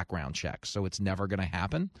called background checks, so it's never going to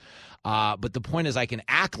happen. But the point is I can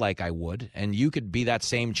act like I would, and you could be that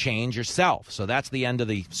same change yourself. So that's the end of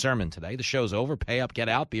the sermon today. The show's over. Pay up, get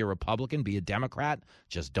out, be a Republican, be a Democrat.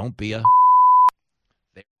 Just don't be a...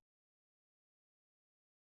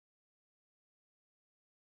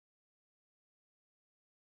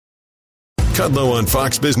 Kudlow on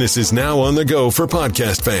Fox Business is now on the go for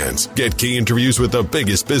podcast fans. Get key interviews with the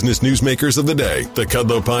biggest business newsmakers of the day. The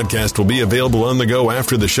Kudlow podcast will be available on the go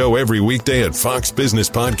after the show every weekday at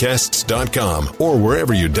foxbusinesspodcasts.com or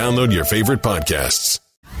wherever you download your favorite podcasts.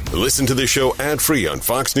 Listen to the show ad-free on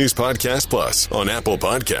Fox News Podcast Plus, on Apple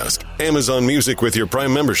Podcast, Amazon Music with your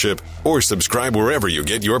Prime membership, or subscribe wherever you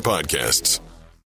get your podcasts.